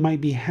mind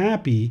might be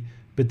happy,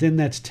 but then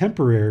that's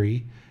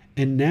temporary.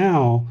 And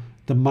now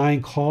the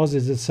mind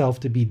causes itself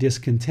to be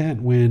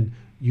discontent when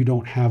you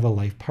don't have a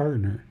life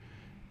partner.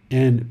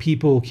 And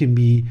people can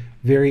be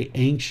very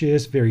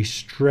anxious, very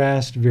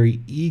stressed, very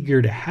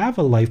eager to have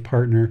a life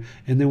partner.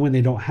 And then when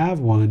they don't have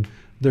one,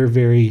 they're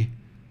very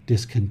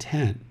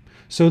discontent.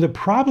 So the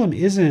problem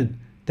isn't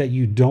that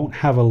you don't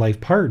have a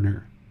life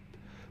partner,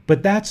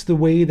 but that's the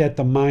way that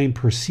the mind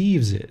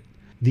perceives it.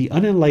 The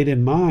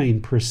unenlightened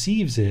mind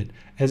perceives it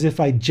as if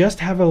I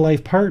just have a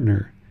life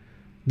partner,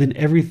 then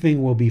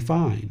everything will be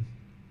fine.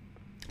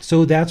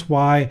 So that's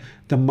why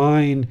the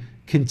mind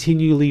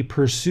continually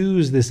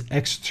pursues this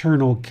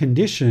external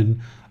condition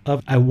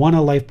of I want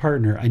a life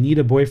partner, I need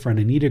a boyfriend,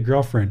 I need a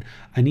girlfriend,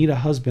 I need a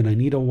husband, I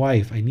need a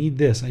wife, I need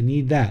this, I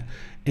need that.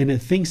 And it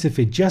thinks if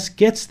it just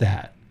gets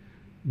that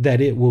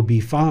it will be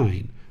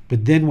fine.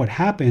 But then what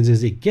happens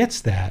is it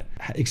gets that,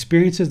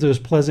 experiences those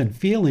pleasant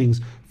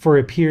feelings for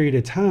a period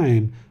of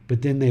time,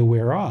 but then they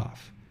wear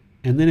off.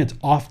 And then it's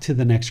off to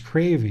the next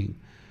craving.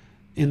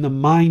 And the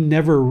mind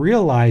never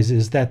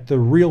realizes that the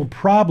real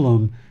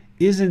problem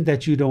isn't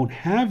that you don't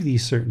have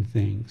these certain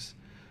things.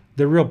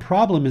 The real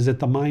problem is that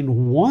the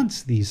mind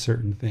wants these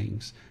certain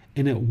things,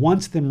 and it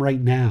wants them right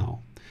now.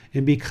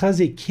 And because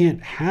it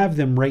can't have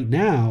them right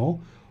now,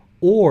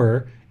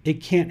 or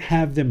it can't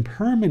have them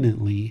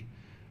permanently,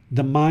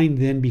 the mind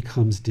then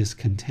becomes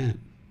discontent.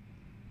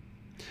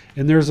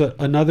 And there's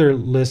another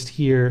list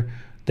here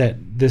that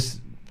this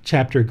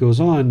chapter goes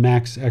on,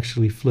 Max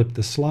actually flipped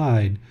the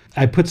slide.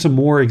 I put some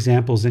more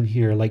examples in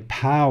here like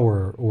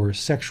power or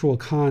sexual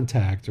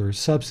contact or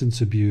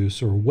substance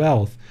abuse or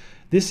wealth.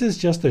 This is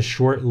just a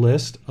short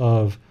list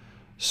of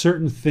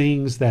certain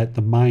things that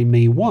the mind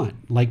may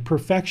want, like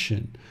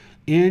perfection,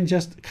 and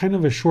just kind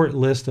of a short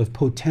list of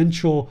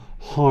potential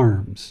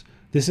harms.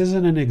 This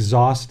isn't an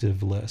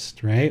exhaustive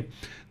list, right?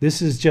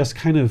 This is just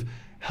kind of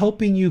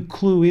helping you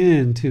clue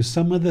in to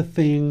some of the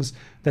things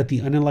that the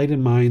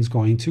unenlightened mind's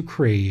going to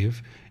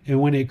crave. And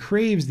when it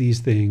craves these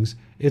things,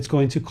 it's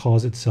going to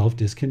cause itself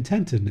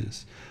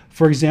discontentedness.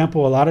 For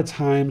example, a lot of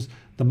times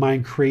the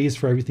mind craves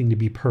for everything to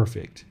be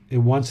perfect. It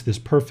wants this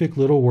perfect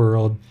little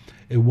world.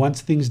 It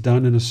wants things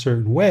done in a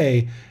certain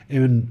way.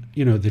 And,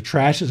 the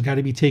trash has got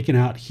to be taken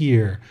out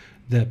here.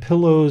 The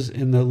pillows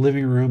in the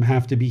living room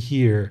have to be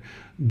here.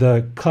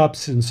 The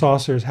cups and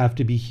saucers have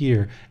to be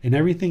here. And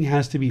everything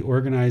has to be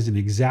organized in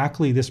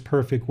exactly this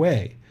perfect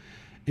way.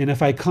 And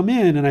if I come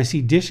in and I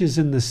see dishes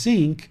in the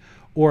sink,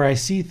 or I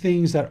see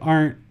things that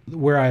aren't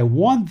where I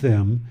want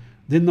them,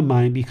 then the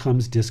mind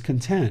becomes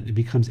discontent. It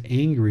becomes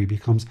angry,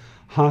 becomes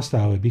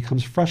hostile, it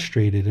becomes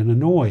frustrated and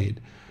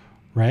annoyed,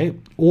 right?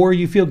 Or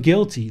you feel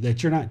guilty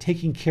that you're not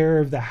taking care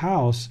of the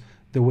house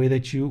the way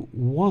that you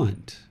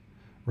want,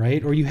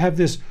 right? Or you have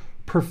this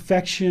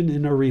perfection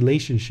in a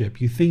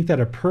relationship. You think that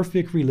a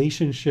perfect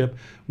relationship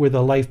with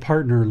a life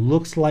partner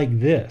looks like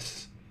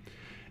this.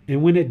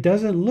 And when it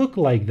doesn't look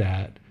like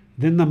that,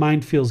 then the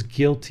mind feels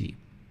guilty.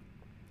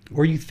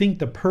 Or you think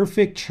the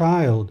perfect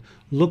child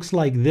looks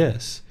like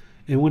this.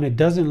 And when it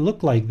doesn't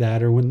look like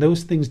that, or when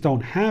those things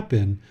don't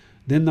happen,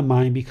 then the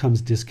mind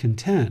becomes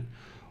discontent.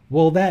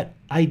 Well, that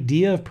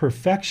idea of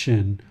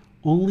perfection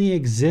only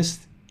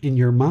exists in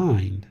your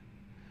mind.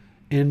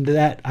 And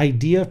that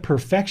idea of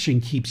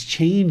perfection keeps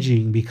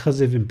changing because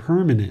of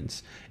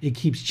impermanence. It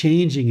keeps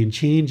changing and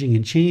changing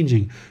and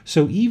changing.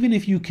 So even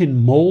if you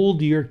can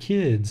mold your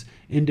kids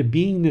into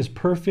being this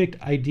perfect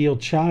ideal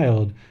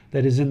child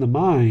that is in the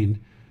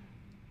mind,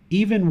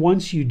 even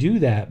once you do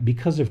that,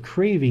 because of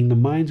craving, the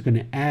mind's going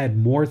to add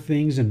more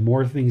things and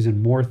more things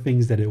and more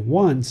things that it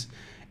wants.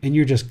 And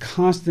you're just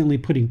constantly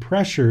putting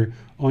pressure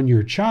on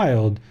your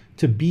child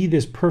to be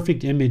this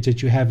perfect image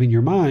that you have in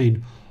your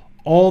mind.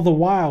 All the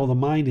while, the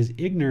mind is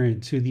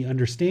ignorant to the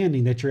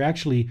understanding that you're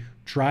actually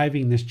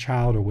driving this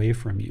child away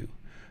from you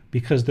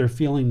because they're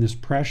feeling this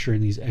pressure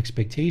and these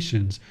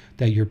expectations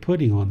that you're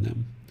putting on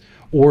them.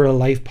 Or a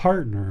life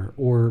partner,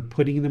 or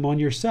putting them on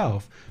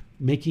yourself,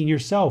 making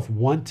yourself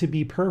want to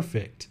be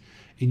perfect.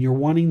 And you're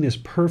wanting this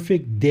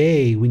perfect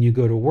day when you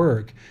go to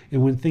work.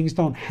 And when things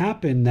don't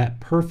happen that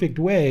perfect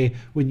way,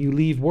 when you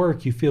leave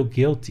work, you feel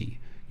guilty.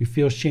 You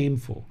feel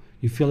shameful.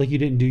 You feel like you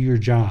didn't do your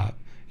job.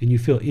 And you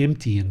feel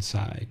empty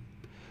inside.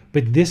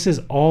 But this is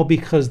all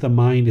because the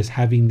mind is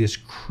having this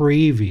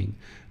craving,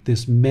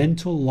 this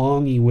mental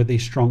longing with a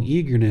strong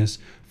eagerness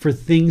for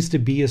things to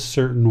be a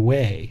certain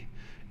way.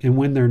 And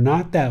when they're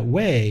not that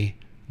way,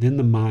 then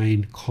the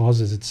mind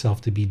causes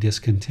itself to be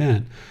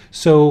discontent.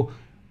 So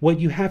what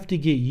you have to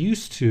get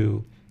used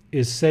to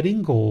is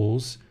setting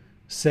goals,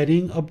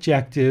 setting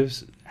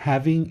objectives,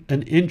 having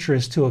an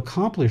interest to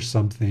accomplish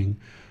something,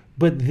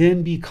 but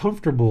then be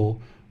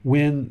comfortable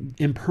when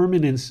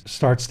impermanence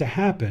starts to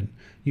happen.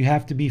 You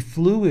have to be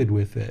fluid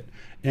with it.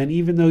 And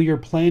even though you're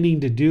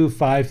planning to do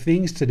 5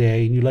 things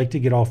today and you'd like to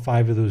get all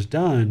 5 of those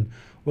done,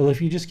 well,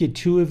 if you just get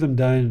 2 of them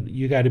done,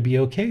 you got to be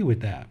okay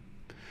with that.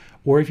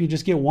 Or if you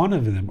just get 1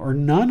 of them or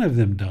none of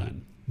them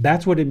done,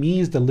 that's what it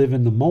means to live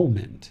in the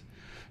moment.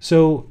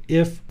 So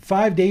if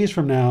 5 days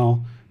from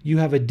now you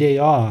have a day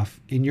off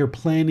and you're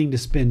planning to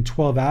spend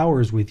 12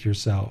 hours with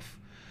yourself,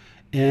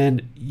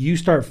 and you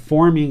start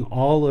forming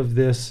all of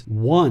this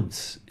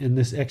wants and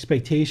this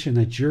expectation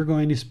that you're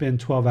going to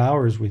spend 12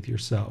 hours with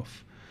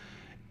yourself.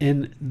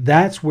 And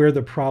that's where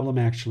the problem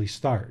actually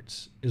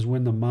starts, is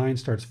when the mind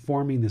starts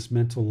forming this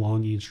mental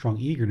longing and strong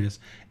eagerness.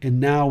 And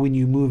now when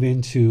you move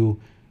into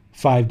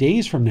 5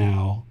 days from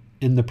now,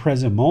 in the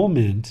present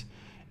moment,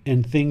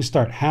 and things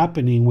start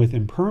happening with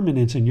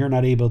impermanence and you're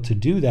not able to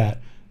do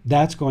that,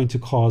 that's going to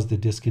cause the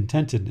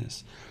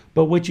discontentedness.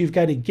 But what you've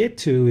got to get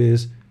to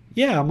is,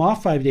 yeah, I'm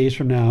off 5 days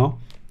from now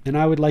and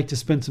I would like to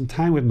spend some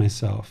time with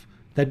myself.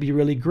 That'd be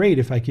really great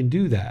if I can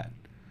do that.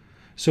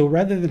 So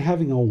rather than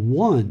having a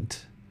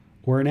want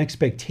or an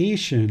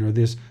expectation or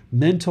this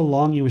mental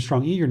longing with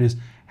strong eagerness,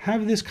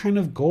 have this kind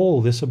of goal,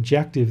 this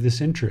objective,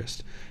 this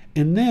interest.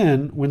 And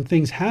then when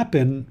things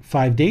happen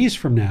 5 days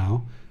from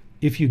now,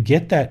 if you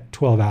get that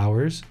 12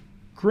 hours,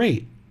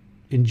 great,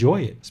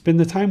 enjoy it. Spend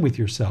the time with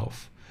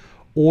yourself.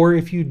 Or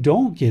if you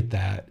don't get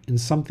that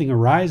and something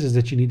arises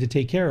that you need to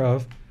take care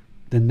of,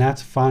 then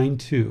that's fine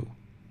too,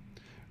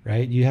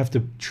 right? You have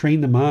to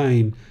train the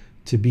mind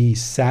to be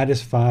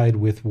satisfied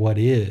with what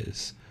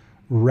is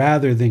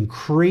rather than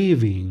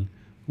craving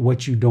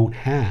what you don't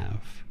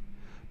have,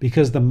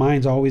 because the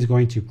mind's always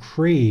going to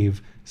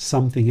crave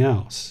something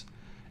else.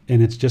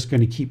 And it's just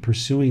going to keep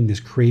pursuing this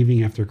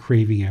craving after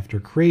craving after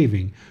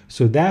craving.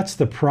 So that's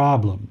the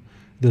problem.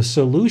 The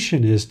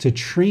solution is to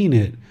train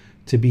it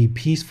to be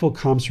peaceful,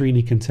 calm, serene,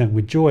 and content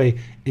with joy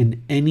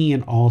in any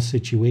and all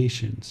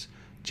situations,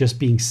 just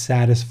being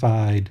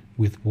satisfied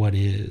with what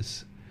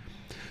is.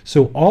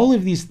 So all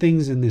of these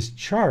things in this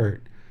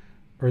chart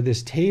or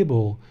this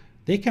table,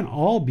 they can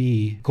all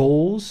be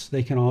goals,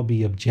 they can all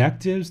be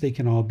objectives, they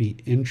can all be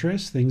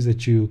interests, things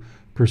that you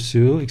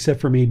pursue, except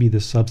for maybe the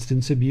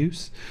substance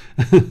abuse.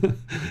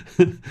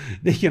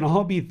 They can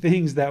all be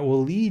things that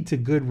will lead to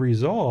good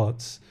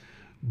results,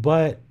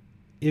 but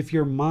if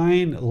your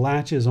mind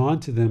latches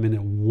onto them and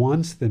it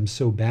wants them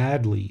so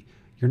badly,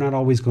 you're not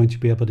always going to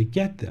be able to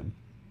get them.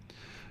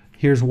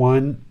 Here's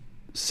one: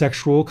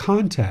 sexual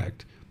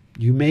contact.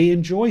 You may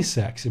enjoy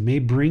sex. It may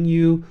bring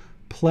you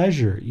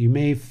pleasure. You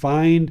may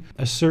find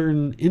a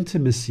certain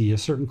intimacy, a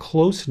certain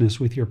closeness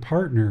with your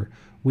partner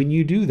when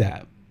you do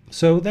that.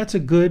 So that's a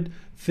good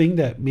thing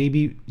that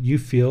maybe you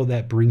feel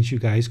that brings you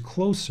guys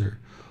closer.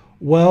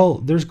 Well,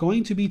 there's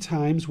going to be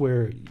times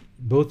where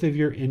both of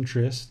your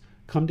interests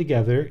come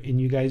together and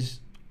you guys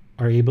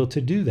are able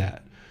to do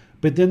that.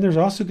 But then there's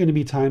also going to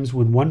be times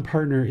when one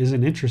partner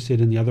isn't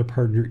interested and the other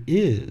partner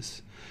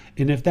is.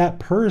 And if that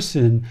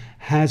person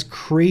has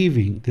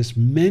craving, this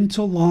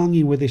mental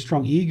longing with a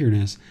strong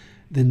eagerness,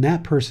 then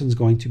that person's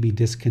going to be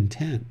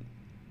discontent,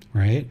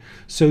 right?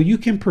 So you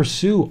can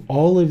pursue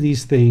all of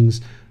these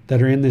things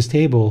that are in this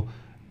table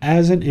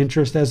as an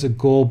interest, as a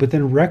goal, but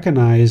then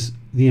recognize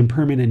the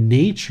impermanent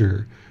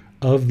nature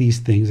of these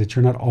things, that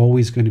you're not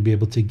always going to be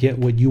able to get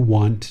what you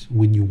want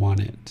when you want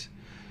it.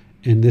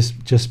 And this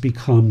just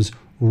becomes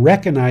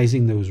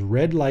recognizing those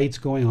red lights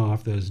going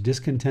off, those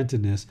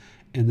discontentedness,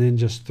 and then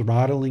just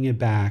throttling it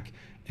back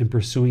and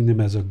pursuing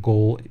them as a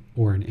goal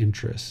or an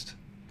interest.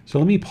 So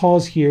let me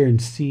pause here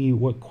and see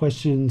what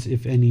questions,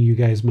 if any, you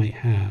guys might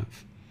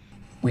have.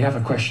 We have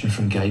a question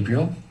from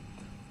Gabriel.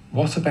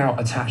 What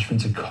about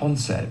attachment to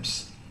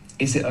concepts?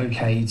 Is it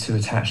okay to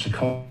attach to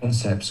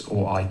concepts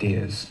or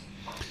ideas?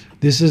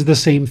 This is the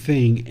same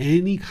thing.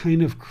 Any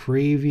kind of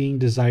craving,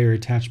 desire,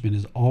 attachment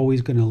is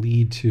always going to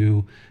lead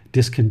to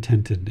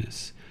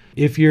discontentedness.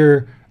 If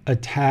you're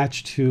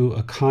attached to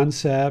a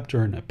concept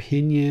or an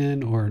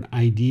opinion or an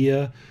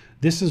idea,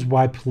 this is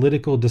why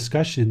political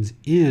discussions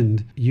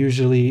end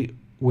usually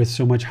with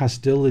so much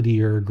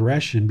hostility or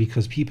aggression,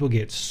 because people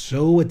get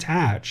so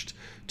attached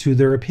to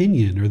their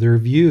opinion or their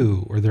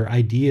view or their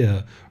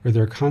idea or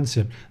their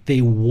concept.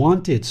 They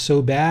want it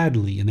so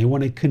badly and they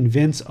want to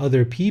convince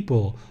other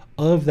people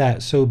of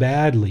that so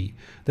badly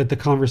that the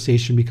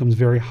conversation becomes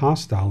very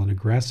hostile and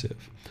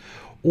aggressive.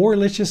 Or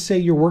let's just say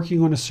you're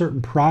working on a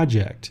certain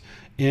project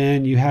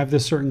and you have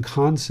this certain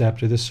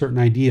concept or this certain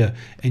idea,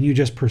 and you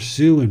just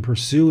pursue and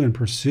pursue and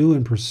pursue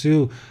and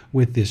pursue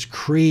with this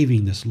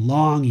craving, this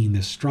longing,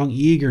 this strong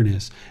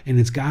eagerness, and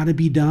it's got to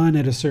be done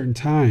at a certain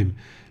time.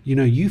 You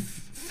know, you've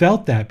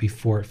felt that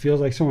before. It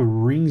feels like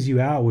someone wrings you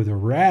out with a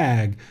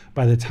rag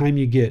by the time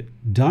you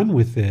get done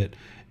with it.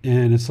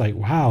 And it's like,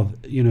 wow,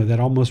 you know, that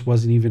almost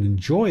wasn't even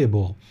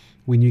enjoyable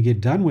when you get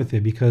done with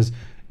it because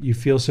you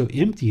feel so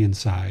empty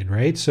inside,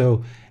 right?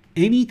 So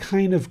any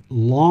kind of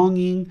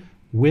longing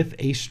with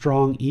a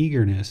strong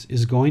eagerness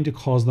is going to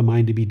cause the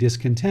mind to be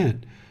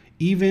discontent.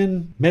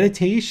 Even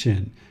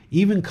meditation,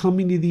 even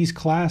coming to these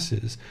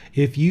classes,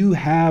 if you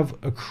have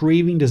a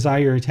craving,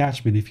 desire,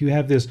 attachment, if you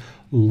have this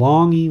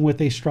longing with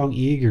a strong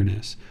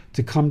eagerness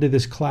to come to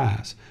this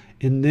class,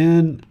 and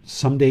then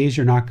some days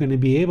you're not going to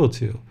be able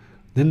to,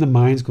 then the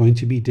mind's going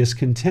to be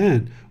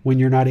discontent when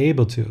you're not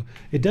able to.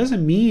 It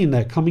doesn't mean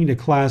that coming to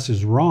class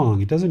is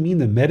wrong. It doesn't mean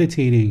that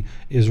meditating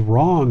is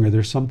wrong or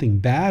there's something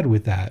bad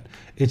with that.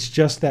 It's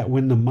just that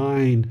when the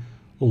mind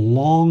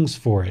longs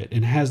for it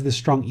and has this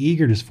strong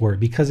eagerness for it,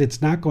 because it's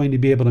not going to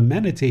be able to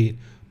meditate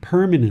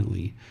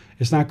permanently.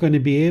 It's not going to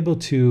be able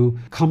to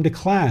come to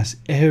class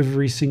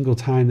every single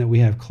time that we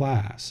have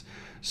class.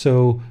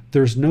 So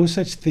there's no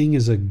such thing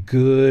as a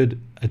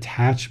good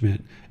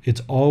attachment.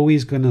 It's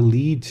always going to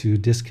lead to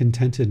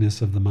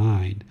discontentedness of the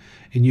mind.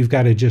 And you've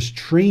got to just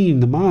train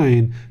the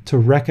mind to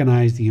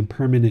recognize the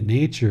impermanent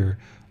nature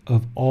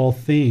of all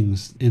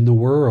things in the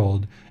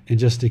world and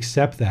just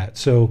accept that.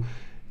 So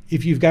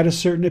if you've got a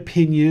certain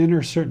opinion or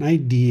a certain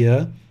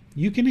idea,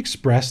 you can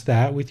express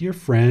that with your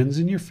friends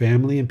and your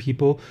family and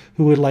people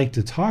who would like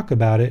to talk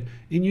about it.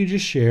 And you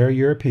just share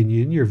your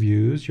opinion, your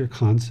views, your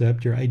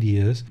concept, your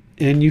ideas.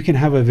 And you can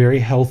have a very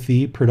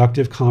healthy,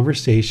 productive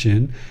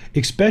conversation,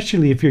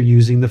 especially if you're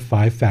using the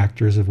 5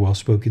 factors of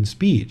well-spoken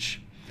speech.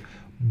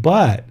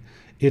 But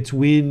it's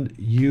when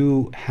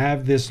you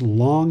have this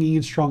longing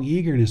and strong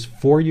eagerness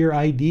for your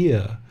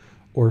idea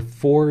or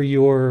for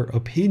your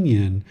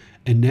opinion,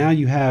 and now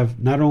you have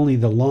not only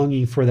the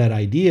longing for that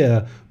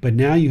idea, but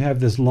now you have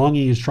this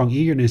longing and strong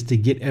eagerness to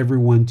get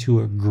everyone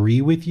to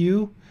agree with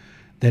you,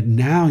 that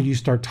now you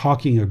start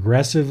talking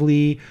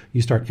aggressively,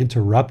 you start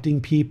interrupting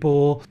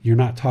people, you're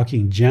not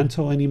talking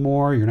gentle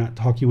anymore, you're not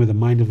talking with a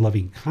mind of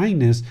loving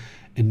kindness,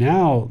 and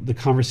now the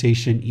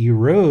conversation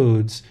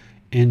erodes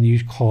and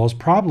you cause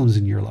problems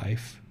in your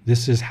life.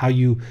 This is how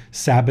you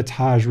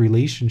sabotage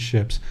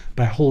relationships,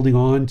 by holding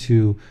on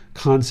to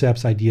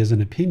concepts, ideas,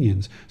 and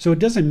opinions. So it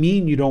doesn't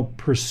mean you don't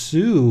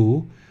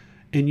pursue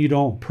and you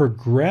don't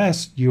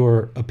progress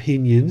your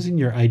opinions and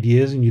your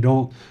ideas, and you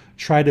don't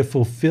try to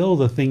fulfill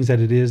the things that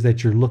it is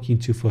that you're looking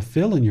to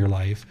fulfill in your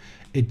life,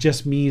 it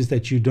just means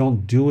that you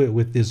don't do it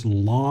with this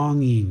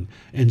longing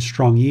and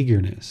strong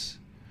eagerness,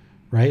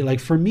 right? Like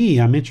for me,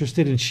 I'm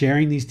interested in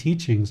sharing these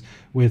teachings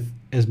with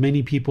as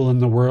many people in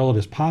the world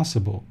as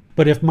possible.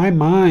 But if my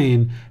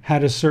mind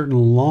had a certain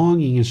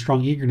longing and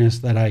strong eagerness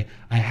that I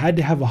had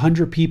to have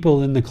 100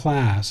 people in the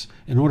class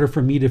in order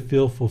for me to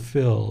feel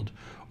fulfilled,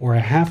 or I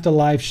have to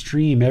live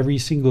stream every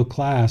single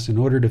class in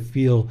order to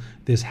feel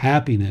this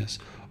happiness,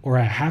 or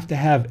I have to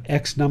have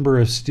X number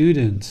of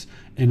students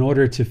in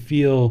order to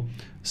feel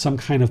some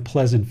kind of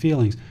pleasant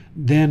feelings,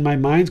 then my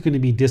mind's going to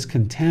be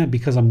discontent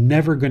because I'm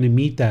never going to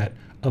meet that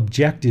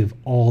objective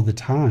all the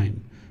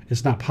time.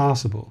 It's not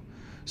possible.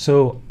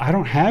 So I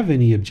don't have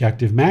any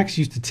objective. Max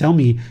used to tell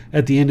me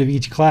at the end of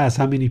each class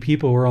how many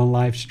people were on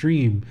live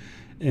stream.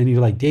 And he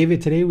was like,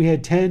 David, today we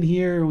had 10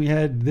 here and we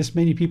had this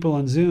many people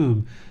on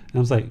Zoom. And I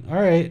was like,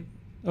 all right,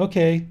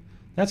 okay,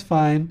 that's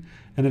fine.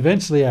 And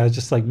eventually I was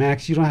just like,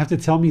 Max, you don't have to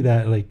tell me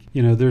that. Like,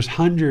 there's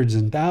hundreds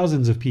and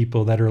thousands of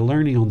people that are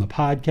learning on the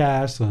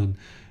podcast, on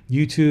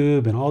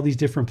YouTube, and all these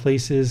different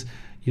places.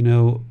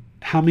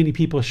 How many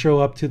people show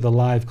up to the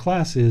live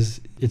classes?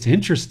 It's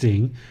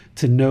interesting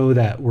to know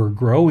that we're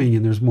growing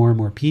and there's more and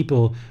more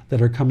people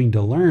that are coming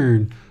to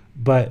learn,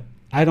 but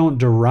I don't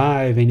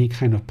derive any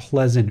kind of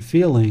pleasant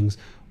feelings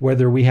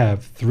whether we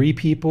have 3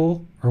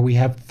 people or we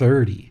have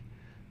 30.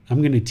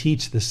 I'm going to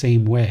teach the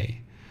same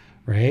way,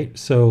 right?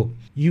 So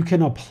you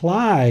can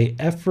apply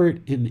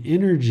effort and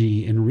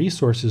energy and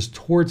resources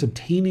towards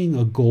obtaining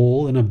a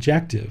goal and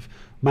objective.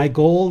 My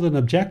goal and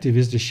objective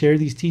is to share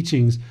these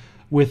teachings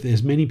with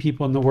as many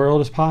people in the world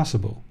as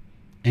possible.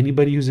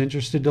 Anybody who's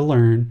interested to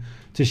learn,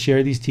 to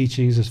share these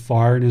teachings as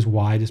far and as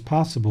wide as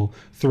possible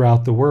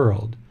throughout the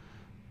world.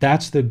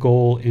 That's the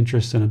goal,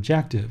 interest, and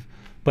objective.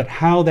 But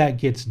how that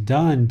gets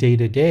done day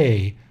to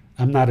day,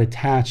 I'm not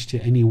attached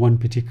to any one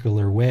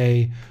particular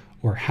way,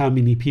 or how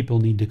many people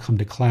need to come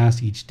to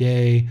class each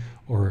day,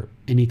 or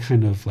any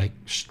kind of like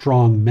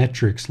strong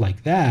metrics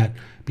like that,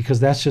 because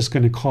that's just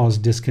going to cause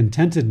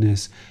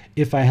discontentedness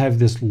if I have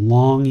this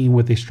longing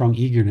with a strong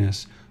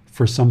eagerness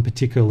for some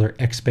particular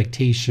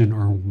expectation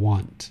or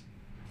want.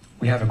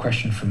 We have a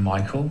question from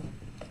Michael.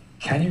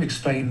 Can you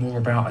explain more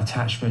about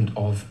attachment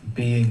of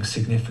being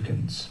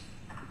significant?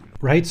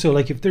 Right, so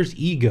like if there's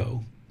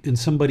ego and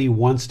somebody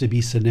wants to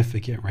be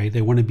significant, right?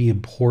 They want to be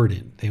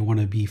important, they want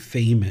to be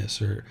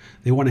famous, or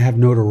they want to have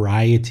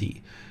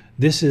notoriety.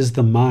 This is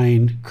the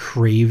mind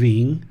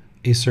craving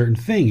a certain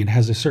thing. It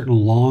has a certain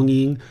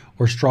longing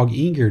or strong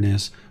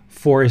eagerness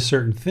for a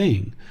certain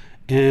thing.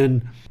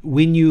 And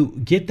when you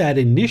get that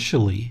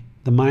initially,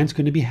 the mind's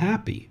going to be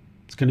happy.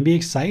 It's going to be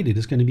excited.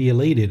 It's going to be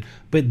elated.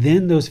 But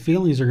then those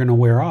feelings are going to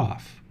wear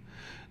off.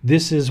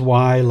 This is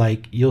why,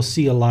 like, you'll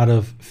see a lot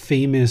of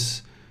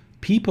famous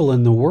people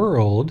in the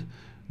world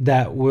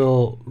that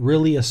will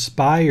really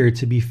aspire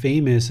to be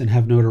famous and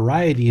have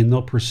notoriety, and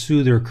they'll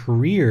pursue their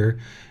career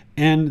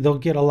and they'll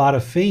get a lot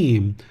of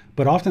fame.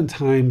 But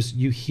oftentimes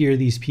you hear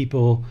these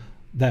people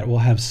that will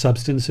have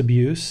substance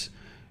abuse.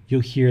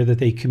 You'll hear that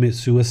they commit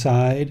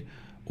suicide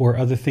or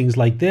other things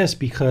like this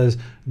because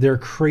they're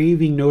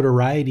craving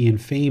notoriety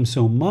and fame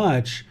so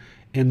much,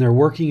 and they're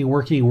working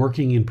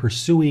and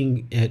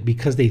pursuing it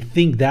because they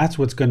think that's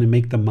what's going to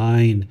make the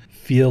mind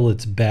feel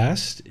its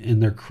best,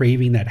 and they're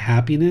craving that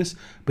happiness.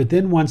 But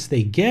then once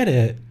they get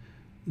it,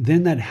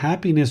 then that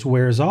happiness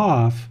wears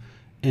off,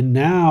 and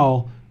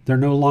now they're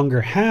no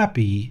longer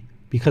happy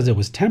because it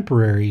was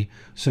temporary.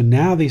 So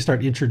now they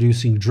start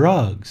introducing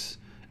drugs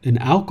and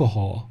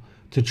alcohol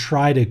to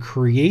try to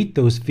create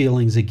those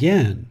feelings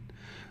again.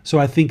 So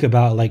I think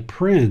about like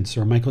Prince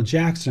or Michael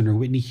Jackson or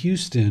Whitney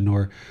Houston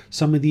or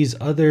some of these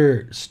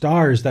other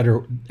stars that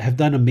have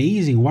done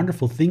amazing,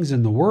 wonderful things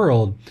in the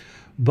world,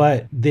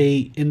 but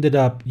they ended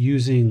up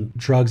using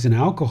drugs and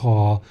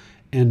alcohol,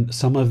 and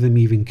some of them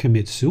even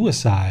commit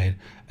suicide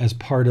as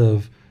part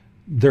of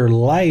their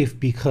life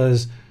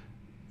because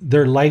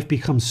their life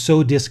becomes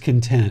so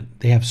discontent.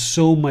 They have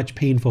so much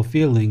painful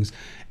feelings,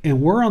 and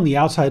we're on the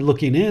outside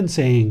looking in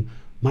saying,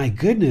 my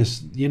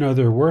goodness,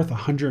 they're worth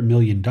 $100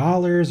 million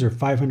or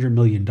 $500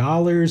 million.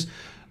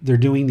 They're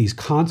doing these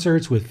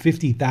concerts with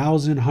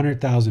 50,000,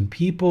 100,000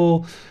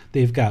 people.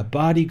 They've got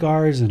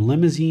bodyguards and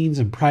limousines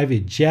and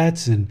private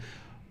jets. And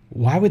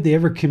why would they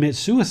ever commit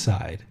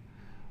suicide?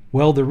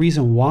 Well, the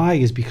reason why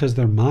is because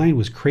their mind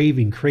was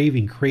craving.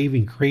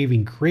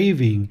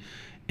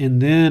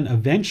 And then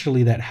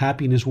eventually that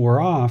happiness wore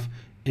off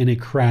and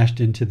it crashed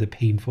into the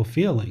painful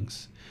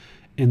feelings.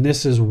 And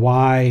this is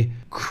why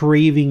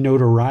craving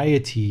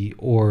notoriety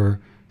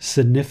or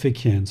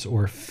significance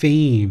or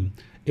fame,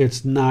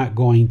 it's not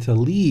going to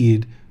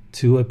lead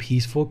to a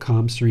peaceful,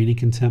 calm, serene, and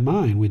content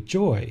mind with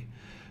joy,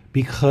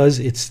 because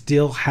it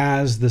still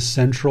has the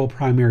central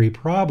primary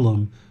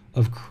problem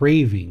of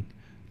craving,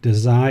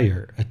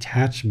 desire,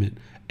 attachment,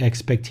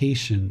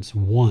 expectations,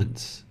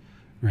 wants,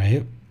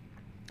 right?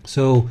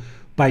 So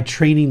by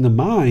training the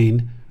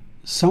mind,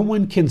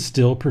 someone can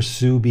still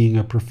pursue being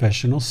a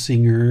professional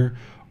singer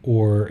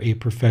or a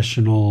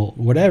professional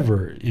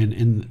whatever,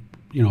 in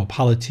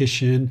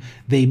politician.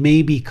 They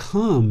may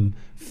become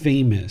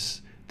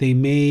famous. They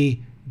may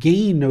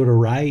gain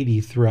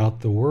notoriety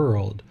throughout the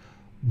world.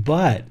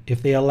 But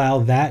if they allow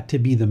that to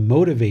be the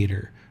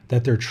motivator,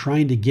 that they're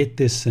trying to get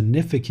this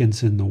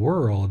significance in the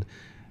world,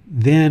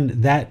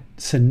 then that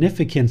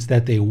significance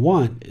that they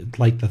want,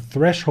 like the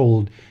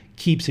threshold,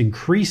 keeps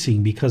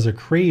increasing because of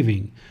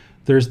craving.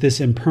 There's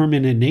this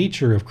impermanent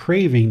nature of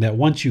craving that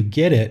once you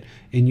get it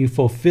and you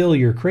fulfill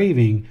your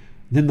craving,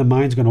 then the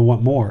mind's going to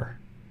want more.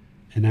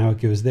 And now it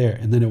goes there,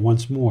 and then it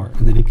wants more,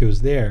 and then it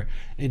goes there.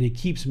 And it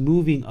keeps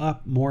moving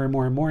up more and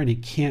more and more, and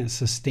it can't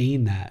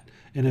sustain that.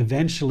 And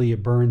eventually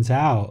it burns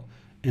out,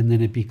 and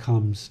then it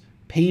becomes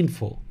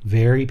painful,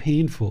 very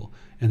painful.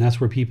 And that's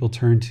where people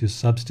turn to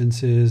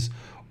substances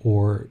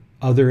or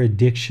other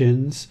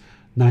addictions,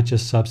 not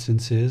just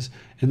substances.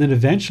 And then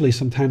eventually,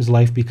 sometimes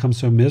life becomes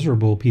so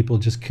miserable, people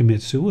just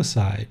commit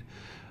suicide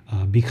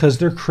because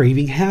they're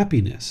craving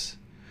happiness.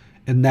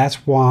 And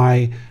that's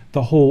why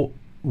the whole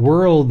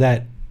world,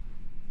 that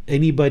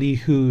anybody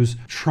who's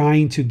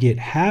trying to get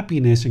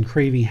happiness and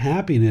craving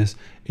happiness,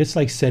 it's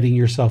like setting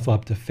yourself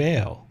up to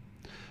fail,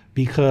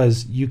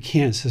 because you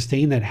can't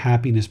sustain that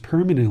happiness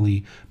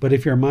permanently. But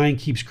if your mind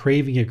keeps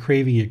craving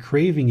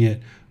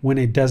it, when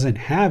it doesn't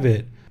have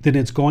it, then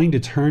it's going to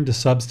turn to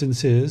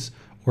substances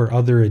or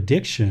other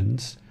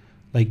addictions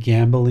like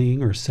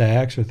gambling or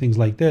sex or things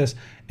like this.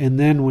 And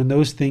then when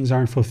those things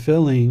aren't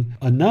fulfilling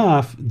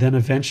enough, then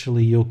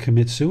eventually you'll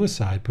commit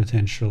suicide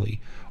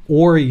potentially,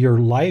 or your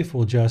life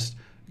will just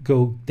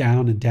go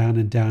down and down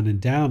and down and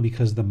down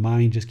because the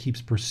mind just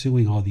keeps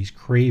pursuing all these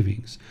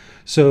cravings.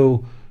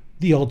 So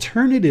the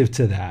alternative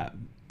to that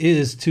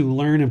is to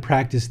learn and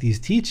practice these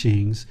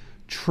teachings,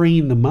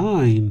 train the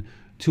mind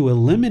to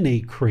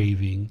eliminate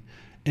craving,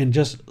 and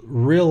just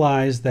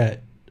realize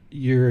that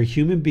you're a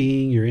human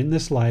being, you're in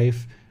this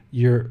life,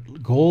 your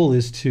goal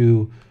is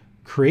to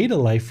create a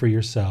life for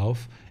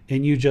yourself,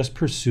 and you just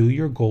pursue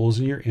your goals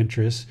and your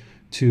interests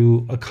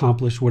to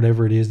accomplish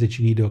whatever it is that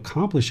you need to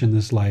accomplish in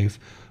this life,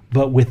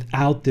 but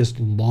without this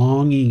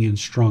longing and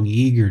strong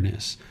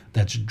eagerness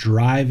that's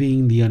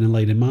driving the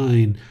unenlightened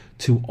mind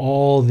to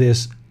all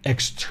this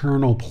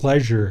external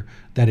pleasure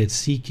that it's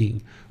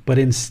seeking. But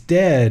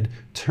instead,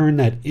 turn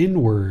that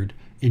inward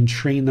and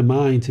train the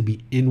mind to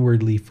be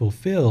inwardly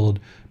fulfilled,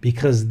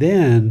 because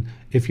then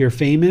if you're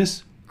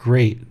famous,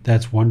 great,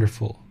 that's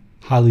wonderful,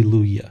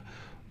 hallelujah.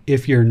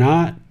 If you're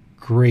not,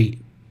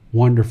 great,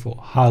 wonderful,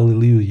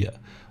 hallelujah.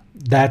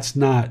 That's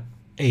not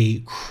a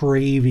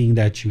craving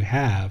that you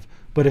have.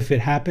 But if it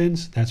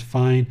happens, that's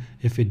fine.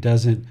 If it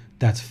doesn't,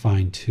 that's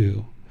fine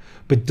too.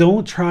 But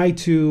don't try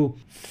to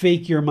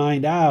fake your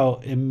mind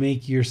out and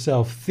make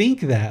yourself think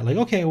that, like,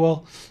 okay,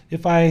 well,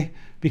 if I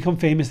become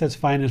famous, that's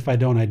fine. If I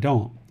don't, I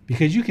don't.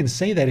 Because you can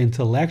say that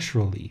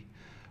intellectually,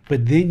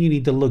 but then you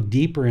need to look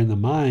deeper in the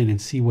mind and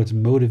see what's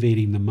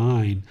motivating the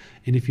mind.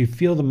 And if you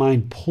feel the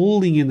mind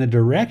pulling in the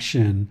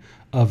direction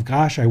of,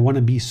 gosh, I want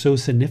to be so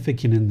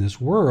significant in this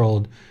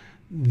world,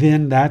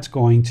 then that's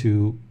going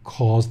to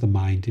cause the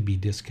mind to be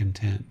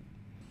discontent.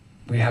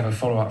 We have a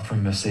follow-up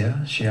from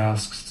Marcia. She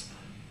asks,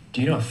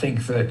 do you not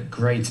think that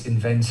great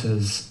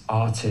inventors,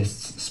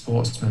 artists,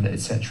 sportsmen,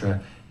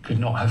 etc. could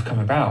not have come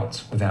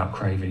about without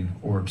craving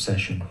or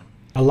obsession?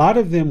 A lot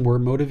of them were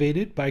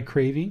motivated by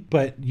craving,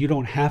 but you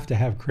don't have to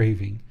have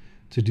craving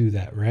to do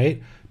that,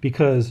 right?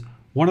 Because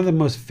one of the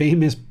most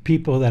famous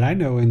people that I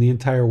know in the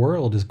entire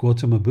world is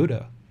Gautama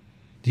Buddha.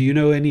 Do you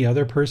know any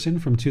other person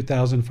from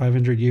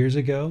 2,500 years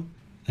ago?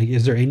 Like,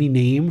 is there any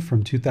name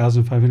from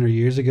 2,500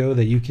 years ago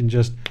that you can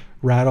just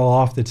rattle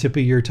off the tip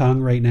of your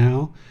tongue right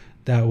now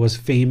that was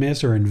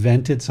famous or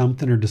invented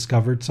something or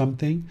discovered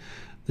something?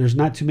 There's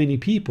not too many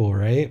people,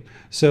 right?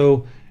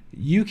 So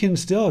you can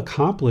still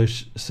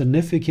accomplish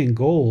significant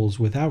goals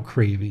without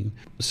craving.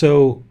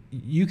 So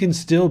you can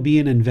still be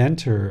an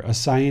inventor, a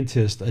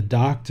scientist, a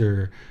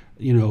doctor,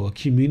 a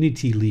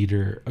community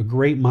leader, a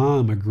great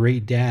mom, a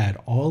great dad.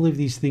 All of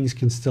these things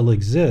can still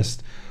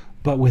exist,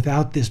 but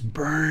without this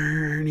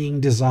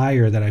burning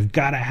desire that I've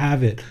got to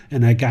have it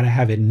and I got to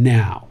have it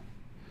now,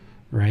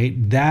 right?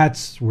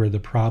 That's where the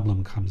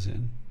problem comes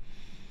in.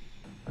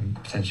 And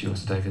potentially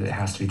also, David, it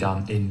has to be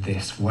done in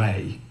this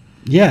way.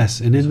 Yes,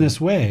 and in this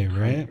way,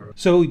 right?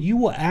 So you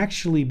will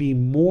actually be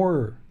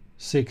more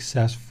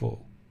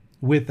successful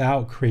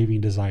without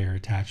craving, desire,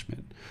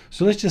 attachment.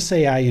 So let's just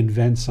say I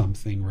invent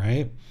something,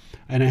 right?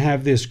 And I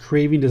have this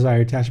craving, desire,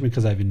 attachment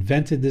because I've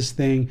invented this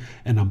thing,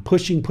 and I'm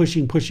pushing,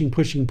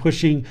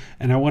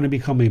 and I want to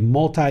become a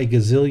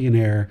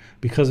multi-gazillionaire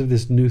because of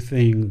this new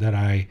thing that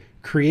I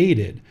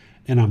created.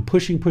 And I'm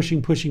pushing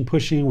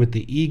with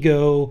the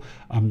ego.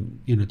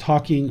 I'm,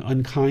 talking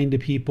unkind to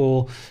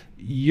people.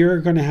 You're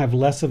going to have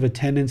less of a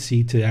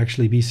tendency to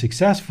actually be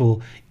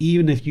successful,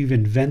 even if you've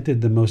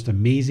invented the most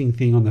amazing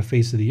thing on the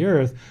face of the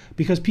earth,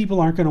 because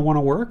people aren't going to want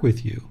to work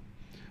with you,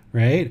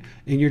 right?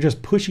 And you're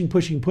just pushing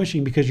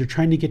because you're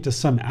trying to get to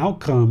some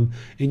outcome,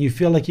 and you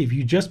feel like if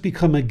you just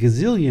become a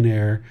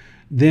gazillionaire,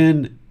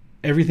 then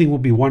everything will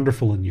be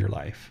wonderful in your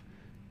life.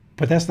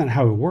 But that's not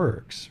how it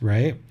works,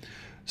 right?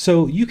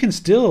 So you can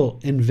still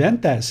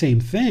invent that same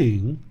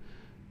thing,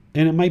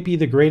 and it might be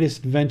the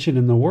greatest invention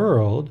in the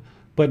world.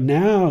 But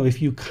now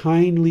if you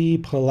kindly,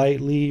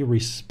 politely,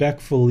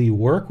 respectfully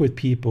work with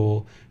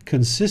people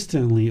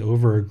consistently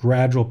over a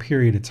gradual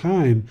period of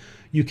time,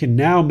 you can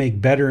now make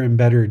better and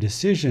better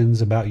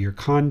decisions about your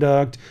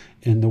conduct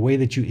and the way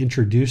that you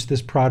introduce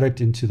this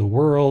product into the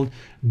world,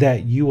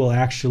 that you will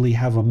actually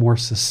have a more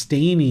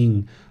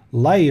sustaining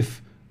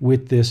life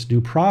with this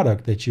new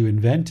product that you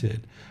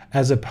invented,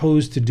 as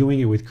opposed to doing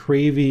it with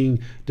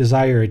craving,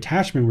 desire,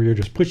 attachment, where you're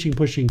just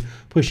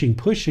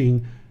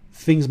pushing,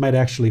 things might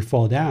actually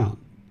fall down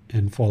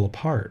and fall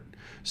apart.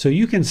 So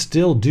you can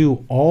still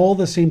do all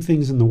the same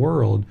things in the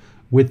world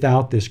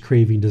without this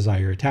craving,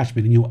 desire,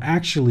 attachment, and you'll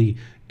actually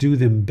do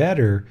them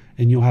better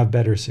and you'll have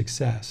better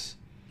success.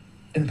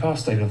 In the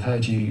past, David, I've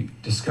heard you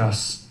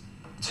discuss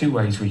two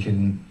ways we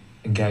can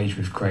engage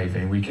with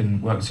craving. We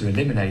can work to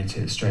eliminate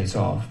it straight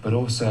off, but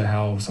also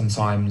how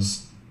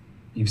sometimes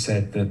you've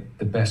said that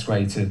the best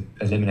way to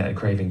eliminate a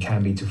craving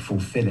can be to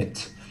fulfill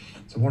it.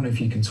 So I wonder if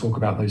you can talk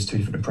about those two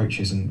different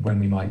approaches and when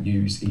we might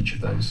use each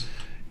of those.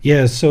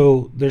 Yeah,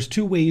 so there's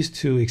two ways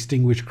to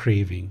extinguish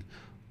craving.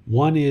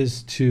 One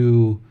is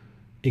to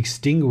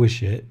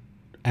extinguish it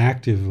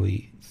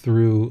actively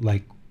through,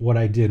 like what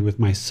I did with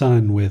my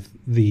son with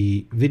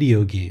the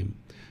video game,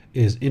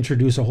 is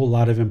introduce a whole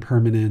lot of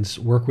impermanence,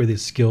 work with it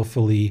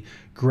skillfully,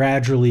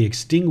 gradually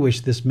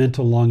extinguish this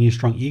mental longing,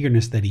 strong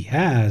eagerness that he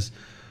has.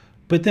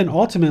 But then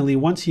ultimately,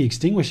 once he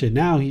extinguishes it,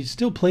 now he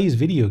still plays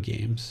video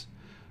games.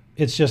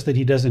 It's just that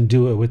he doesn't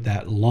do it with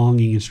that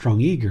longing and strong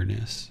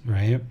eagerness,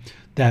 right?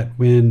 That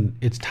when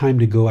it's time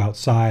to go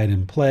outside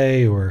and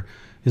play, or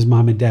his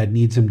mom and dad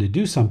needs him to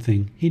do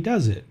something, he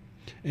does it.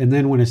 And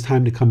then when it's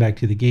time to come back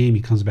to the game,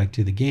 he comes back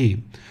to the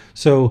game.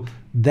 So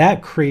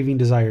that craving,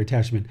 desire,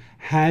 attachment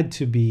had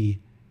to be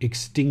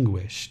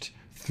extinguished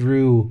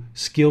through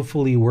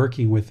skillfully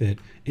working with it,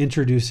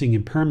 introducing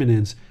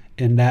impermanence,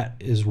 and that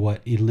is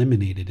what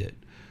eliminated it.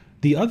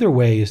 The other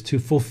way is to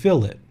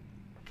fulfill it.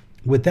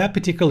 With that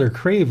particular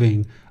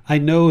craving, I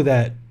know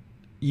that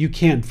you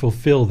can't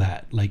fulfill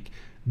that. Like,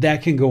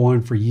 that can go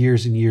on for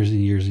years and years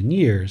and years and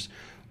years.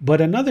 But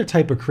another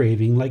type of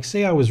craving, like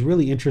say I was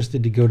really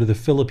interested to go to the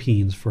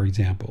Philippines, for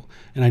example,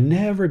 and I've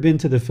never been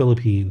to the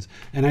Philippines,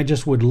 and I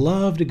just would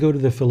love to go to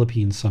the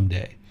Philippines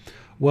someday.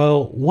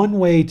 Well, one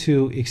way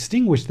to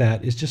extinguish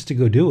that is just to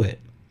go do it,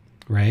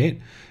 right?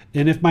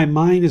 And if my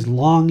mind is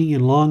longing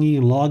and longing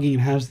and longing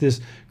and has this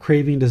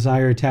craving,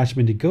 desire,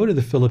 attachment to go to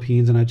the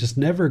Philippines, and I've just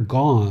never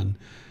gone,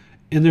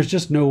 and there's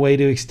just no way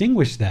to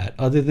extinguish that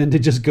other than to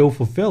just go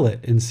fulfill it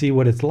and see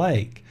what it's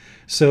like.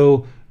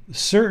 So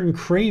certain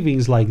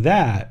cravings like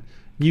that,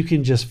 you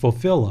can just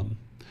fulfill them.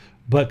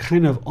 But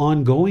kind of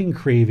ongoing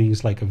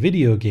cravings like a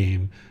video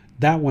game,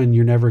 that one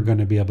you're never going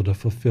to be able to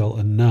fulfill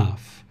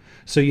enough.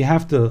 So you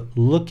have to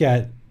look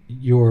at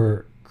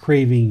your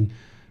craving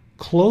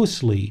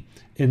closely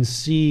and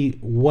see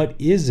what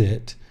is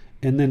it,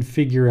 and then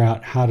figure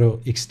out how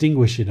to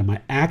extinguish it. Am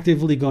I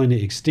actively going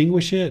to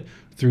extinguish it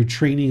through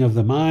training of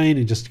the mind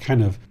and just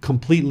kind of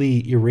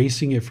completely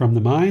erasing it from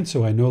the mind,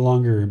 so I no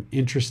longer am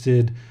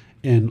interested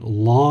and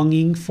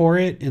longing for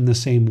it in the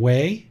same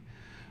way,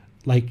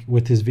 like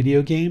with his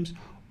video games?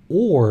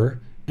 Or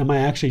am I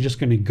actually just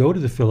going to go to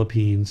the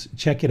Philippines,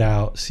 check it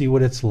out, see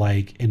what it's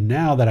like, and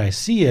now that I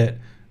see it,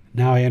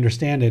 now I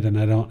understand it and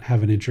I don't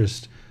have an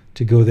interest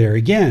to go there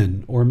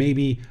again? Or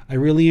maybe I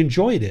really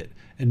enjoyed it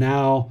and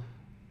now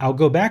I'll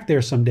go back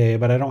there someday,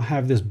 but I don't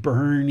have this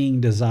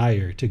burning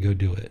desire to go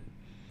do it.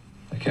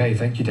 Okay,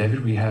 thank you,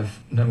 David. We have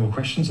no more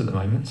questions at the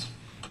moment.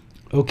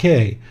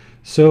 Okay,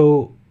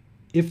 so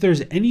if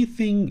there's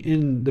anything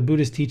in the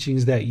Buddhist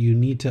teachings that you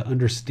need to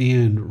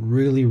understand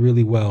really,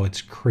 really well,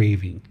 it's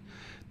craving.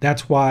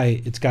 That's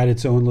why it's got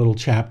its own little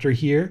chapter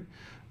here,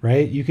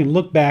 right? You can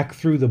look back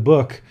through the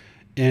book,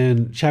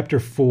 and chapter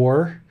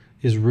 4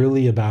 is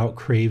really about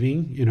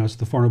craving. You know, it's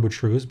the Four Noble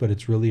Truths, but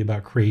it's really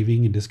about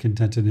craving and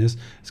discontentedness.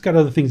 It's got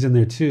other things in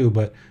there too,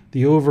 but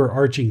the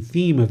overarching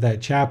theme of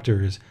that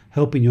chapter is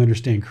helping you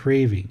understand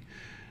craving.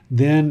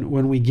 Then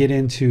when we get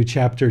into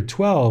chapter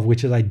 12,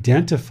 which is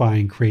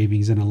identifying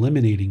cravings and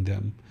eliminating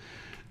them.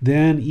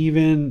 Then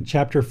even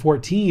chapter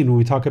 14, when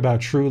we talk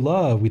about true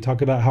love, we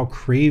talk about how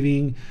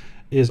craving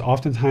is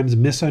oftentimes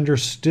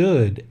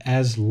misunderstood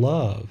as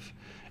love.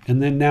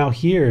 And then now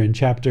here in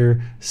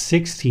chapter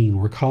 16,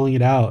 we're calling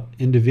it out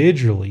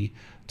individually,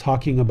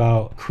 talking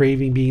about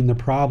craving being the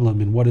problem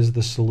and what is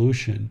the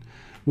solution.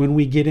 When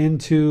we get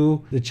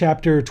into the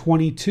chapter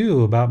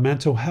 22 about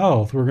mental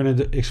health, we're going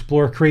to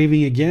explore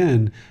craving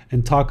again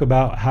and talk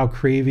about how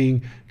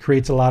craving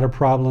creates a lot of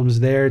problems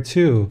there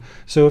too.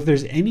 So if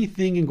there's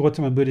anything in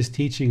Gautama Buddha's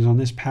teachings on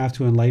this path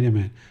to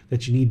enlightenment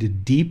that you need to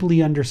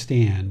deeply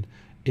understand,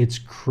 it's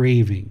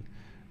craving,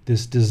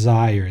 this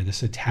desire,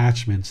 this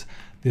attachments,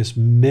 this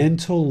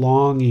mental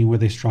longing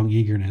with a strong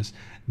eagerness.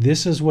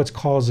 This is what's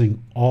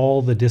causing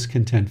all the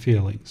discontent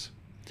feelings.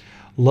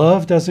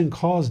 Love doesn't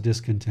cause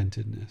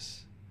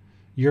discontentedness.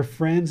 Your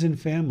friends and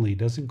family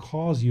doesn't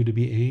cause you to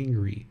be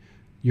angry.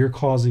 You're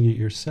causing it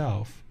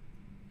yourself.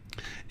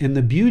 And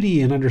the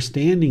beauty in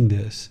understanding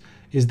this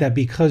is that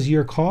because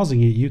you're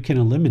causing it, you can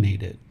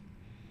eliminate it.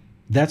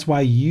 That's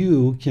why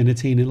you can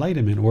attain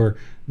enlightenment, or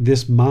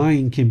this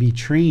mind can be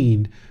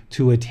trained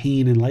to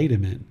attain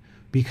enlightenment,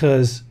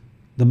 because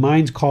the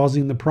mind's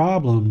causing the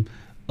problem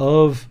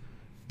of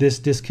this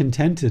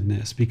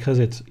discontentedness, because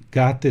it's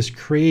got this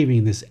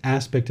craving, this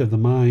aspect of the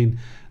mind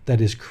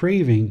that is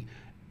craving.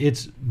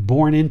 It's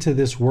born into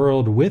this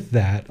world with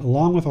that,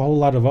 along with a whole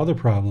lot of other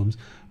problems.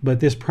 But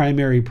this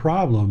primary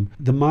problem,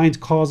 the mind's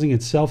causing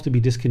itself to be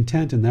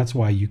discontent, and that's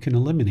why you can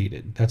eliminate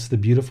it. That's the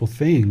beautiful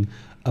thing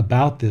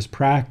about this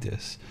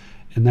practice.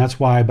 And that's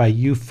why by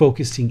you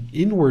focusing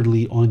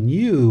inwardly on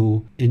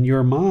you in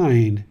your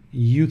mind,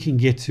 you can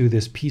get to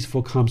this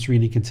peaceful, calm,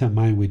 serene, and content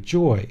mind with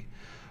joy.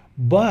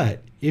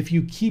 But if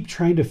you keep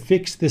trying to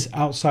fix this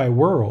outside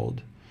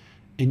world,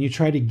 and you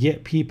try to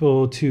get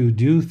people to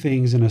do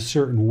things in a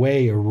certain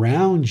way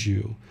around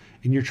you,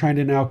 and you're trying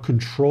to now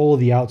control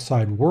the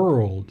outside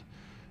world,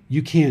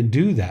 you can't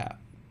do that.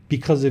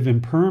 Because of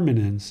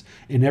impermanence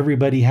and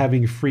everybody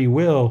having free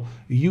will,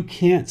 you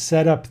can't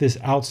set up this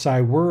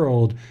outside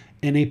world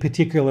in a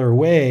particular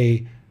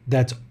way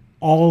that's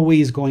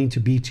always going to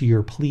be to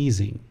your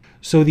pleasing.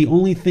 So the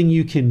only thing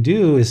you can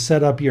do is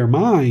set up your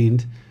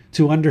mind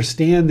to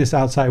understand this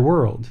outside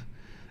world,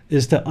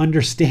 is to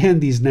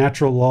understand these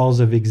natural laws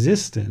of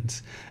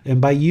existence.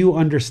 And by you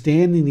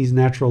understanding these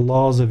natural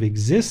laws of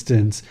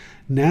existence,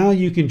 now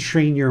you can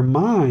train your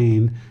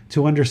mind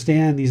to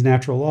understand these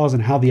natural laws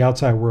and how the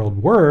outside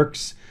world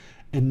works.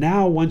 And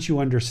now once you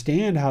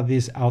understand how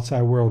this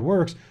outside world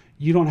works,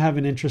 you don't have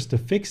an interest to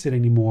fix it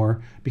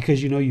anymore,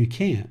 because you know you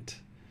can't.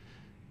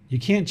 You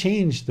can't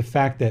change the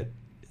fact that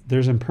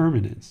there's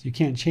impermanence. You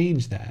can't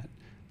change that.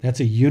 That's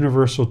a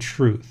universal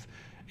truth.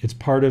 It's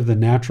part of the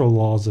natural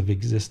laws of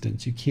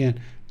existence. You can't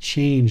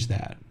change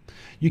that.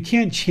 You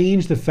can't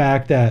change the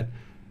fact that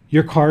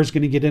your car is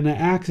going to get in an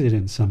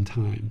accident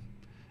sometime.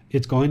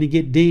 It's going to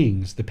get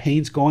dings. The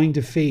paint's going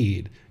to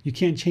fade. You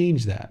can't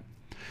change that.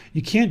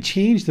 You can't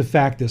change the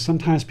fact that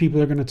sometimes people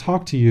are going to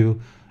talk to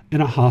you in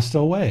a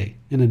hostile way,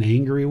 in an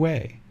angry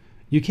way.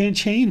 You can't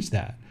change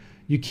that.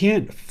 You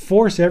can't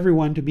force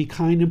everyone to be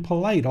kind and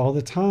polite all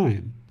the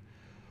time.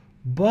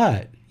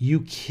 But you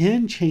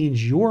can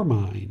change your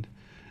mind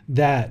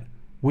that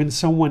when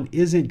someone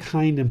isn't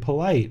kind and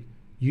polite,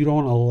 you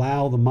don't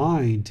allow the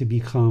mind to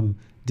become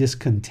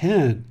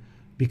discontent,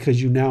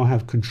 because you now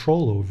have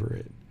control over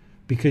it,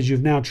 because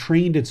you've now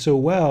trained it so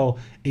well,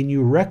 and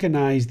you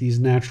recognize these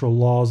natural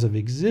laws of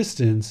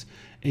existence,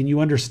 and you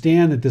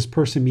understand that this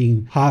person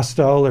being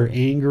hostile or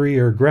angry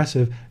or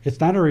aggressive, it's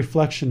not a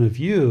reflection of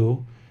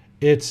you,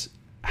 it's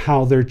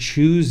how they're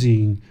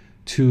choosing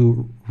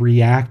to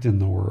react in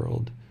the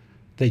world,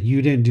 that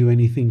you didn't do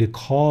anything to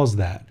cause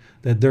that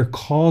they're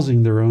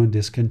causing their own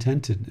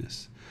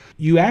discontentedness.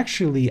 You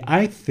actually,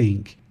 I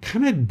think,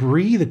 kind of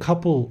breathe a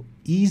couple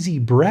easy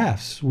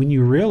breaths when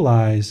you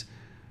realize,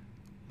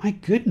 my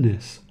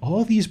goodness,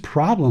 all these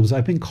problems,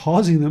 I've been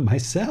causing them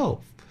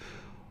myself.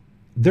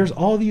 There's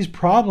all these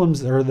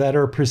problems that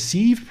are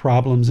perceived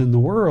problems in the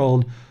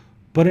world,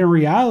 but in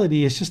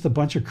reality, it's just a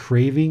bunch of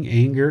craving,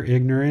 anger,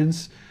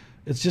 ignorance.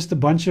 It's just a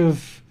bunch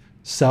of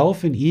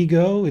self and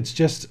ego. It's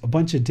just a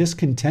bunch of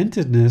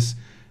discontentedness.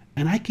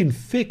 And I can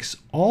fix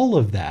all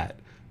of that,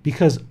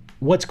 because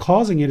what's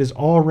causing it is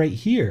all right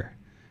here.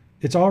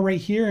 It's all right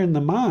here in the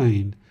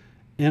mind.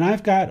 And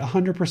I've got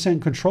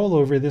 100% control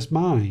over this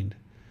mind.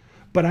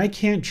 But I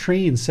can't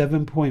train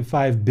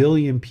 7.5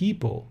 billion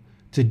people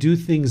to do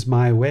things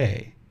my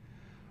way.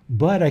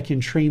 But I can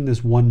train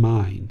this one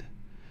mind.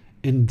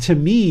 And to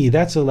me,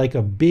 that's like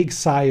a big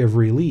sigh of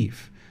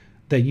relief,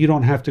 that you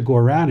don't have to go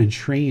around and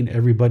train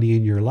everybody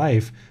in your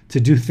life to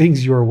do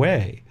things your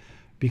way,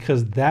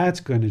 because that's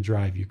going to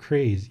drive you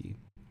crazy.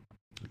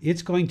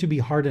 It's going to be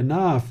hard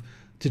enough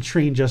to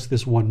train just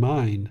this one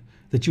mind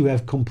that you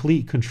have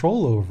complete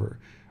control over,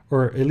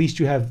 or at least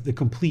you have the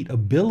complete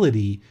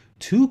ability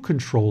to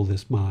control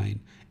this mind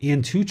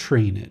and to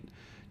train it.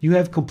 You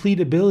have complete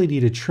ability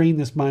to train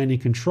this mind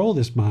and control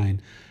this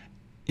mind.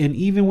 And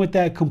even with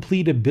that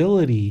complete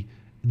ability,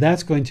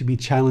 that's going to be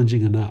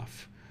challenging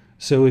enough.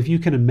 So if you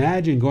can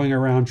imagine going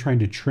around trying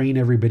to train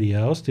everybody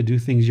else to do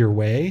things your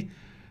way,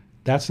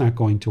 that's not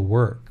going to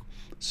work.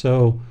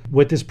 So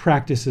what this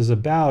practice is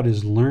about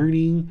is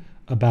learning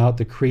about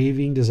the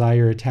craving,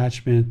 desire,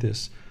 attachment,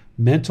 this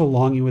mental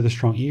longing with a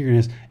strong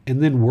eagerness,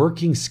 and then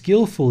working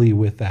skillfully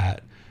with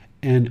that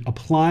and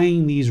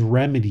applying these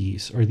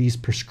remedies or these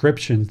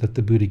prescriptions that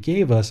the Buddha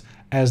gave us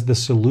as the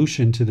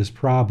solution to this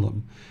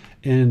problem.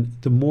 And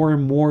the more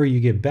and more you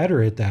get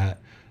better at that,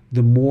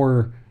 the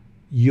more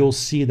you'll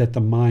see that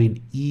the mind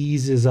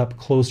eases up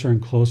closer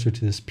and closer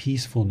to this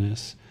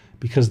peacefulness,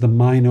 because the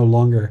mind no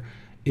longer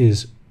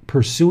is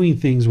pursuing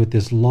things with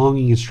this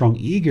longing and strong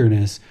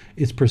eagerness.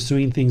 It's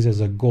pursuing things as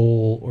a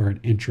goal or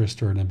an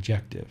interest or an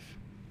objective.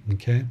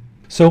 Okay?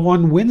 So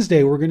on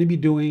Wednesday, we're going to be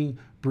doing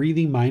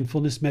breathing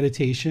mindfulness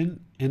meditation,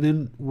 and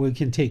then we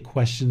can take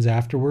questions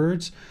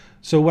afterwards.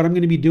 So what I'm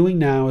going to be doing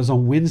now is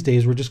on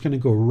Wednesdays, we're just going to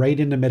go right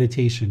into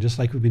meditation, just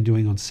like we've been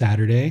doing on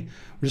Saturday.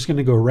 We're just going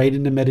to go right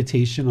into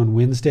meditation on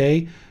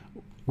Wednesday.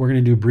 We're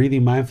going to do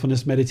breathing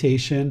mindfulness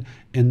meditation.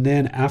 And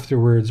then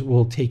afterwards,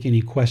 we'll take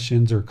any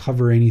questions or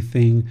cover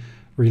anything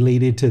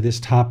related to this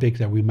topic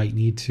that we might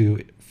need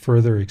to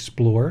further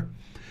explore.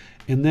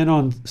 And then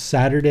on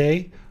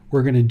Saturday,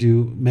 we're going to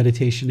do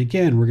meditation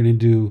again. We're going to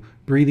do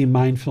breathing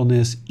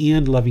mindfulness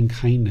and loving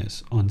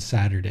kindness on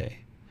Saturday.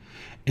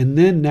 And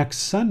then next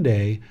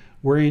Sunday,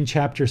 we're in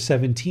chapter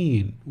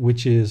 17,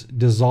 which is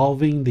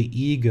dissolving the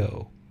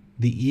ego.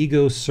 The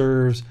ego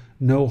serves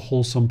no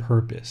wholesome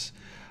purpose.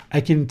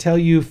 I can tell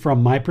you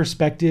from my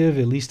perspective,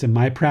 at least in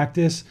my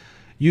practice,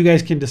 you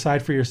guys can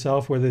decide for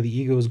yourself whether the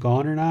ego is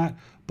gone or not,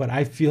 but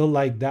I feel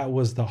like that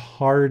was the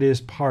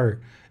hardest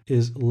part,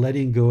 is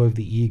letting go of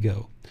the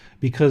ego.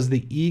 Because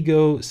the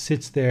ego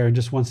sits there and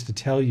just wants to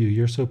tell you,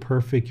 you're so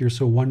perfect, you're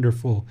so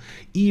wonderful.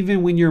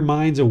 Even when your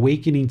mind's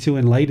awakening to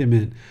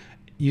enlightenment,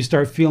 you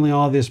start feeling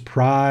all this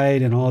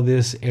pride and all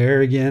this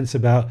arrogance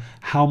about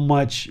how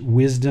much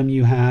wisdom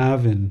you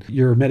have and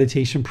your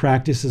meditation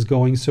practice is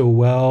going so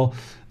well.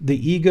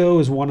 The ego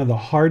is one of the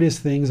hardest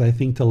things, I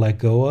think, to let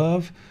go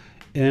of,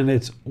 and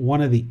it's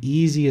one of the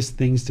easiest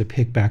things to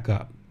pick back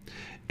up.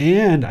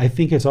 And I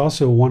think it's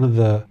also one of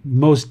the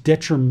most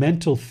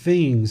detrimental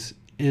things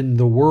in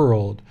the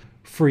world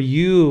for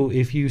you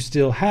if you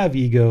still have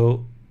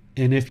ego.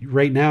 And if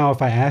right now,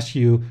 if I ask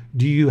you,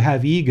 do you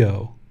have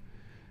ego?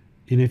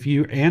 And if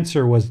your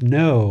answer was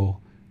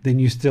no, then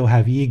you still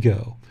have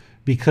ego,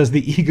 because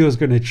the ego is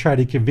going to try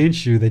to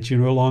convince you that you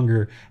no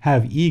longer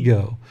have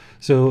ego.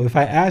 So if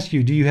I ask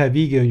you, do you have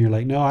ego? And you're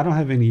like, no, I don't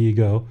have any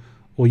ego.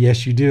 Well,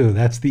 yes, you do.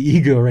 That's the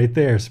ego right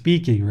there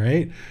speaking,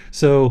 right?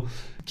 So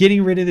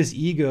getting rid of this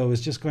ego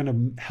is just going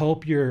to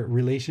help your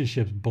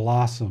relationships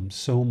blossom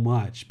so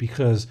much,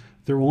 because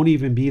there won't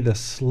even be the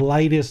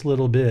slightest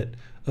little bit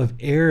of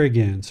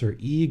arrogance or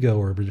ego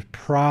or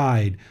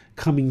pride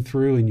coming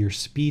through in your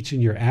speech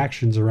and your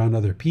actions around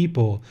other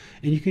people.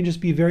 And you can just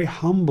be very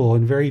humble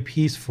and very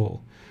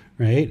peaceful,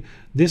 right?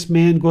 This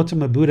man,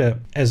 Gautama Buddha,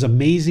 as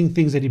amazing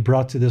things that he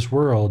brought to this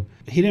world,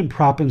 he didn't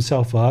prop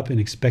himself up and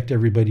expect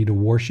everybody to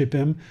worship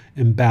him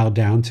and bow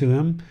down to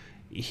him.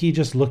 He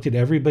just looked at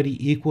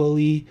everybody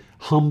equally,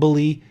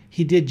 humbly.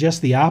 He did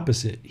just the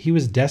opposite. He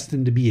was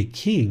destined to be a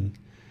king,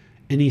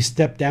 and he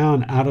stepped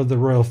down out of the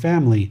royal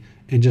family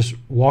and just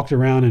walked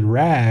around in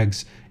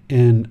rags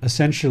and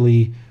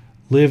essentially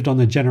lived on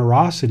the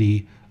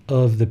generosity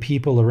of the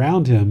people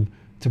around him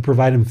to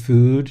provide him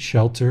food,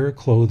 shelter,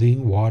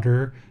 clothing,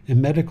 water,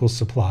 and medical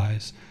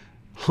supplies,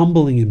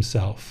 humbling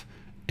himself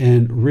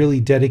and really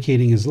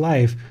dedicating his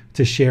life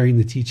to sharing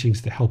the teachings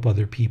to help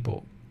other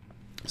people.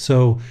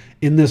 So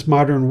in this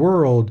modern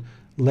world,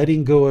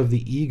 letting go of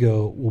the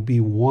ego will be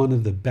one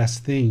of the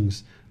best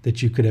things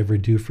that you could ever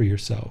do for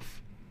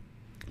yourself.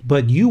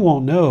 But you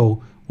won't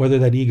know whether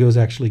that ego is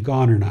actually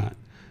gone or not.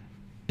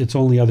 It's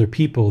only other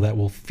people that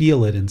will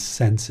feel it and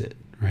sense it,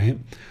 right?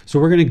 So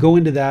we're going to go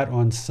into that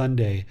on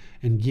Sunday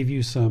and give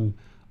you some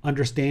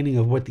understanding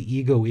of what the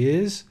ego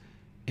is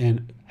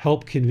and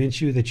help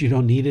convince you that you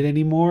don't need it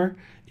anymore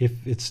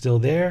if it's still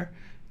there,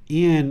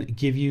 and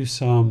give you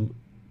some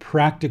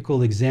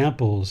practical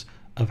examples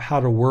of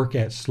how to work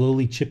at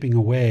slowly chipping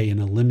away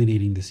and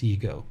eliminating this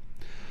ego.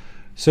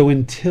 So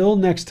until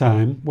next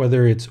time,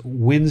 whether it's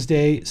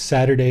Wednesday,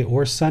 Saturday,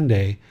 or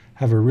Sunday,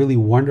 have a really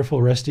wonderful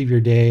rest of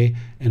your day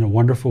and a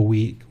wonderful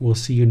week. We'll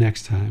see you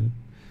next time.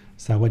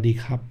 Sawadee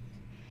krap.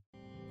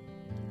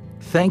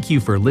 Thank you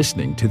for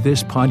listening to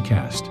this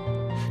podcast.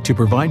 To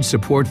provide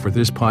support for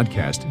this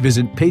podcast,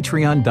 visit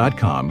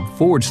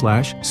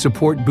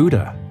patreon.com/support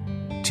Buddha.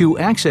 To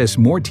access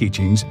more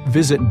teachings,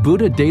 visit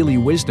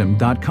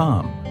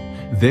buddhadailywisdom.com.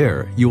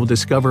 There, you will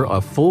discover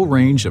a full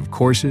range of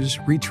courses,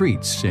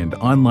 retreats, and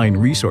online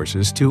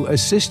resources to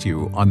assist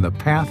you on the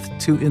path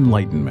to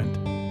enlightenment.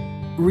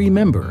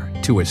 Remember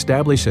to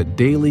establish a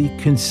daily,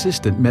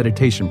 consistent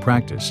meditation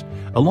practice,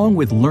 along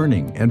with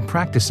learning and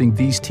practicing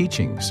these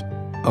teachings.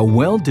 A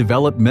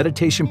well-developed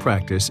meditation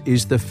practice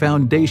is the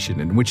foundation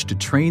in which to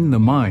train the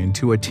mind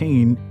to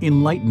attain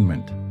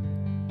enlightenment.